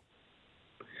from now?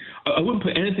 I wouldn't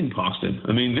put anything past him.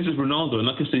 I mean, this is Ronaldo, and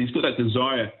like I said, he's got that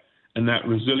desire and that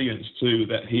resilience too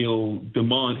that he'll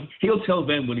demand. He'll tell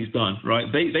them when he's done, right?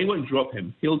 They won't drop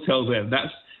him. He'll tell them.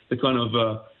 That's the kind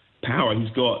of power he's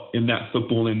got in that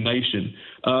footballing nation.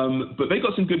 But they've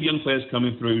got some good young players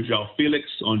coming through. João Felix,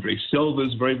 Andre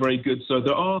Silva's very, very good. So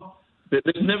there's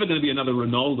never going to be another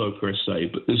Ronaldo per se,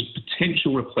 but there's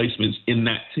potential replacements in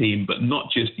that team, but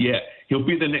not just yet. He'll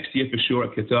be there next year for sure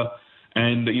at Qatar.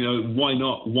 And, why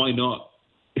not? Why not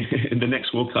in the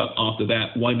next World Cup after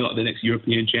that? Why not the next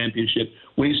European Championship?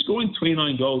 When he's scoring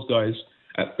 29 goals, guys,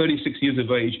 at 36 years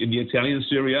of age in the Italian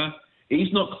Serie A,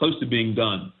 he's not close to being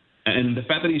done. And the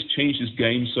fact that he's changed his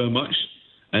game so much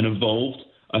and evolved,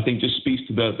 I think just speaks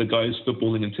to the guy's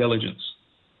footballing intelligence.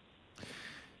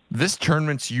 This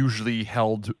tournament's usually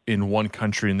held in one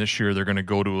country, and this year they're going to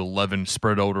go to 11,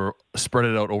 spread it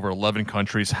out over 11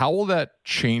 countries. How will that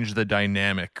change the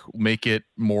dynamic? Make it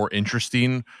more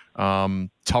interesting,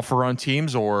 tougher on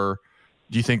teams, or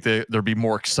do you think that there'll be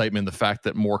more excitement in the fact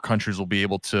that more countries will be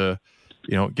able to,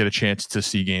 get a chance to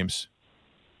see games?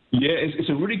 Yeah, it's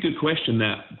a really good question,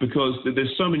 that, because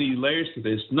there's so many layers to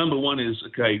this. Number one is,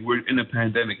 okay, we're in a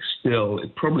pandemic still.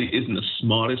 It probably isn't the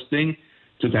smartest thing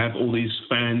to have all these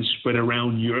fans spread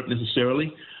around Europe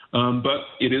necessarily, but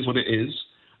it is what it is.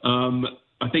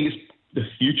 I think it's the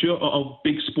future of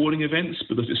big sporting events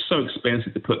because it's so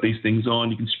expensive to put these things on.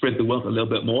 You can spread the wealth a little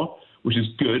bit more, which is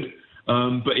good,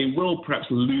 but it will perhaps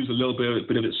lose a little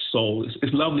bit of its soul.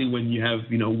 It's lovely when you have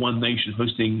one nation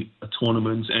hosting a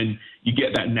tournament and you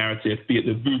get that narrative, be it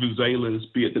the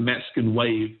vuvuzelas, be it the Mexican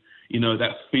wave,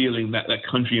 that feeling that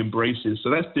country embraces. So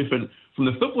that's different from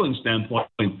the footballing standpoint.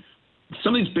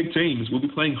 Some of these big teams will be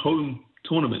playing home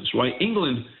tournaments, right?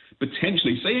 England,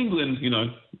 potentially, say England,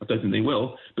 I don't think they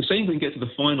will, but say England get to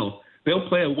the final, they'll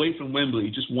play away from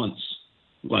Wembley just once,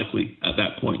 likely, at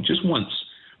that point, just once,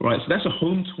 right? So that's a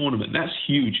home tournament. That's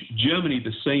huge. Germany,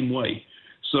 the same way.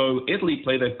 So Italy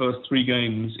play their first 3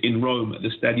 games in Rome at the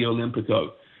Stadio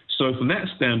Olimpico. So from that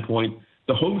standpoint,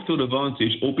 the home field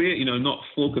advantage, albeit, not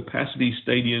full capacity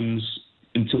stadiums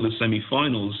until the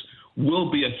semi-finals, will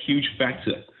be a huge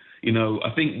factor.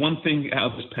 I think one thing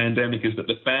out of this pandemic is that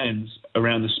the fans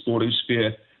around the sporting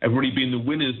sphere have really been the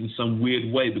winners in some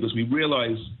weird way because we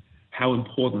realize how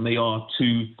important they are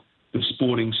to the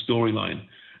sporting storyline.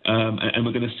 And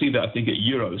we're going to see that, I think, at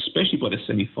Euro, especially by the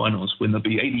semi-finals when there'll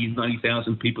be 80,000,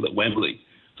 90,000 people at Wembley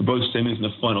for both semis and the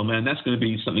final. Man, that's going to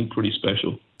be something pretty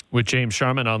special. With James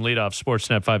Sharman on leadoff,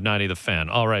 Sportsnet 590, The Fan.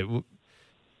 All right.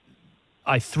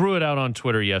 I threw it out on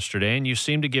Twitter yesterday, and you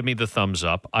seem to give me the thumbs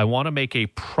up. I want to make a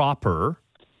proper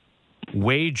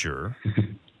wager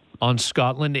on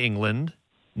Scotland-England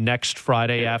next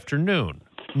Friday afternoon.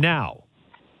 Now,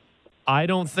 I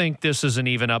don't think this is an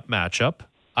even-up matchup.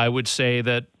 I would say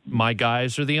that my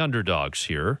guys are the underdogs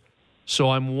here.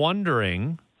 So I'm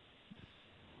wondering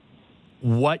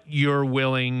what you're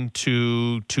willing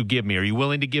to give me. Are you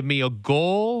willing to give me a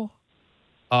goal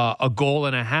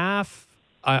and a half?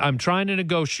 I'm trying to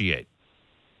negotiate.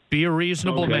 Be a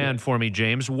reasonable man for me,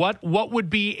 James. What would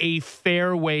be a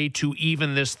fair way to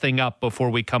even this thing up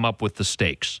before we come up with the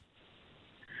stakes?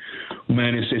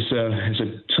 Man, it's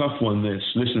a tough one, this.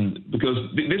 Listen, because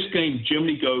this game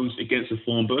generally goes against the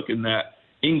form book in that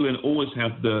England always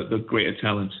have the greater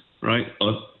talent, right?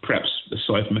 Perhaps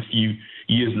aside from a few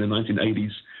years in the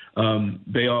 1980s.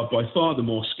 They are by far the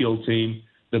more skilled team.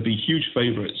 They'll be huge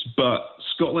favourites. But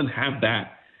Scotland have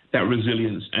that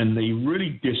resilience, and they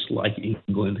really dislike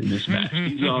England in this match.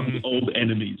 These are the old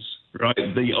enemies, right?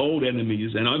 The old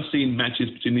enemies. And I've seen matches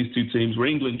between these two teams where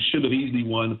England should have easily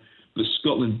won, but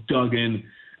Scotland dug in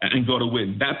and got a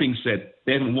win. That being said,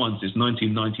 they haven't won since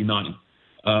 1999.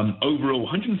 Overall,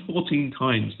 114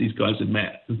 times these guys have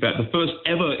met. In fact, the first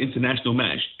ever international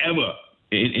match ever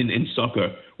in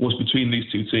soccer was between these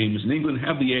two teams. And England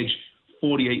have the edge,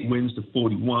 48 wins to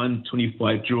 41,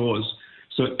 25 draws.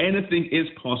 So anything is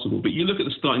possible. But you look at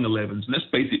the starting 11s, and let's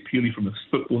base it purely from a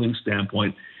footballing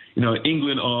standpoint.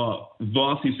 England are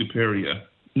vastly superior.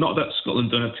 Not that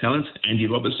Scotland don't have talent. Andy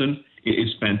Robertson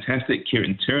is fantastic.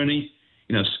 Kieran Tierney,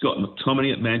 Scott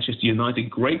McTominay at Manchester United,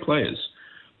 great players.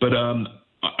 But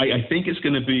I think it's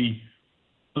going to be,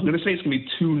 I'm going to say it's going to be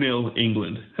 2-0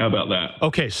 England. How about that?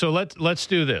 Okay, so let's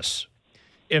do this.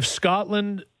 If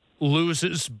Scotland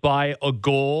loses by a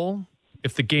goal,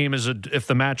 if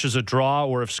the match is a draw,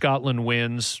 or if Scotland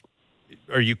wins,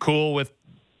 are you cool with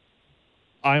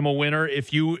I'm a winner?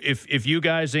 If you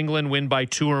guys, England, win by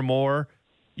 2 or more,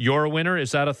 you're a winner?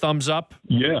 Is that a thumbs up?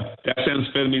 Yeah, that sounds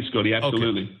fair to me, Scotty.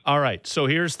 Absolutely. Okay. All right, so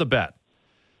here's the bet.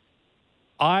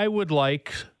 I would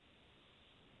like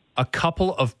a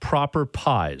couple of proper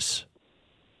pies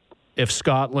if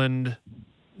Scotland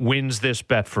wins this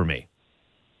bet for me.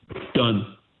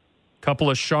 Done. Couple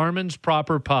of Sharman's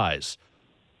proper pies.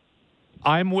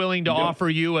 I'm willing to offer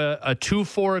you a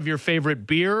 2-4 of your favorite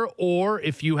beer, or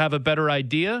if you have a better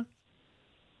idea,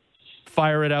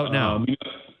 fire it out now.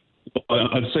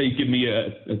 I'd say give me a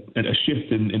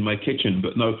shift in my kitchen,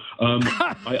 but no,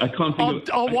 I can't think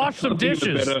I'll wash some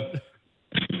dishes.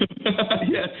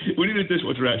 Yeah, we need a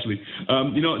dishwasher, actually.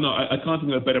 I can't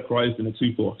think of a better prize than a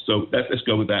 2-4. So let's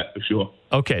go with that for sure.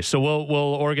 Okay, so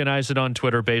we'll organize it on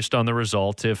Twitter based on the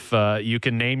result. If you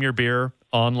can name your beer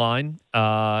online,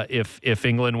 if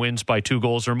England wins by 2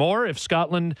 goals or more, if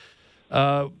Scotland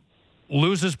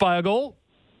loses by a goal,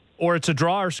 or it's a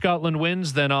draw, or Scotland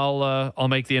wins, then I'll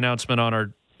make the announcement on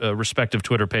our respective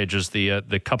Twitter pages,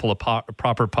 the couple of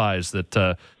proper pies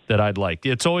that I'd like.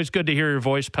 It's always good to hear your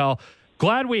voice, pal.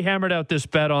 Glad we hammered out this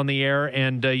bet on the air,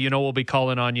 and we'll be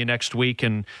calling on you next week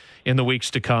and in the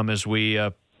weeks to come as we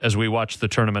watch the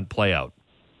tournament play out.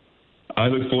 I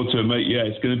look forward to it, mate. Yeah,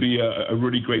 it's going to be a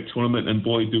really great tournament, and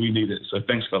boy, do we need it. So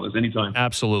thanks, fellas. Anytime.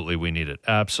 Absolutely, we need it.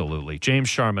 Absolutely. James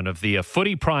Sharman of the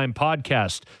Footy Prime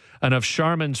podcast and of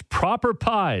Sharman's Proper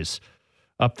Pies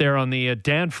up there on the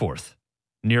Danforth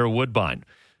near Woodbine.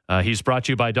 He's brought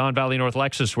to you by Don Valley North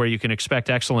Lexus, where you can expect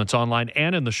excellence online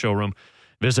and in the showroom.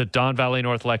 Visit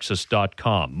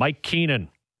DonValleyNorthLexus.com. Mike Keenan,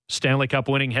 Stanley Cup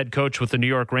winning head coach with the New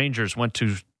York Rangers, went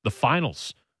to the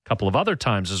finals a couple of other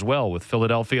times as well with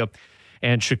Philadelphia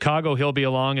and Chicago. He'll be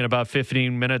along in about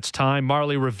 15 minutes' time.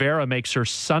 Marley Rivera makes her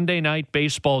Sunday night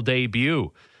baseball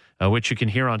debut, which you can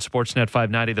hear on Sportsnet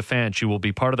 590 The Fan. She will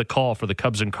be part of the call for the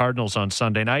Cubs and Cardinals on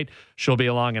Sunday night. She'll be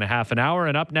along in a half an hour.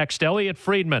 And up next, Elliot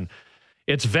Friedman.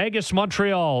 It's Vegas,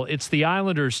 Montreal. It's the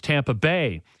Islanders, Tampa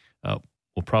Bay.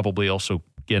 We'll probably also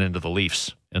get into the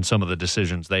Leafs and some of the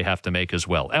decisions they have to make as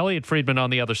well. Elliot Friedman on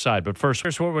the other side. But first,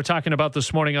 here's what we're talking about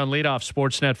this morning on Leadoff,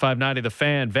 Sportsnet 590 The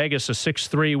Fan. Vegas, a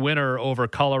 6-3 winner over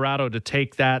Colorado to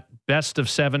take that best of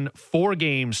 7, 4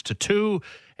 games to 2.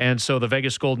 And so the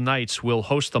Vegas Golden Knights will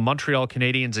host the Montreal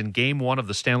Canadiens in Game 1 of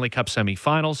the Stanley Cup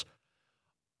semifinals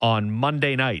on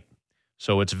Monday night.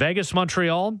 So it's Vegas,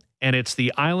 Montreal, and it's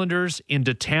the Islanders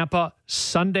into Tampa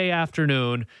Sunday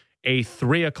afternoon, a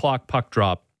 3 o'clock puck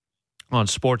drop on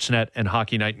Sportsnet and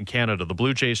Hockey Night in Canada. The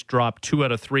Blue Jays dropped 2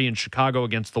 out of 3 in Chicago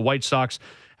against the White Sox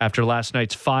after last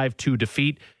night's 5-2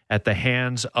 defeat at the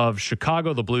hands of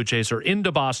Chicago. The Blue Jays are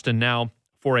into Boston now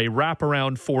for a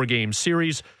wraparound 4-game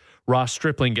series. Ross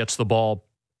Stripling gets the ball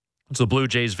as the Blue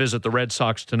Jays visit the Red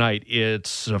Sox tonight.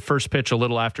 It's a first pitch a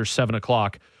little after 7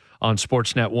 o'clock on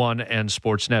Sportsnet 1 and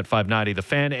Sportsnet 590. The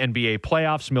Fan. NBA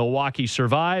playoffs. Milwaukee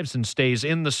survives and stays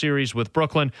in the series with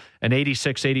Brooklyn. An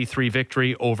 86-83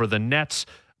 victory over the Nets.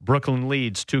 Brooklyn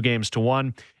leads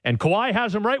 2-1. And Kawhi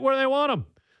has them right where they want them.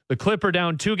 The Clipper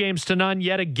down 2-0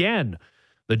 yet again.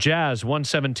 The Jazz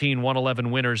 117-111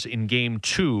 winners in Game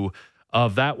 2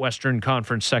 of that Western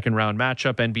Conference second-round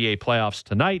matchup. NBA playoffs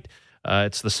tonight.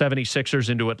 It's the 76ers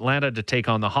into Atlanta to take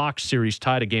on the Hawks. Series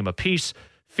tied a game apiece.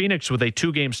 Phoenix, with a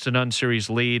 2-0 series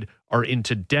lead, are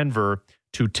into Denver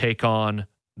to take on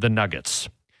the Nuggets.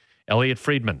 Elliot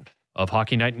Friedman of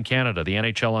Hockey Night in Canada, the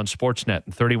NHL on Sportsnet,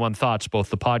 and 31 Thoughts, both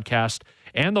the podcast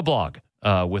and the blog,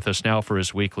 with us now for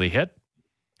his weekly hit.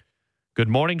 Good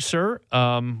morning, sir.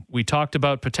 We talked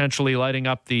about potentially lighting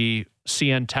up the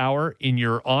CN Tower in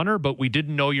your honor, but we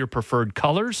didn't know your preferred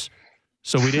colors,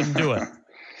 so we didn't do it.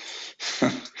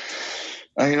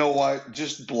 You know what?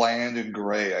 Just bland and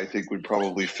gray, I think, would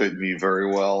probably fit me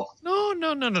very well.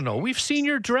 No. We've seen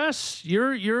your dress.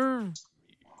 You're a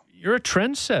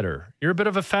trendsetter. You're a bit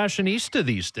of a fashionista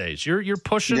these days. You're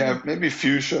pushing. Yeah, maybe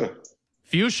fuchsia.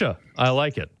 Fuchsia, I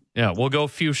like it. Yeah, we'll go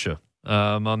fuchsia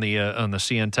on the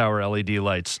CN Tower LED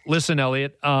lights. Listen,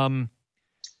 Elliot,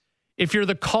 If you're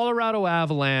the Colorado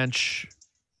Avalanche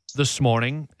this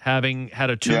morning, having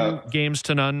had a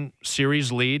 2-0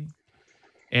 series lead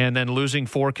and then losing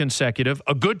 4 consecutive,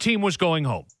 a good team was going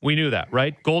home. We knew that,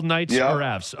 right? Golden Knights or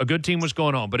Avs. A good team was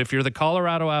going home. But if you're the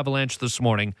Colorado Avalanche this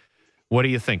morning, what are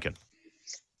you thinking?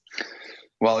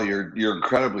 Well, you're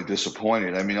incredibly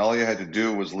disappointed. I mean, all you had to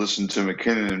do was listen to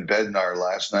McKinnon and Bednar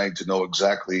last night to know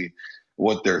exactly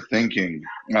what they're thinking.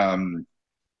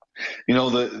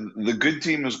 The good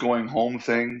team is going home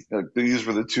thing. These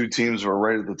were the 2 teams that were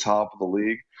right at the top of the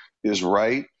league is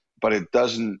right, but it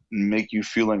doesn't make you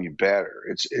feel any better.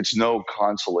 It's no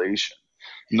consolation.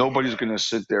 Nobody's going to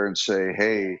sit there and say,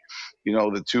 hey,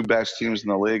 the 2 best teams in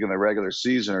the league in the regular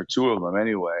season, or 2 of them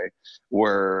anyway,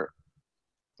 where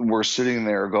we're sitting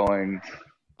there going,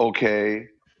 okay,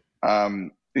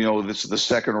 this is the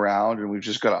second round, and we've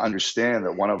just got to understand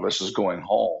that one of us is going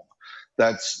home.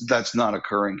 That's not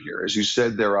occurring here. As you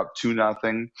said, they're up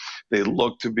 2-0. They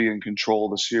look to be in control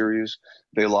of the series.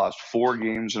 They lost 4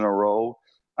 games in a row.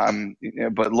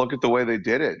 But look at the way they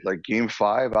did it. Like Game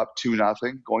 5, up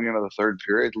 2-0, going into the third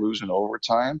period, losing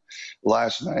overtime.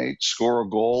 Last night, score a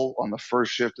goal on the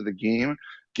first shift of the game,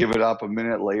 give it up a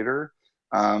minute later.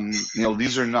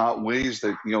 These are not ways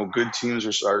that, good teams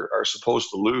are supposed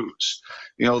to lose.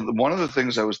 One of the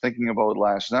things I was thinking about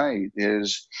last night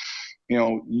is,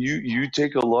 you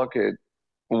take a look at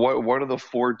what do the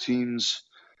 4 teams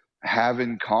have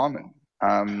in common.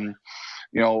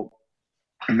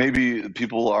 Maybe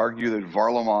people will argue that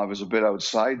Varlamov is a bit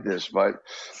outside this, but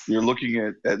you're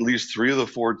looking at least 3 of the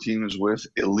 4 teams with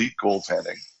elite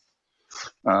goaltending.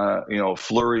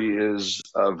 Fleury is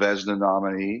a Vezina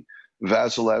nominee.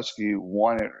 Vasilevsky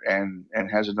won it and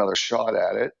has another shot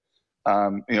at it.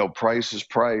 Price is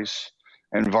Price,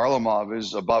 and Varlamov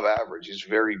is above average. He's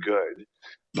very good.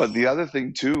 But the other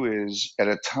thing, too, is at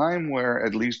a time where,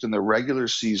 at least in the regular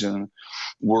season,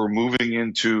 we're moving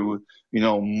into,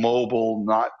 mobile,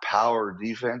 not power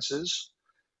defenses,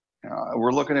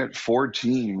 we're looking at 4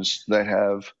 teams that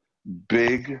have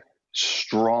big,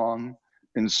 strong,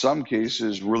 in some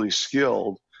cases really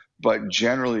skilled, but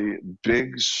generally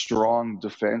big, strong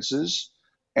defenses,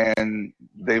 and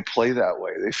they play that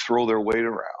way. They throw their weight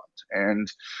around. And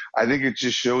I think it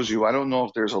just shows you, I don't know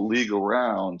if there's a league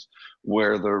around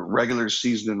where the regular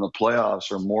season and the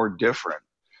playoffs are more different.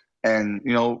 And,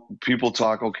 people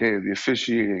talk, okay, the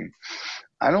officiating.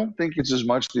 I don't think it's as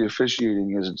much the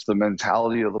officiating as it's the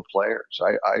mentality of the players.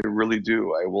 I really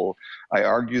do. I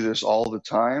argue this all the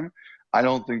time. I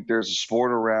don't think there's a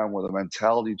sport around where the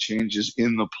mentality changes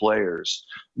in the players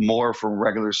more from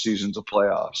regular season to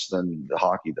playoffs than the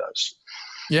hockey does.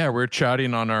 Yeah, we're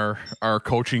chatting on our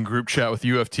coaching group chat with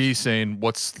UFT saying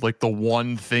what's like the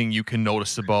one thing you can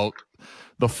notice about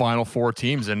the final 4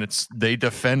 teams, and it's they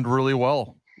defend really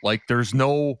well. Like there's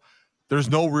no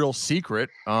real secret.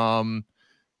 The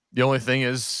only thing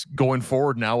is going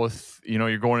forward now with,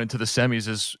 you're going into the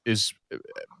semis is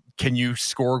can you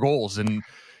score goals? And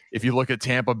if you look at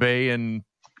Tampa Bay and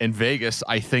Vegas,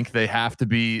 I think they have to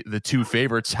be the 2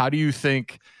 favorites. How do you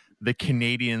think the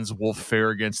Canadiens will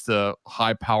fare against the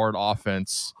high-powered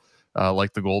offense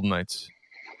like the Golden Knights?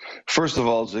 First of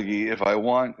all, Ziggy, if I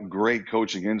want great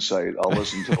coaching insight, I'll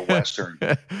listen to the Western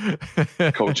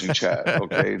coaching chat,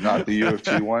 okay? Not the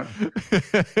UFC one.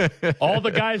 All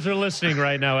the guys are listening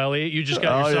right now, Elliot. You just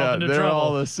got yourself into they're trouble.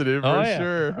 All listening for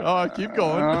sure. Oh, keep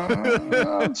going.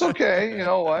 It's okay. You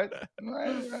know what?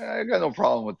 I got no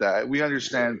problem with that. We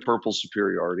understand purple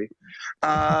superiority.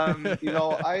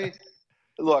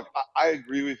 Look, I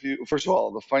agree with you. First of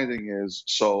all, the funny thing is,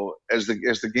 so as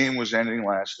the game was ending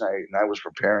last night, and I was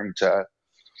preparing to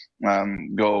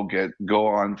go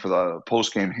on for the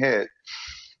post game hit,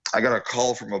 I got a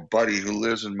call from a buddy who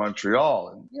lives in Montreal,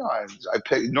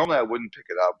 and normally I wouldn't pick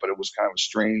it up, but it was kind of a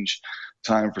strange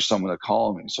time for someone to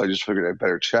call me, so I just figured I'd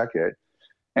better check it.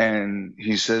 And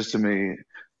he says to me,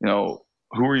 who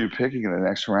are you picking in the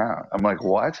next round? I'm like,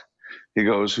 what? He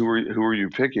goes, who are you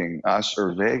picking, us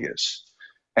or Vegas?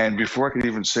 And before I could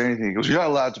even say anything, he goes, you're not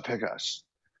allowed to pick us.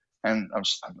 And I'm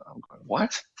going,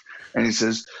 what? And he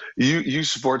says, you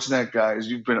Sportsnet guys,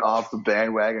 you've been off the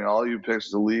bandwagon. All you picked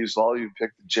the Leafs. All you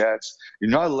picked the Jets.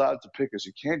 You're not allowed to pick us.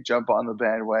 You can't jump on the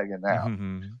bandwagon now.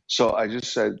 Mm-hmm. So I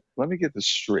just said, let me get this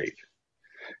straight.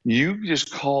 You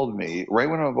just called me right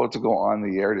when I'm about to go on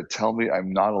the air to tell me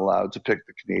I'm not allowed to pick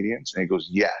the Canadiens. And he goes,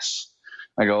 yes.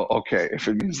 I go, okay, if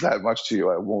it means that much to you,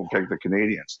 I won't pick the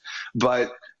Canadiens.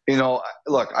 But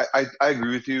look, I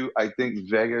agree with you. I think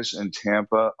Vegas and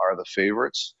Tampa are the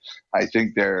favorites. I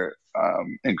think they're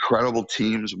incredible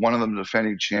teams, one of them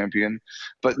defending champion.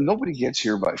 But nobody gets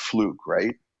here by fluke,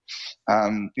 right?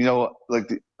 Before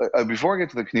I get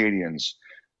to the Canadiens,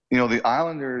 the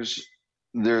Islanders,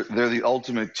 they're the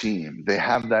ultimate team. They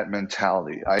have that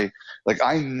mentality. I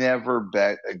never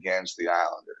bet against the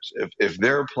Islanders. If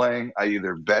they're playing, I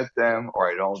either bet them or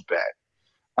I don't bet.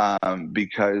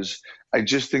 Because I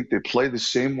just think they play the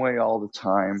same way all the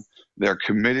time. They're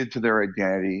committed to their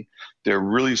identity. They're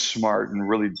really smart and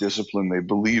really disciplined. They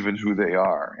believe in who they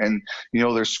are. And,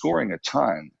 they're scoring a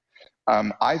ton.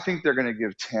 I think they're going to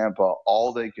give Tampa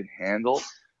all they can handle.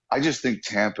 I just think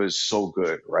Tampa is so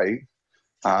good, right?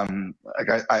 I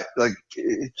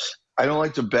don't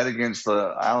like to bet against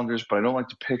the Islanders, but I don't like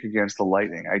to pick against the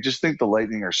Lightning. I just think the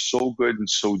Lightning are so good and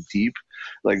so deep.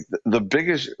 Like the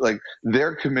biggest,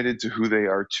 they're committed to who they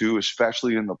are too,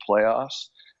 especially in the playoffs.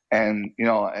 And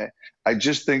I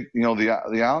just think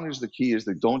the Islanders. The key is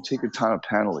they don't take a ton of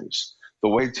penalties. The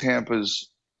way Tampa's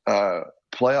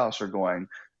playoffs are going,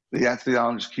 that's the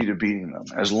Islanders' key to beating them.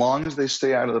 As long as they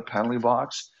stay out of the penalty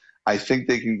box, I think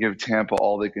they can give Tampa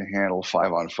all they can handle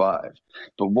 5-on-5.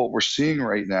 But what we're seeing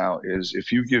right now is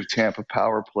if you give Tampa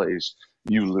power plays,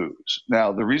 you lose.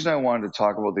 Now, the reason I wanted to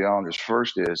talk about the Islanders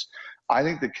first is I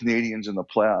think the Canadiens in the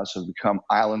playoffs have become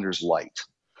Islanders light.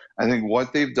 I think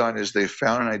what they've done is they've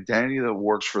found an identity that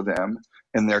works for them,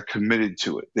 and they're committed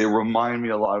to it. They remind me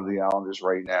a lot of the Islanders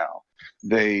right now.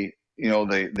 They're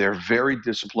very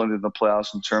disciplined in the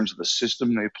playoffs in terms of the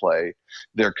system they play.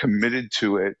 They're committed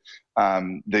to it.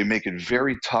 They make it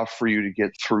very tough for you to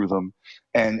get through them.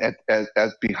 And at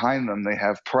behind them, they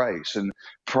have Price. And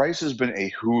Price has been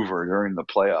a hoover during the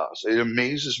playoffs. It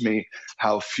amazes me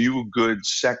how few good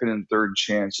second and third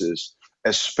chances,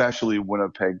 especially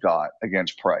Winnipeg, got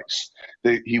against Price.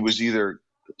 He was either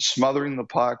smothering the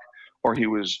puck or he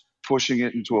was pushing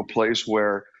it into a place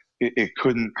where it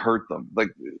couldn't hurt them,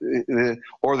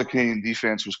 or the Canadian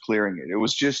defense was clearing it.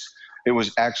 It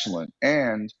was excellent.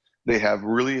 And they have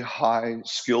really high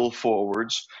skill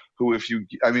forwards who,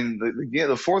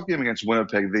 the fourth game against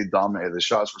Winnipeg, they dominated. The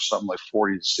shots were something like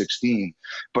 40-16.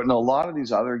 But in a lot of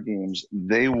these other games,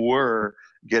 they were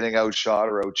getting outshot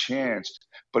or outchanced.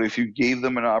 But if you gave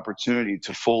them an opportunity,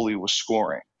 Toffoli was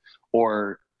scoring,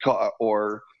 or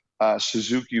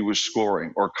Suzuki was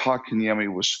scoring, or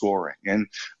Kotkaniemi was scoring. And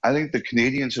I think the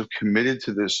Canadiens have committed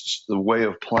to the way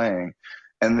of playing,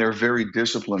 and they're very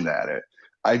disciplined at it.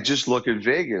 I just look at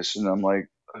Vegas, and I'm like,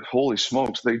 holy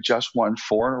smokes, they just won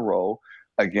 4 in a row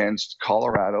against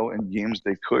Colorado in games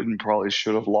they could and probably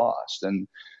should have lost. And,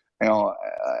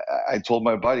 I told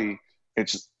my buddy,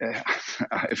 if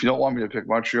you don't want me to pick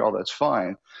Montreal, that's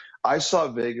fine. I saw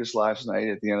Vegas last night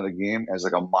at the end of the game as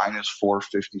like a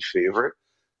 -450 favorite.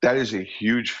 That is a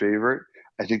huge favorite.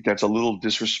 I think that's a little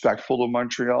disrespectful to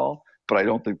Montreal, but I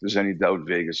don't think there's any doubt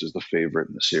Vegas is the favorite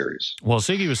in the series. Well,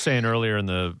 Ziggy was saying earlier in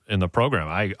the program,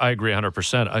 I agree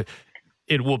 100%.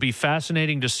 It will be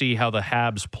fascinating to see how the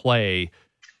Habs play,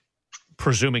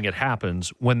 presuming it happens,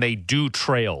 when they do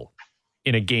trail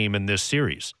in a game in this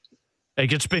series.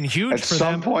 It's been huge for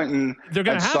them. They're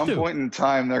going to have to. At some point in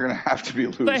time, they're going to have to be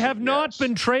losing. losing. They have not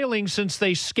been trailing since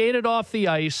they skated off the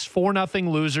ice 4-0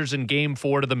 losers in Game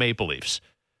 4 to the Maple Leafs.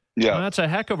 Yeah, well, that's a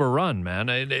heck of a run,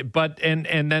 man. But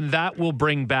then that will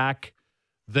bring back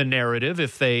the narrative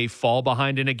if they fall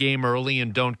behind in a game early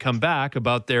and don't come back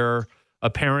about their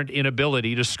apparent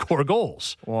inability to score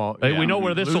goals. Well, we know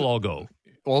where this will all go.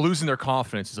 Well, losing their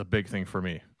confidence is a big thing for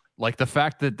me. Like the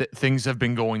fact that things have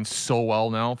been going so well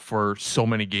now for so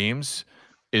many games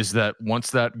is that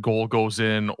once that goal goes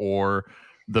in or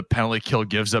the penalty kill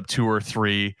gives up 2 or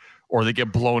 3 or they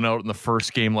get blown out in the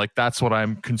first game, like that's what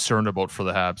I'm concerned about for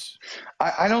the Habs.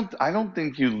 I don't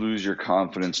think you lose your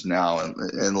confidence now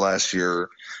unless you're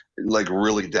like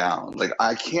really down. Like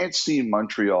I can't see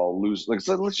Montreal lose. Like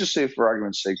let's just say for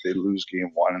argument's sake they lose game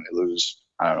 1 and they lose,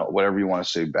 I don't know, whatever you want to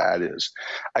say bad is.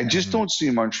 I just don't see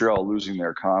Montreal losing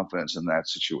their confidence in that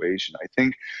situation.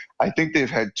 I think they've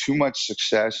had too much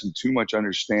success and too much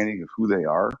understanding of who they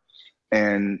are.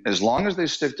 And as long as they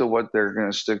stick to what they're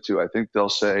going to stick to, I think they'll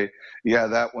say, yeah,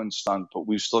 that one stunk, but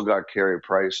we've still got Carey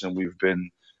Price and we've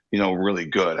been, really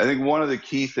good. I think one of the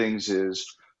key things is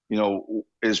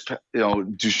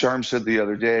Ducharme said the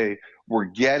other day, we're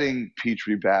getting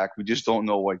Petrie back. We just don't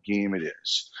know what game it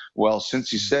is. Well, since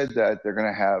he said that, they're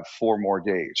going to have 4 more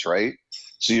days, right?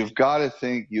 So you've got to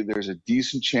think there's a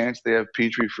decent chance they have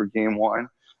Petrie for game 1.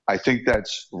 I think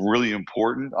that's really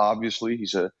important. Obviously,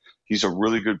 he's a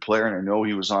really good player, and I know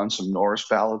he was on some Norris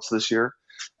ballots this year.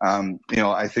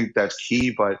 I think that's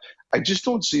key, but I just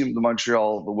don't see the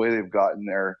Montreal, the way they've gotten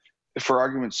there. For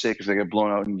argument's sake, if they get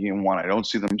blown out in game 1, I don't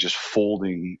see them just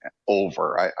folding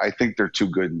over. I think they're too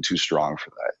good and too strong for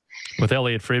that. With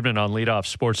Elliot Friedman on leadoff,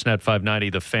 Sportsnet 590,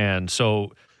 The Fan.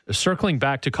 So circling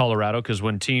back to Colorado, because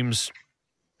when teams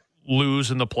lose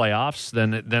in the playoffs,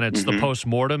 then it's the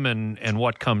postmortem and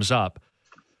what comes up.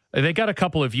 They got a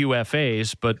couple of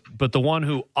UFAs, but the one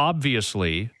who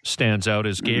obviously stands out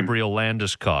is Gabriel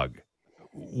Landeskog.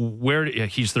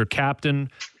 He's their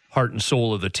captain, heart and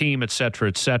soul of the team, et cetera,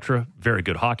 et cetera. Very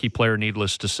good hockey player,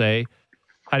 needless to say.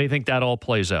 How do you think that all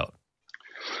plays out?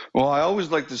 Well, I always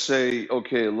like to say,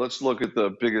 okay, let's look at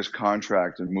the biggest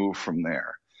contract and move from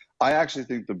there. I actually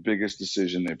think the biggest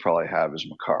decision they probably have is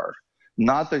Makar.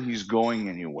 Not that he's going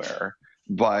anywhere,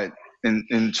 but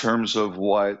in terms of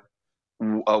what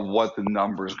the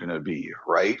number is going to be,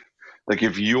 right? Like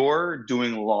if you're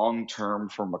doing long term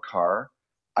for Makar,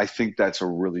 I think that's a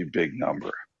really big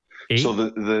number. 8? So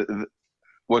the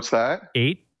what's that?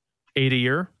 8 a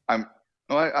year. You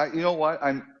know what?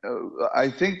 I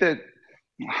think that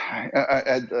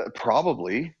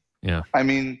probably. Yeah. I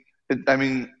mean,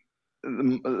 depending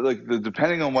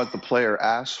on what the player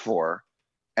asks for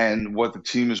and what the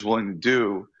team is willing to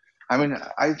do. I mean,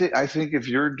 I think if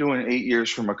you're doing 8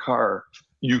 years for Makar,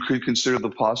 you could consider the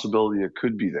possibility it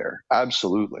could be there.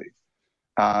 Absolutely.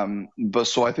 But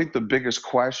so I think the biggest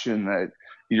question that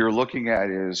you're looking at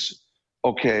is,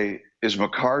 okay, is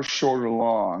Makar short or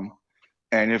long?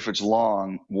 And if it's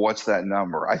long, what's that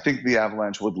number? I think the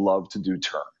Avalanche would love to do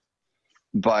term.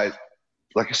 But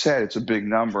like I said, it's a big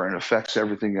number and it affects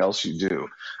everything else you do.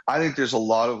 I think there's a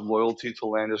lot of loyalty to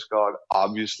Landeskog.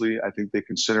 Obviously, I think they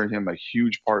consider him a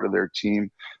huge part of their team.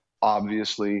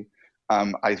 Obviously,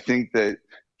 I think that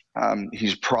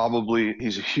he's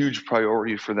a huge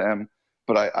priority for them.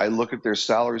 But I look at their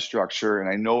salary structure and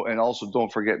I know, and also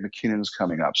don't forget McKinnon's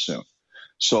coming up soon.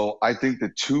 So I think the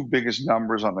two biggest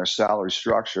numbers on their salary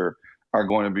structure are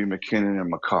going to be McKinnon and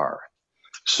Makar.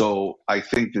 So I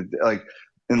think that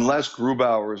unless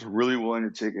Grubauer is really willing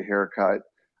to take a haircut,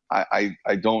 I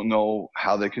don't know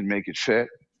how they can make it fit.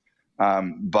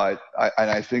 But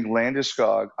I think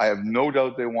Landeskog, I have no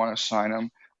doubt they want to sign him.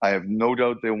 I have no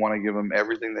doubt they want to give him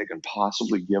everything they can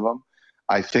possibly give him.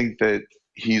 I think that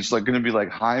he's going to be like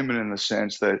Hyman in the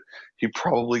sense that he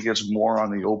probably gets more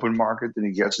on the open market than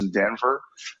he gets in Denver.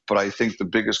 But I think the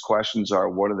biggest questions are,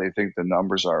 what do they think the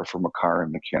numbers are for Makar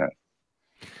and McKinnon?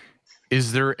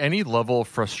 Is there any level of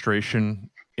frustration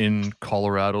in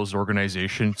Colorado's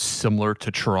organization similar to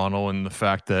Toronto in the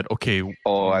fact that, okay,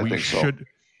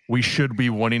 we should be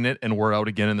winning it and we're out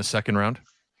again in the second round?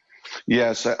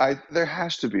 Yes, there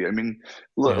has to be. I mean,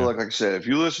 look, like I said, if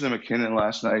you listen to McKinnon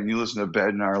last night and you listen to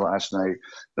Bednar last night,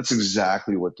 that's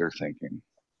exactly what they're thinking.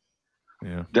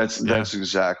 Yeah, that's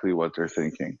exactly what they're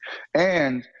thinking.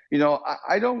 And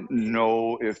I don't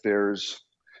know if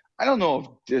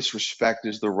disrespect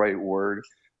is the right word,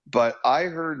 but I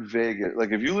heard Vegas.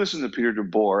 Like if you listen to Peter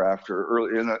DeBoer after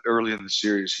early in the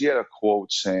series, he had a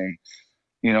quote saying,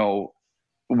 we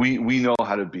know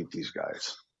how to beat these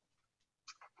guys.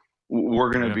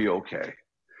 We're going to be okay.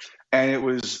 And it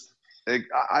was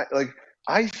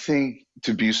I think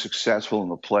to be successful in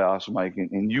the playoffs, Mike,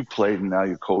 and you played and now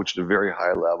you coached at a very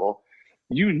high level,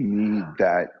 you need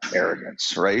that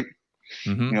arrogance, right?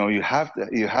 Mm-hmm. You have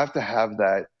to have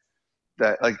that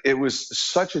it was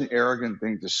such an arrogant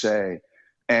thing to say,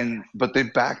 but they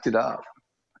backed it up.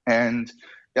 And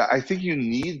I think you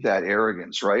need that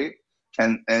arrogance, right?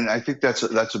 And I think that's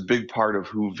a big part of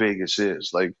who Vegas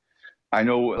is. Like, I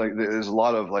know there's a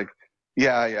lot of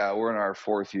we're in our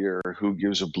fourth year. Who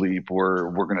gives a bleep?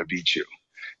 We're going to beat you.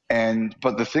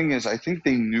 But the thing is, I think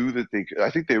they knew that they could. I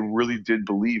think they really did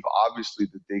believe, obviously,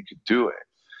 that they could do it.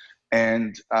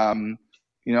 And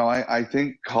I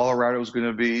think Colorado is going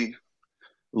to be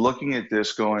looking at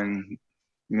this, going,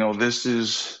 this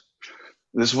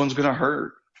one's going to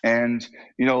hurt. And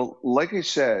like I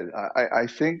said, I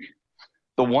think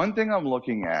the one thing I'm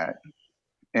looking at,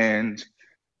 and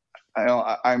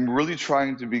I'm really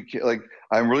trying to be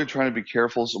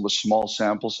careful with small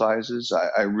sample sizes.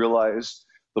 I realize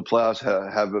the playoffs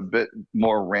have a bit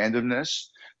more randomness,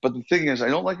 but the thing is, I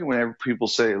don't like it whenever people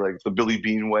say like the Billy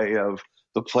Bean way of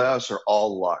the playoffs are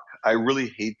all luck. I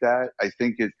really hate that. I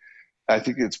think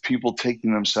it's people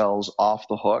taking themselves off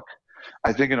the hook.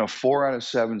 I think in a 4 out of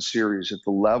 7 series, at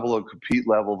the level of compete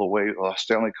level, the way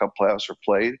Stanley Cup playoffs are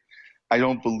played, I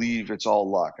don't believe it's all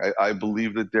luck. I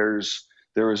believe that there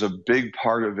is a big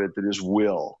part of it that is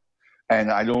will. And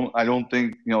I don't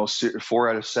think, 4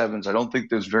 out of 7s, I don't think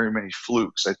there's very many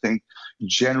flukes. I think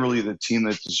generally the team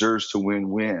that deserves to win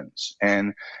wins.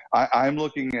 And I'm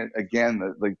looking at, again,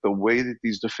 the way that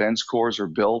these defense cores are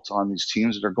built on these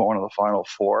teams that are going to the Final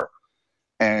Four.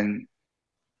 And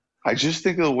I just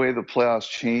think of the way the playoffs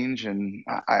change, and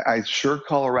I sure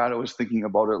Colorado is thinking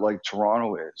about it like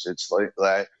Toronto is. It's like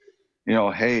that,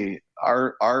 hey,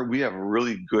 we have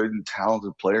really good and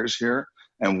talented players here,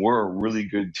 and we're a really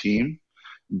good team.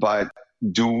 But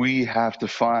do we have to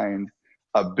find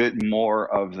a bit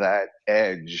more of that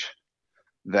edge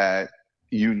that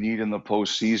you need in the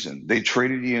postseason? They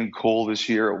traded Ian Cole this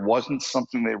year. It wasn't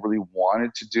something they really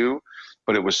wanted to do,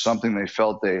 but it was something they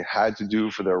felt they had to do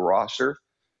for their roster.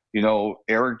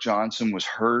 Eric Johnson was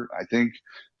hurt. I think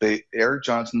Eric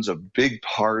Johnson's a big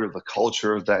part of the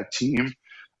culture of that team.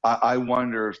 I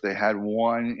wonder if they had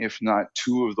one, if not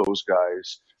two of those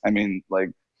guys. I mean, I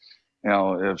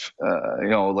know it's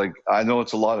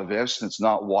a lot of ifs and it's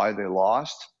not why they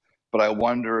lost, but I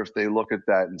wonder if they look at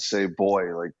that and say,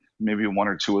 boy, like maybe one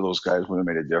or two of those guys would have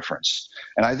made a difference.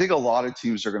 And I think a lot of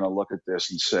teams are going to look at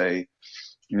this and say,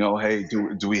 hey,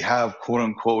 do we have quote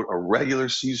unquote a regular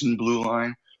season blue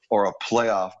line or a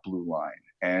playoff blue line?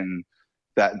 And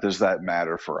does that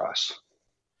matter for us?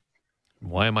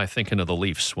 Why am I thinking of the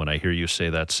Leafs when I hear you say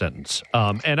that sentence?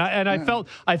 I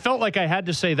felt like I had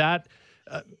to say that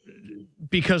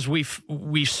because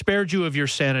we spared you of your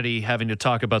sanity having to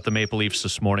talk about the Maple Leafs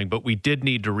this morning, but we did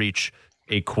need to reach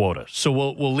a quota. So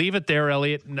we'll leave it there,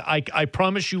 Elliot. I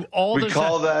promise you all we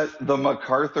call that the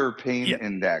MacArthur Pain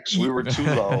Index. We were too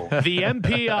low. The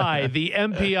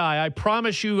MPI. I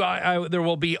promise you there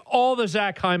will be all the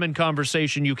Zach Hyman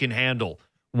conversation you can handle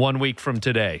 1 week from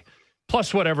today,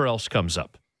 plus whatever else comes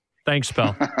up. Thanks,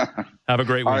 pal. Have a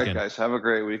great weekend. All right, guys. Have a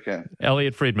great weekend.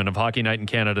 Elliot Friedman of Hockey Night in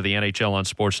Canada, the NHL on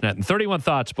Sportsnet, and 31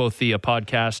 Thoughts, both the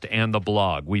podcast and the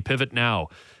blog. We pivot now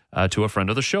to a friend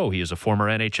of the show. He is a former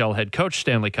NHL head coach,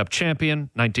 Stanley Cup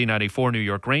champion, 1994 New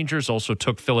York Rangers, also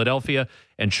took Philadelphia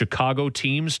and Chicago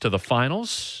teams to the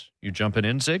finals. You jumping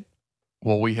in, Zig?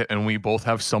 Well, we both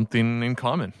have something in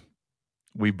common.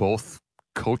 We both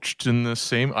coached in the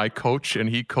same. I coach and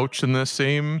he coached in the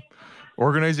same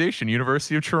organization,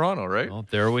 University of Toronto, right? Well,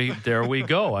 there we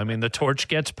go. I mean, the torch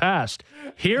gets passed.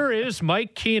 Here is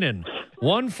Mike Keenan,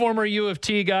 one former U of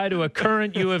T guy to a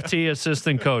current U of T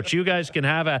assistant coach. You guys can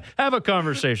have a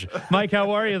conversation. Mike,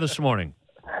 how are you this morning?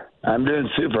 I'm doing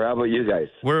super. How about you guys?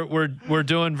 We're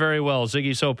doing very well.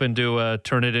 Ziggy's hoping to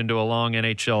turn it into a long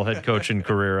NHL head coaching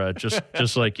career,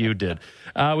 just like you did.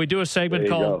 We do a segment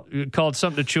called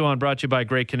Something to Chew On, brought to you by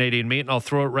Great Canadian Meat, and I'll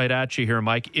throw it right at you here,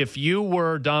 Mike. If you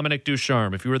were Dominic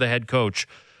Ducharme, if you were the head coach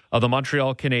of the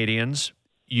Montreal Canadiens,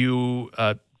 you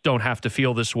don't have to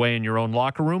feel this way in your own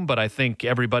locker room, but I think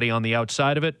everybody on the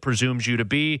outside of it presumes you to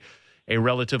be a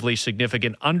relatively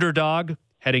significant underdog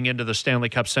heading into the Stanley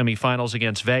Cup semifinals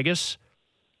against Vegas.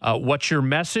 What's your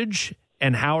message,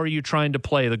 and how are you trying to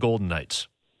play the Golden Knights?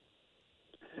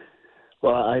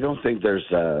 Well, I don't think there's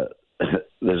a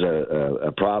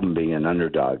problem being an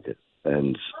underdog.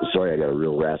 And sorry, I got a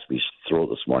real raspy throat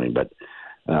this morning, but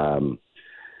when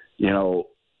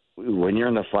you're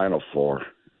in the Final Four,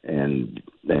 and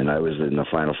I was in the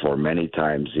Final Four many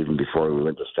times, even before we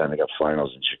went to Stanley Cup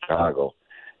Finals in Chicago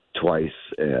twice.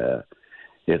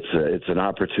 It's an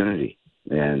opportunity,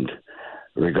 and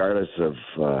regardless of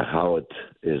how it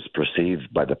is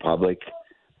perceived by the public,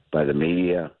 by the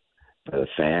media, by the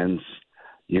fans,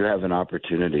 you have an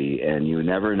opportunity, and you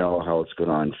never know how it's going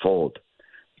to unfold.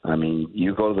 I mean,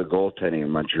 you go to the goaltending in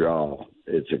Montreal,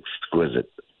 it's exquisite.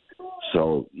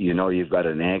 So you've got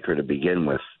an anchor to begin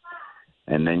with,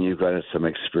 and then you've got some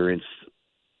experienced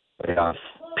playoff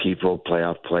people,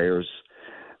 playoff players,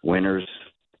 winners.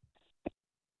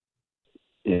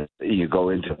 You go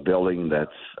into a building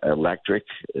that's electric.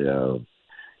 You're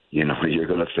going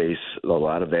to face a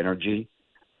lot of energy,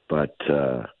 but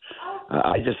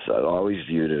I always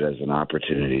viewed it as an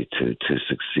opportunity to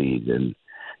succeed. And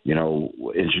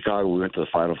in Chicago, we went to the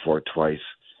Final Four twice.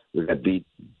 We got beat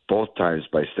both times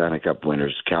by Stanley Cup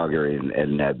winners, Calgary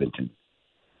and Edmonton.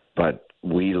 But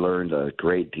we learned a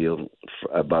great deal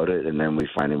about it, and then we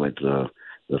finally went to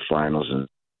the finals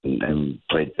and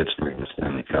played Pittsburgh in the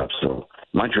Stanley Cup. So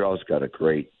Montreal's got a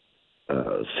great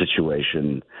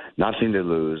situation, nothing to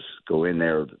lose, go in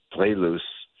there, play loose,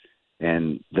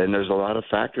 and then there's a lot of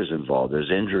factors involved.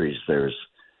 There's injuries, there's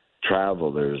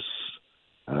travel, there's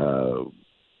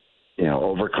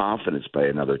overconfidence by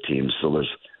another team. So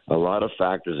there's a lot of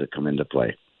factors that come into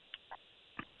play.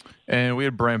 And we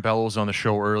had Brian Bellows on the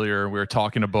show earlier. We were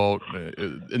talking about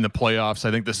in the playoffs.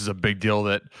 I think this is a big deal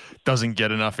that doesn't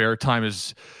get enough airtime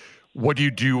is what do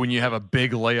you do when you have a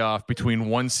big layoff between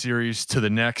one series to the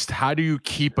next? How do you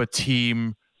keep a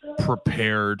team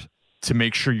prepared to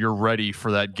make sure you're ready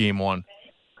for that game one?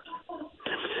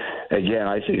 Again,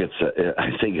 I think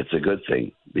it's a good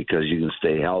thing because you can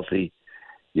stay healthy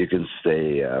you can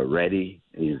stay ready.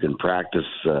 You can practice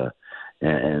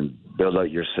and build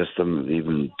out your system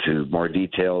even to more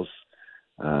details.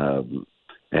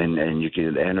 And you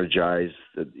can energize.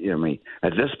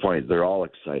 At this point, they're all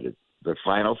excited. The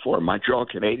Final Four, Montreal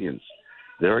Canadiens,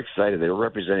 they're excited. They're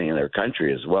representing their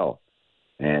country as well.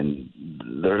 And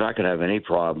they're not going to have any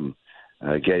problem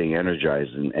getting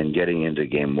energized and getting into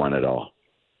Game 1 at all.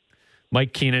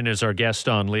 Mike Keenan is our guest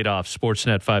on Leadoff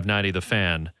Sportsnet 590 The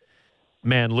Fan.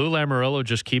 Man, Lou Lamoriello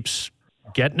just keeps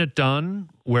getting it done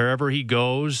wherever he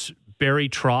goes. Barry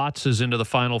Trotz is into the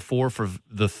Final Four for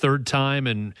the third time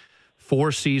in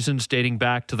 4 seasons, dating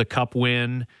back to the Cup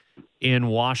win in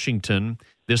Washington.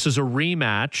 This is a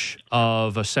rematch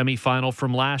of a semifinal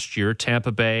from last year,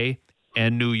 Tampa Bay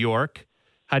and New York.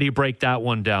 How do you break that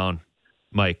one down,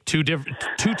 Mike? Two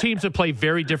teams that play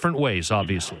very different ways,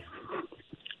 obviously.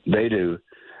 They do.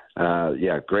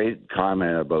 Great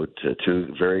comment about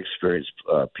 2 very experienced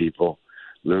people.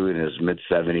 Lou in his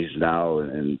mid-70s now,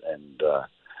 and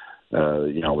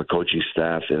the coaching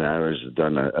staff and others have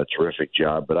done a terrific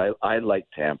job. But I like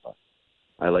Tampa.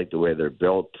 I like the way they're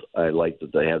built. I like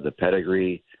that they have the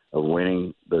pedigree of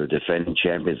winning. They're defending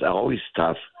champions. Always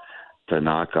tough to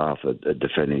knock off a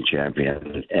defending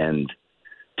champion. And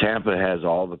Tampa has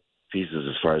all the pieces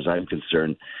as far as I'm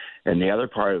concerned. And the other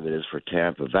part of it is for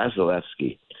Tampa,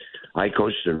 Vasilevsky. I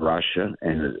coached in Russia,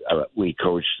 and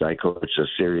I coached a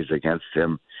series against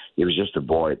him. He was just a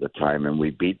boy at the time, and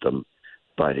we beat them.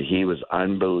 But he was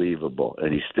unbelievable,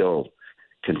 and he still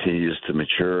continues to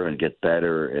mature and get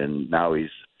better. And now he's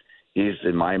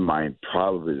in my mind,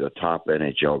 probably the top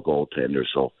NHL goaltender.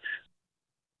 So,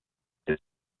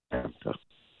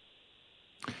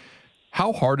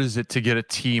 how hard is it to get a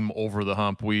team over the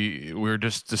hump? We were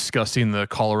just discussing the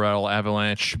Colorado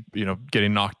Avalanche,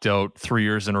 getting knocked out 3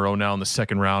 years in a row now in the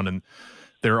second round, and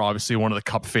they're obviously one of the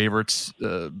Cup favorites.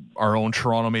 Our own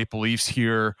Toronto Maple Leafs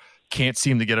here can't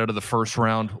seem to get out of the first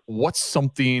round. What's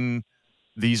something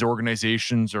these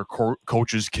organizations or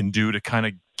coaches can do to kind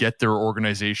of get their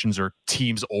organizations or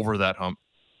teams over that hump?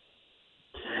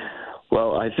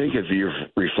 Well, I think if you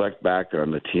reflect back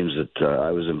on the teams that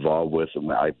I was involved with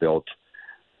and I built,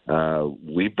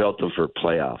 we built them for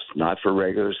playoffs, not for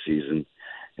regular season.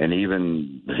 And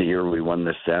even the year we won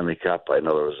the Stanley Cup, I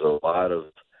know there was a lot of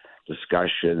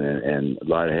discussion and a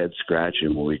lot of head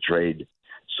scratching when we trade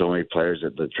so many players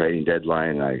at the trading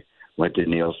deadline. I went to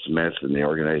Neil Smith and the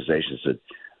organization said,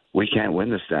 we can't win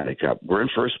the Stanley Cup. We're in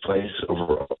first place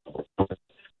overall,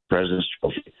 President's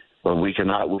Trophy, but we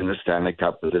cannot win the Stanley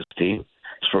Cup with this team.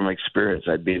 It's from experience.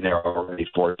 I've been there already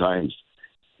 4 times.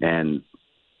 And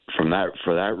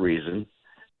for that reason,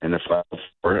 and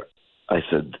I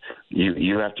said,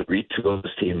 you have to retool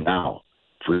this team now.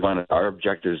 If we want our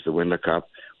objective is to win the Cup,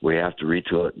 we have to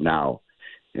retool it now.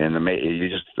 And you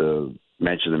just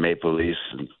mentioned the Maple Leafs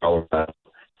and Colorado.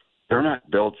 They're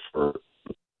not built for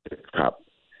the Cup.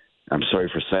 I'm sorry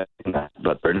for saying that,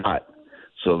 but they're not.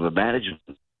 So the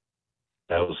management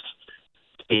that was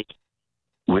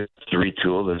with to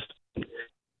retool this.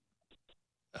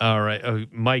 All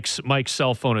right, Mike's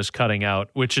cell phone is cutting out,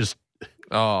 which is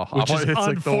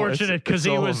unfortunate because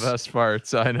he was the best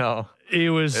parts. I know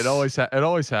it always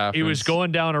happens. He was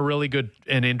going down a really good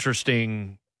and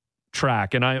interesting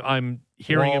track, and I'm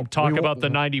hearing him talk about the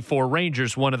 '94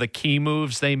 Rangers. One of the key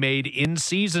moves they made in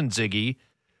season, Ziggy,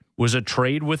 was a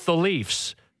trade with the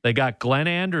Leafs. They got Glenn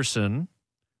Anderson,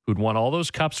 who'd won all those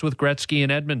cups with Gretzky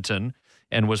in Edmonton,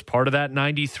 and was part of that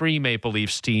 '93 Maple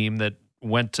Leafs team that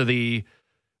went to the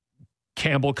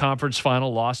Campbell Conference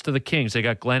Final, lost to the Kings. They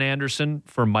got Glenn Anderson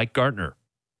for Mike Gartner.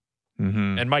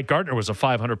 Mm-hmm. And Mike Gartner was a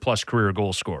 500-plus career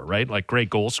goal scorer, right? Like, great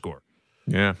goal scorer.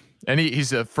 Yeah. And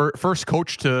he's the first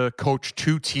coach to coach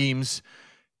 2 teams,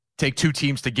 take 2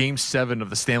 teams to Game 7 of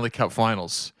the Stanley Cup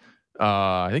Finals.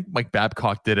 I think Mike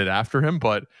Babcock did it after him,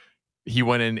 but he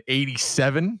went in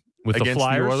 87 with against the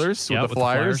Flyers. New Oilers with the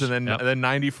Flyers, and then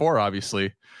 94,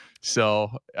 obviously.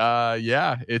 So,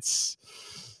 it's,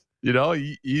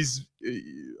 he's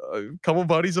a couple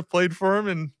buddies have played for him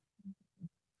and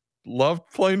loved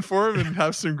playing for him and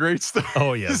have some great stuff.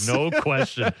 Oh yeah, no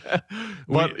question.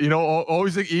 But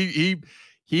always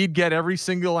he'd get every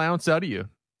single ounce out of you.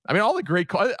 I mean, all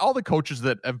the coaches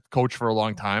that have coached for a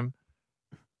long time,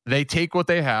 they take what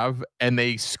they have and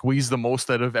they squeeze the most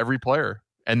out of every player,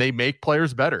 and they make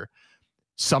players better.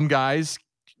 Some guys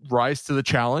rise to the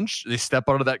challenge; they step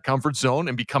out of that comfort zone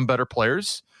and become better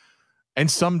players. And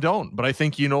some don't. But I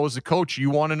think, as a coach, you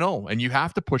want to know, and you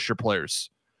have to push your players.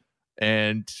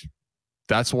 And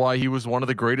that's why he was one of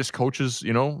the greatest coaches,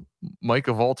 Mike,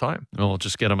 of all time. Well, we'll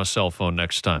just get him a cell phone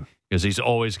next time. because he's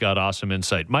always got awesome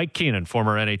insight. Mike Keenan,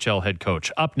 former NHL head coach.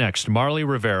 Up next, Marly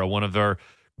Rivera, one of our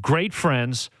great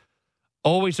friends.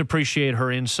 Always appreciate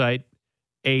her insight.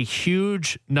 A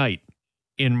huge night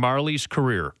in Marly's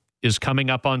career is coming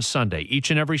up on Sunday.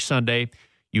 Each and every Sunday,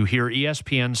 you hear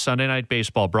ESPN Sunday Night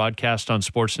Baseball broadcast on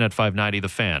Sportsnet 590 The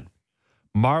Fan.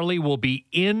 Marly will be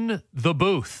in the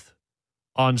booth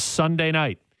on Sunday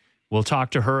night. We'll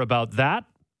talk to her about that,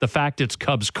 the fact it's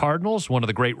Cubs-Cardinals, one of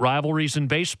the great rivalries in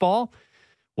baseball.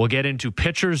 We'll get into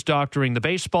pitchers doctoring the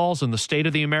baseballs and the state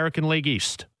of the American League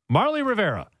East. Marly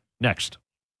Rivera, next.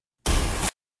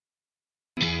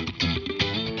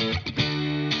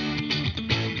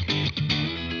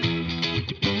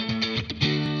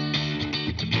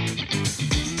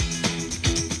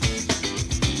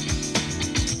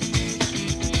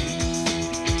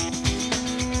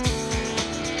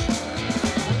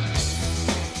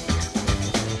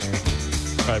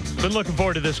 I've been looking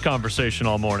forward to this conversation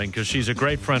all morning because she's a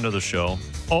great friend of the show.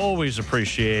 Always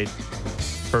appreciate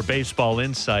her baseball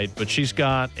insight, but she's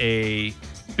got a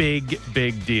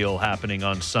big deal happening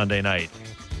on Sunday night.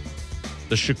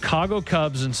 The Chicago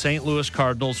Cubs and St. Louis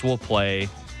Cardinals will play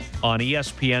on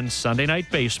ESPN Sunday Night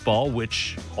Baseball,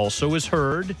 which also is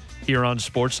heard here on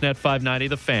Sportsnet 590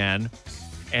 The Fan.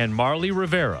 And Marly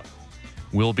Rivera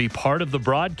will be part of the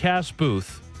broadcast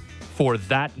booth for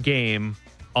that game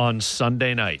on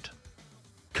Sunday night.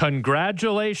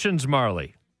 Congratulations,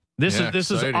 Marly. This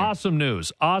is awesome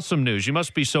news. Awesome news. You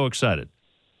must be so excited.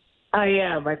 I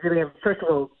am. I really am. First of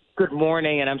all, good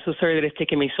morning, and I'm so sorry that it's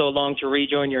taken me so long to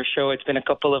rejoin your show. It's been a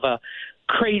couple of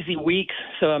crazy weeks,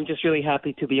 so I'm just really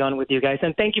happy to be on with you guys.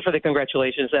 And thank you for the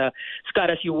congratulations. Scott,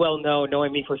 as you well know,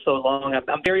 knowing me for so long,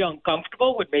 I'm very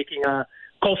uncomfortable with making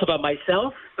calls about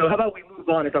myself. So how about we move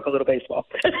on and talk a little baseball?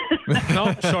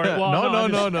 No, sorry. Well,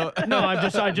 no.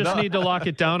 I just need to lock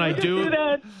it down. I do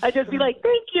that. I just be like,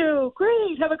 thank you,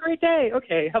 great, have a great day.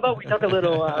 Okay, how about we talk a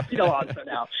little also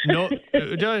now? No,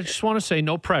 I just want to say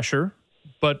no pressure,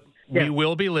 but we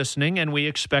will be listening, and we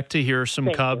expect to hear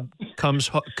some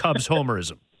Cubs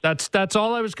homerism. That's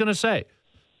all I was going to say.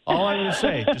 All I was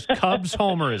going to say, just Cubs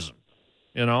homerism.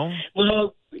 You know?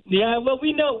 Well, yeah. Well,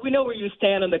 we know where you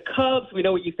stand on the Cubs. We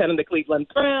know where you stand on the Cleveland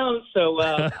Browns. So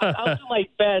I'll do my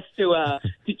best to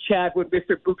chat with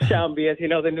Mr. Buchschaumby, as you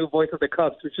know, the new voice of the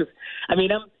Cubs. Which is, I mean,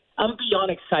 I'm beyond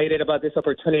excited about this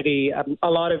opportunity. A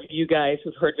lot of you guys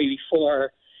who've heard me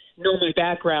before know my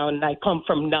background. I come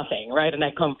from nothing, right? And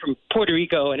I come from Puerto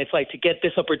Rico, and it's like to get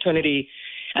this opportunity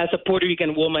as a Puerto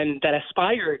Rican woman that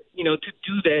aspired, to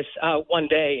do this one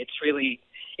day. It's really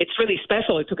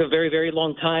special. It took a very, very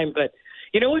long time, but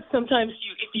you know what? Sometimes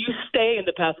if you stay in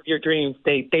the path of your dreams,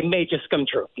 they may just come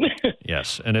true.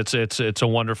 Yes, and it's a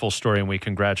wonderful story, and we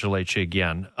congratulate you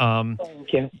again.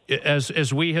 Thank you.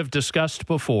 As we have discussed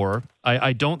before,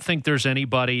 I don't think there's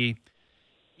anybody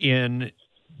in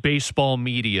baseball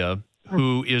media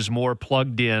who is more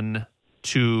plugged in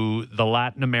to the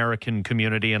Latin American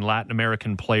community and Latin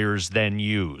American players than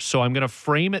you. So I'm going to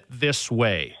frame it this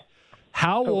way.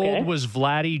 How old was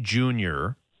Vladdy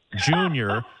Jr.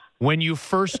 when you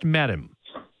first met him?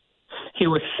 He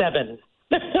was 7.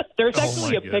 There's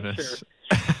actually a picture.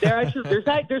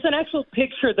 There's an actual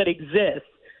picture that exists,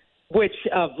 which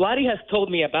Vladdy has told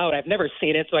me about. I've never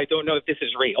seen it, so I don't know if this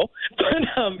is real.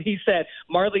 But he said,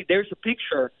 Marly, there's a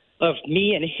picture of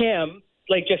me and him,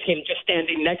 like just him just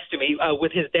standing next to me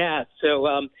with his dad.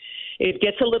 So it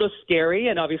gets a little scary,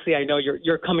 and obviously I know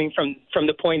you're coming from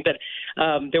the point that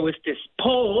there was this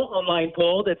online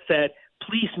poll that said,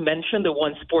 please mention the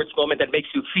one sports moment that makes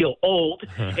you feel old.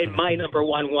 And my number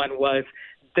one was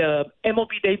the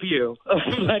MLB debut of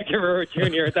Vlad Guerrero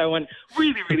Jr. That one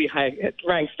really, really high. It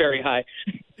ranks very high.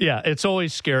 Yeah, it's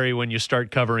always scary when you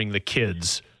start covering the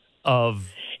kids of.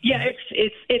 Yeah,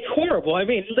 it's horrible. I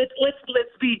mean,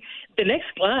 let's be the next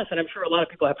class, and I'm sure a lot of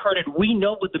people have heard it. We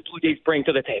know what the Blue Jays bring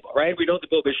to the table, right? We know the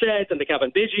Bo Bichettes and the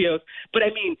Calvin Biggios, but I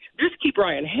mean, there's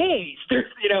Brian Hayes. There's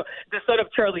the son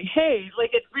of Charlie Hayes. Like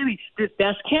it's really there's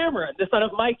Des Cameron, the son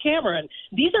of Mike Cameron.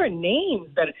 These are names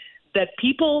that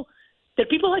people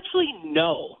actually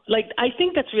know. Like I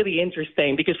think that's really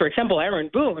interesting because, for example, Aaron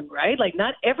Boone, right? Like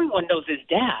not everyone knows his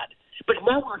dad. But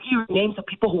now we're hearing names of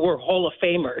people who were Hall of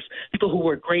Famers, people who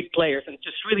were great players, and it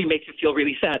just really makes you feel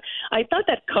really sad. I thought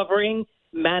that covering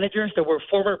managers that were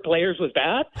former players was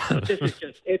bad. But this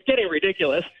is it's getting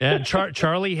ridiculous. And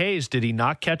Charlie Hayes, did he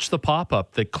not catch the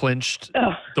pop-up that clinched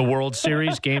the World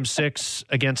Series Game 6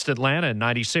 against Atlanta in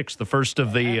 96, the first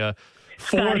of the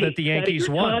 4 that the Yankees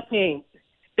won?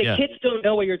 The kids don't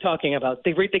know what you're talking about.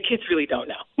 The kids really don't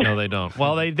know. No, they don't.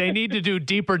 Well, they need to do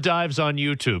deeper dives on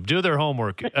YouTube. Do their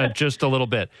homework just a little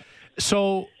bit.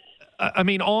 So I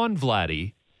mean, on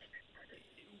Vladdy,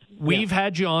 we've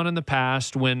had you on in the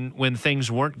past when things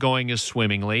weren't going as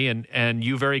swimmingly, and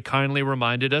you very kindly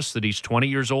reminded us that he's 20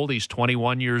 years old, he's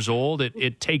 21 years old.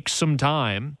 It takes some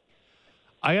time.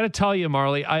 I got to tell you,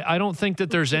 Marley, I don't think that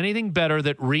there's anything better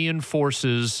that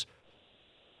reinforces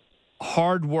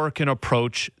hard work and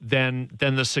approach than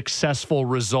the successful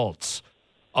results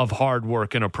of hard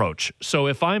work and approach. So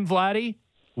if I'm Vladdy,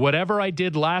 whatever I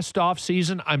did last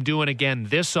offseason, I'm doing again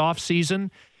this offseason,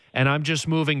 and I'm just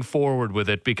moving forward with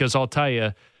it because I'll tell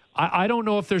you, I don't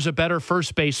know if there's a better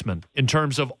first baseman in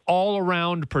terms of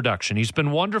all-around production. He's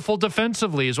been wonderful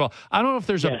defensively as well. I don't know if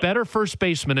there's a better first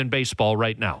baseman in baseball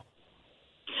right now.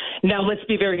 Now, let's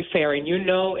be very fair. And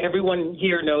everyone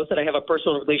here knows that I have a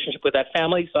personal relationship with that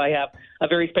family, so I have a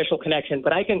very special connection.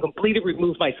 But I can completely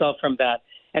remove myself from that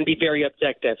and be very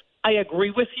objective. I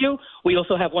agree with you. We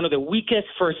also have one of the weakest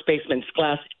first basemen's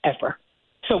class ever.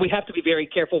 So we have to be very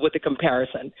careful with the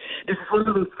comparison. This is one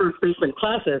of those first baseman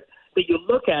classes that you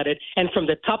look at it, and from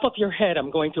the top of your head,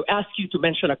 I'm going to ask you to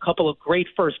mention a couple of great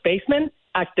first basemen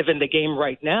active in the game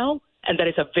right now, and that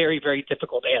is a very, very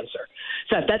difficult answer.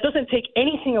 So that doesn't take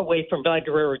anything away from Vlad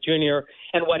Guerrero Jr.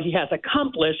 and what he has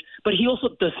accomplished, but he also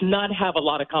does not have a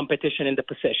lot of competition in the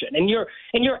position. And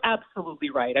you're absolutely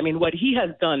right. I mean, what he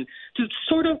has done to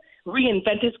sort of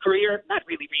reinvent his career, not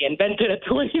really reinvent it at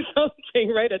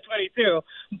 20-something, right, at 22,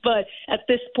 but at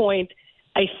this point,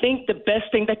 I think the best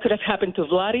thing that could have happened to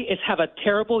Vladdy is have a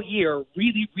terrible year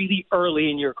really, really early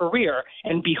in your career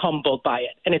and be humbled by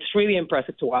it. And it's really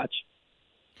impressive to watch.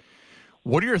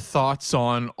 What are your thoughts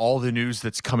on all the news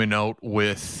that's coming out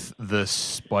with the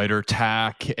spider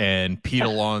tack and Pete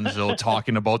Alonso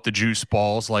talking about the juice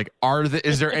balls? Like,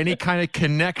 is there any kind of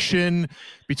connection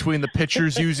between the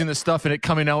pitchers using the stuff and it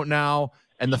coming out now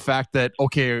and the fact that,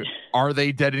 okay, are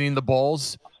they deadening the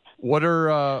balls? What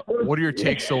are your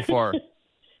takes so far?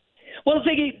 Well,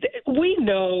 Ziggy, we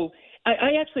know.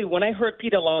 I actually, when I heard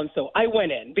Pete Alonso, I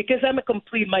went in because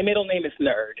my middle name is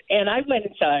Nerd, and I went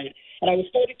inside and I was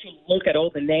starting to look at all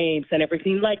the names and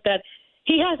everything like that.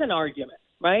 He has an argument,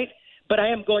 right? But I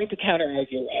am going to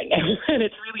counter-argue right now, and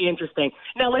it's really interesting.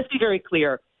 Now, let's be very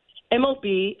clear.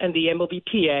 MLB and the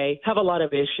MLBPA have a lot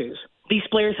of issues. These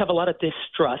players have a lot of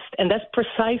distrust, and that's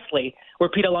precisely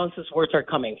where Pete Alonso's words are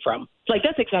coming from. Like,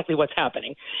 that's exactly what's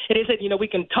happening. It is that, we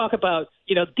can talk about,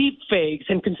 deep fakes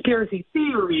and conspiracy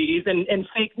theories and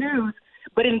fake news,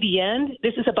 but in the end,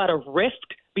 this is about a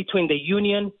rift between the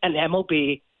union and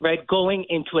MLB, right, going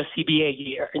into a CBA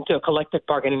year, into a collective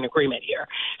bargaining agreement year.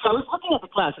 So I was looking at the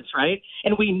classes, right,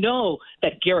 and we know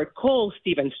that Garrett Cole,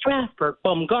 Steven Strasburg,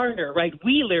 Bumgarner, right,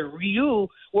 Wheeler, Ryu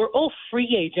were all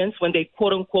free agents when they,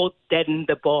 quote-unquote, deadened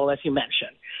the ball, as you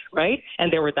mentioned, right?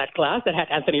 And there were that class that had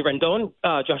Anthony Rendon,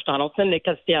 Josh Donaldson, Nick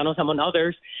Castellanos, among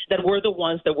others, that were the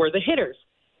ones that were the hitters.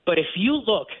 But if you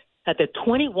look at the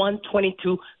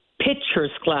 21-22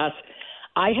 pitchers class,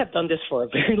 I have done this for a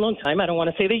very long time. I don't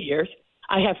want to say the years.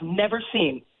 I have never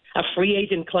seen a free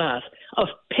agent class of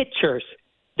pitchers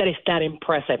that is that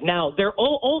impressive. Now, they're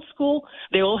all old school.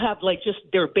 They all have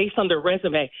they're based on their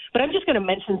resume. But I'm just going to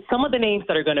mention some of the names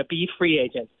that are going to be free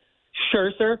agents.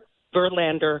 Scherzer,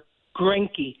 Verlander,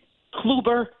 Greinke,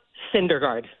 Kluber,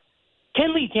 Syndergaard,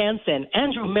 Kenley Jansen,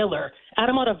 Andrew Miller,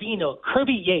 Adam Ottavino,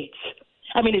 Kirby Yates.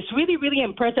 I mean, it's really, really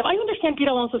impressive. I understand Pete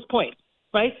Alonso's point,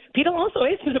 right? Pete Alonso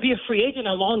is going to be a free agent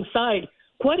alongside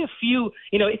quite a few,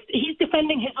 he's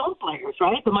defending his own players,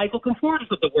 right? The Michael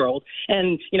Confortis of the world.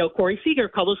 And, Corey Seager,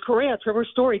 Carlos Correa, Trevor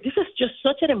Story. This is just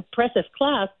such an impressive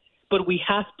class, but we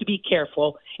have to be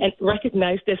careful and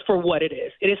recognize this for what it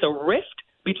is. It is a rift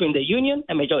between the union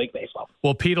and Major League Baseball.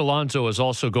 Well, Pete Alonso is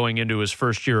also going into his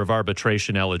first year of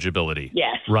arbitration eligibility.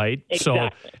 Yes. Right? Exactly.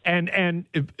 So, and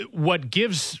what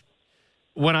gives...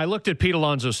 When I looked at Pete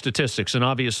Alonso's statistics, and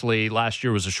obviously last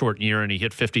year was a short year and he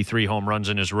hit 53 home runs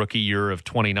in his rookie year of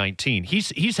 2019.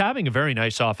 He's having a very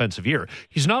nice offensive year.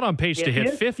 He's not on pace to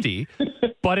hit 50,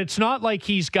 but it's not like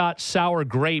he's got sour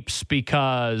grapes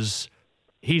because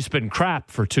he's been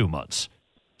crap for 2 months.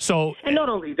 So, and not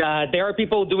only that, there are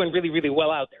people doing really, really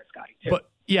well out there, Scotty, too. But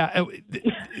yeah,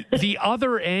 the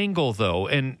other angle, though,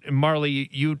 and Marley,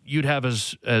 you'd have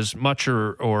as much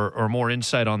or more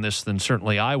insight on this than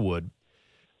certainly I would.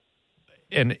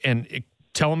 And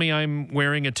tell me I'm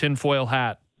wearing a tinfoil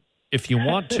hat if you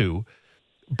want to.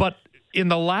 But in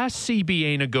the last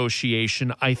CBA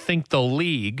negotiation, I think the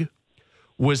league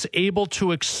was able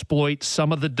to exploit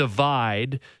some of the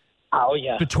divide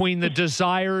between the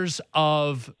desires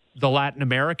of the Latin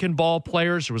American ball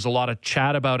players. There was a lot of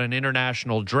chat about an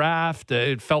international draft.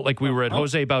 It felt like we were at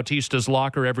Jose Bautista's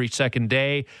locker every second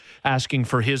day asking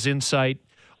for his insight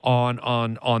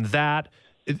on that.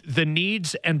 the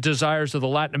needs and desires of the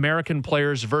Latin American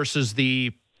players versus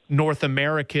the North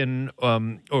American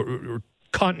or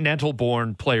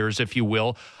continental-born players, if you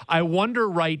will. I wonder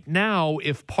right now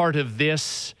if part of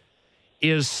this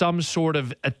is some sort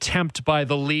of attempt by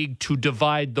the league to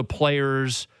divide the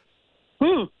players,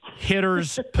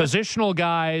 hitters, positional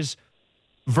guys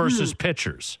versus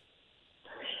pitchers.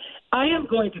 I am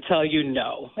going to tell you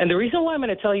no. And the reason why I'm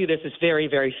going to tell you this is very,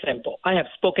 very simple. I have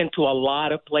spoken to a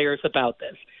lot of players about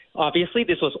this. Obviously,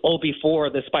 this was all before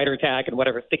the spider tag and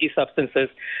whatever sticky substances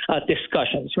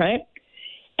discussions, right?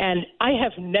 And I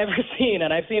have never seen,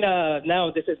 and I've seen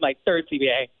now this is my third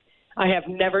CBA, I have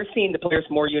never seen the players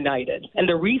more united. And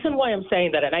the reason why I'm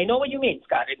saying that, and I know what you mean,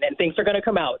 Scott, and things are going to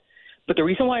come out, but the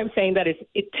reason why I'm saying that is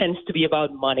it tends to be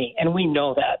about money, and we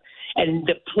know that. And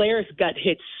the players got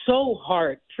hit so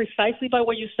hard precisely by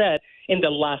what you said in the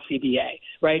last CBA,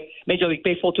 right? Major League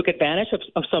Baseball took advantage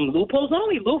of some loopholes. Not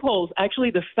only loopholes,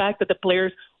 actually the fact that the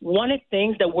players wanted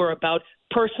things that were about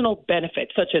personal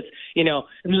benefits, such as,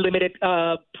 limited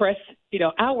press,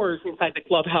 hours inside the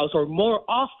clubhouse or more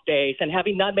off days and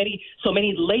having so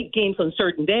many late games on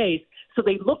certain days. So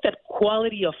they looked at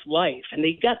quality of life, and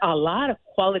they got a lot of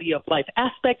quality of life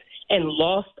aspects and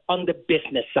lost on the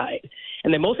business side.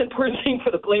 And the most important thing for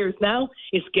the players now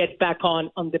is get back on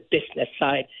the business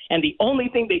side. And the only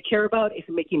thing they care about is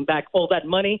making back all that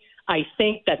money. I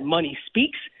think that money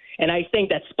speaks, and I think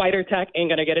that spider tack ain't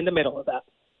going to get in the middle of that.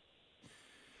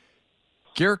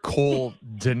 Garrett Cole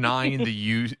denying the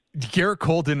use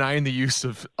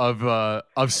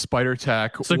of spider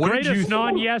tack. It's the greatest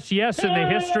non-yes in the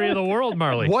history of the world,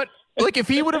 Marley. What? Like if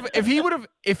he would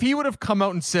have come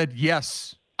out and said,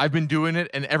 yes, I've been doing it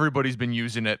and everybody's been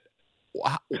using it,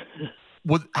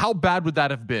 how bad would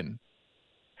that have been?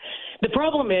 The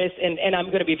problem is, and I'm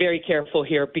going to be very careful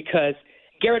here because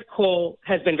Garrett Cole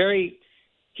has been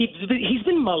he's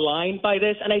been maligned by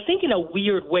this, and I think in a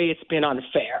weird way it's been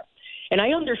unfair. And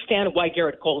I understand why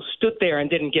Garrett Cole stood there and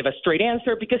didn't give a straight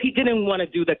answer because he didn't want to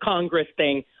do the Congress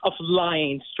thing of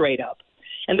lying straight up.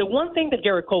 And the one thing that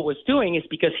Garrett Cole was doing is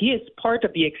because he is part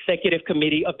of the executive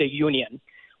committee of the union,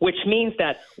 which means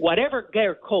that whatever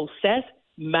Garrett Cole says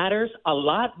matters a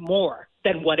lot more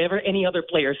than whatever any other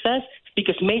player says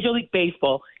because Major League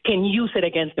Baseball can use it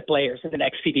against the players in the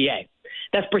next CBA.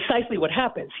 That's precisely what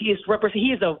happens. He is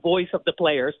a voice of the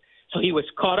players. So he was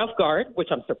caught off guard, which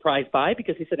I'm surprised by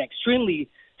because he's an extremely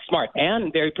smart man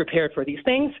and very prepared for these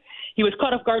things. He was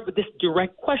caught off guard with this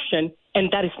direct question,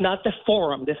 and that is not the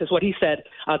forum. This is what he said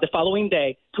the following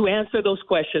day to answer those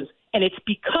questions, and it's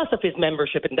because of his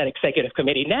membership in that executive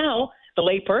committee. Now, the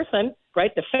lay person,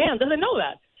 right, the fan doesn't know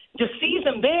that. Just sees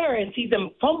him there and sees him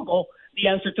fumble the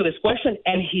answer to this question,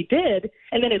 and he did,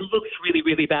 and then it looks really,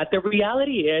 really bad. The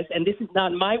reality is, and this is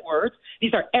not my words,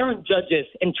 these are Aaron Judge's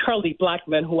and Charlie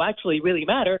Blackmon who actually really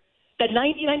matter, that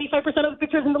 90-95% of the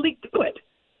pitchers in the league do it,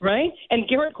 right? And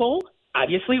Garrett Cole,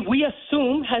 obviously, we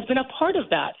assume has been a part of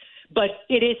that, but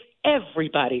it is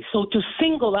everybody. So to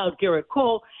single out Garrett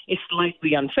Cole is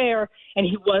slightly unfair, and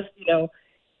he was,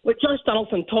 what Josh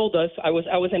Donaldson told us, I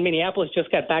was in Minneapolis, just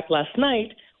got back last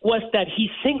night, was that he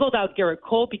singled out Garrett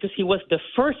Cole because he was the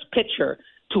first pitcher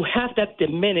to have that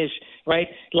diminish, right?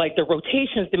 Like the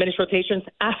diminished rotations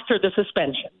after the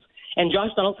suspensions. And Josh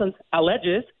Donaldson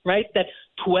alleges, right, that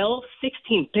 12,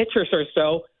 16 pitchers or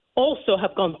so also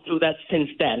have gone through that since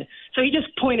then. So he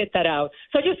just pointed that out.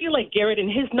 So I just feel like Garrett, in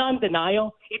his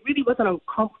non-denial, it really was an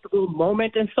uncomfortable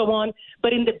moment and so on.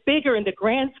 But in the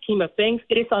grand scheme of things,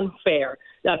 it is unfair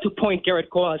to point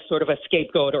Garrett Cole as sort of a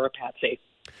scapegoat or a patsy.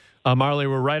 Marley,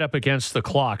 we're right up against the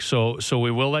clock, so we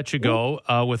will let you go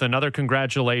with another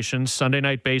congratulations. Sunday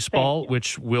Night Baseball,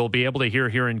 which we'll be able to hear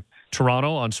here in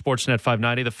Toronto on Sportsnet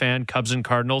 590, The Fan, Cubs and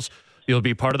Cardinals. You'll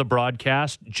be part of the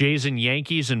broadcast. Jays and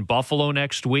Yankees in Buffalo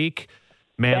next week.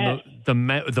 Man, the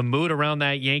mood around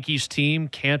that Yankees team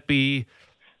can't be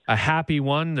a happy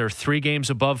one. They're 3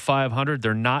 games above 500.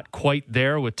 They're not quite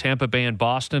there with Tampa Bay and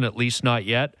Boston, at least not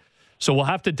yet. So we'll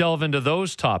have to delve into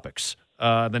those topics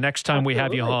the next time we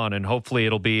have you on, and hopefully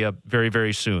it'll be very,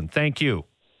 very soon. Thank you.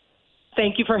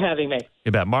 Thank you for having me.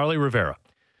 You bet. Marley Rivera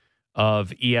of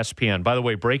ESPN. By the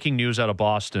way, breaking news out of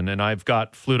Boston, and I've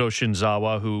got Fluto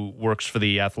Shinzawa, who works for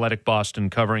the Athletic Boston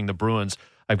covering the Bruins.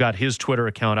 I've got his Twitter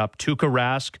account up. Tuukka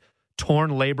Rask,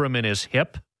 torn labrum in his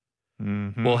hip,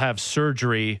 will have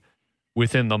surgery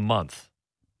within the month.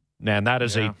 Man, that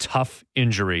is a tough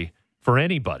injury for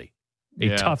anybody.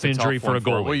 A tough injury for a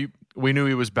goalie. We knew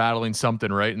he was battling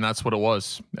something, right? And that's what it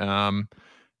was.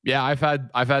 I've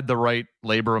had the right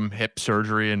labrum hip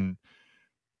surgery, and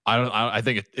I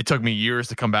think it took me years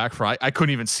to come back from. I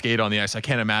couldn't even skate on the ice. I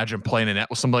can't imagine playing a net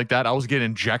with something like that. I was getting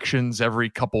injections every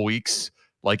couple weeks.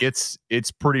 Like it's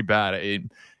pretty bad.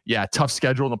 Tough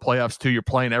schedule in the playoffs too. You're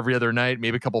playing every other night,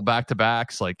 maybe a couple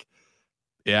back-to-backs. Like,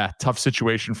 yeah, tough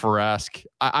situation for Rask.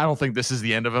 I don't think this is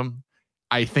the end of him.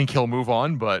 I think he'll move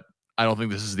on, but I don't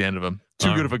think this is the end of him.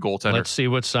 Too good of a goaltender. Let's see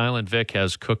what Silent Vic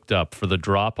has cooked up for the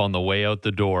drop on the way out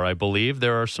the door. I believe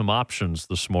there are some options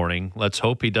this morning. Let's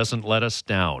hope he doesn't let us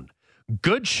down.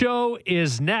 Good Show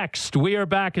is next. We are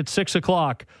back at 6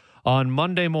 o'clock on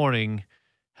Monday morning.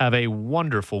 Have a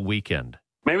wonderful weekend.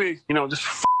 Maybe, just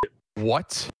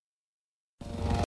what?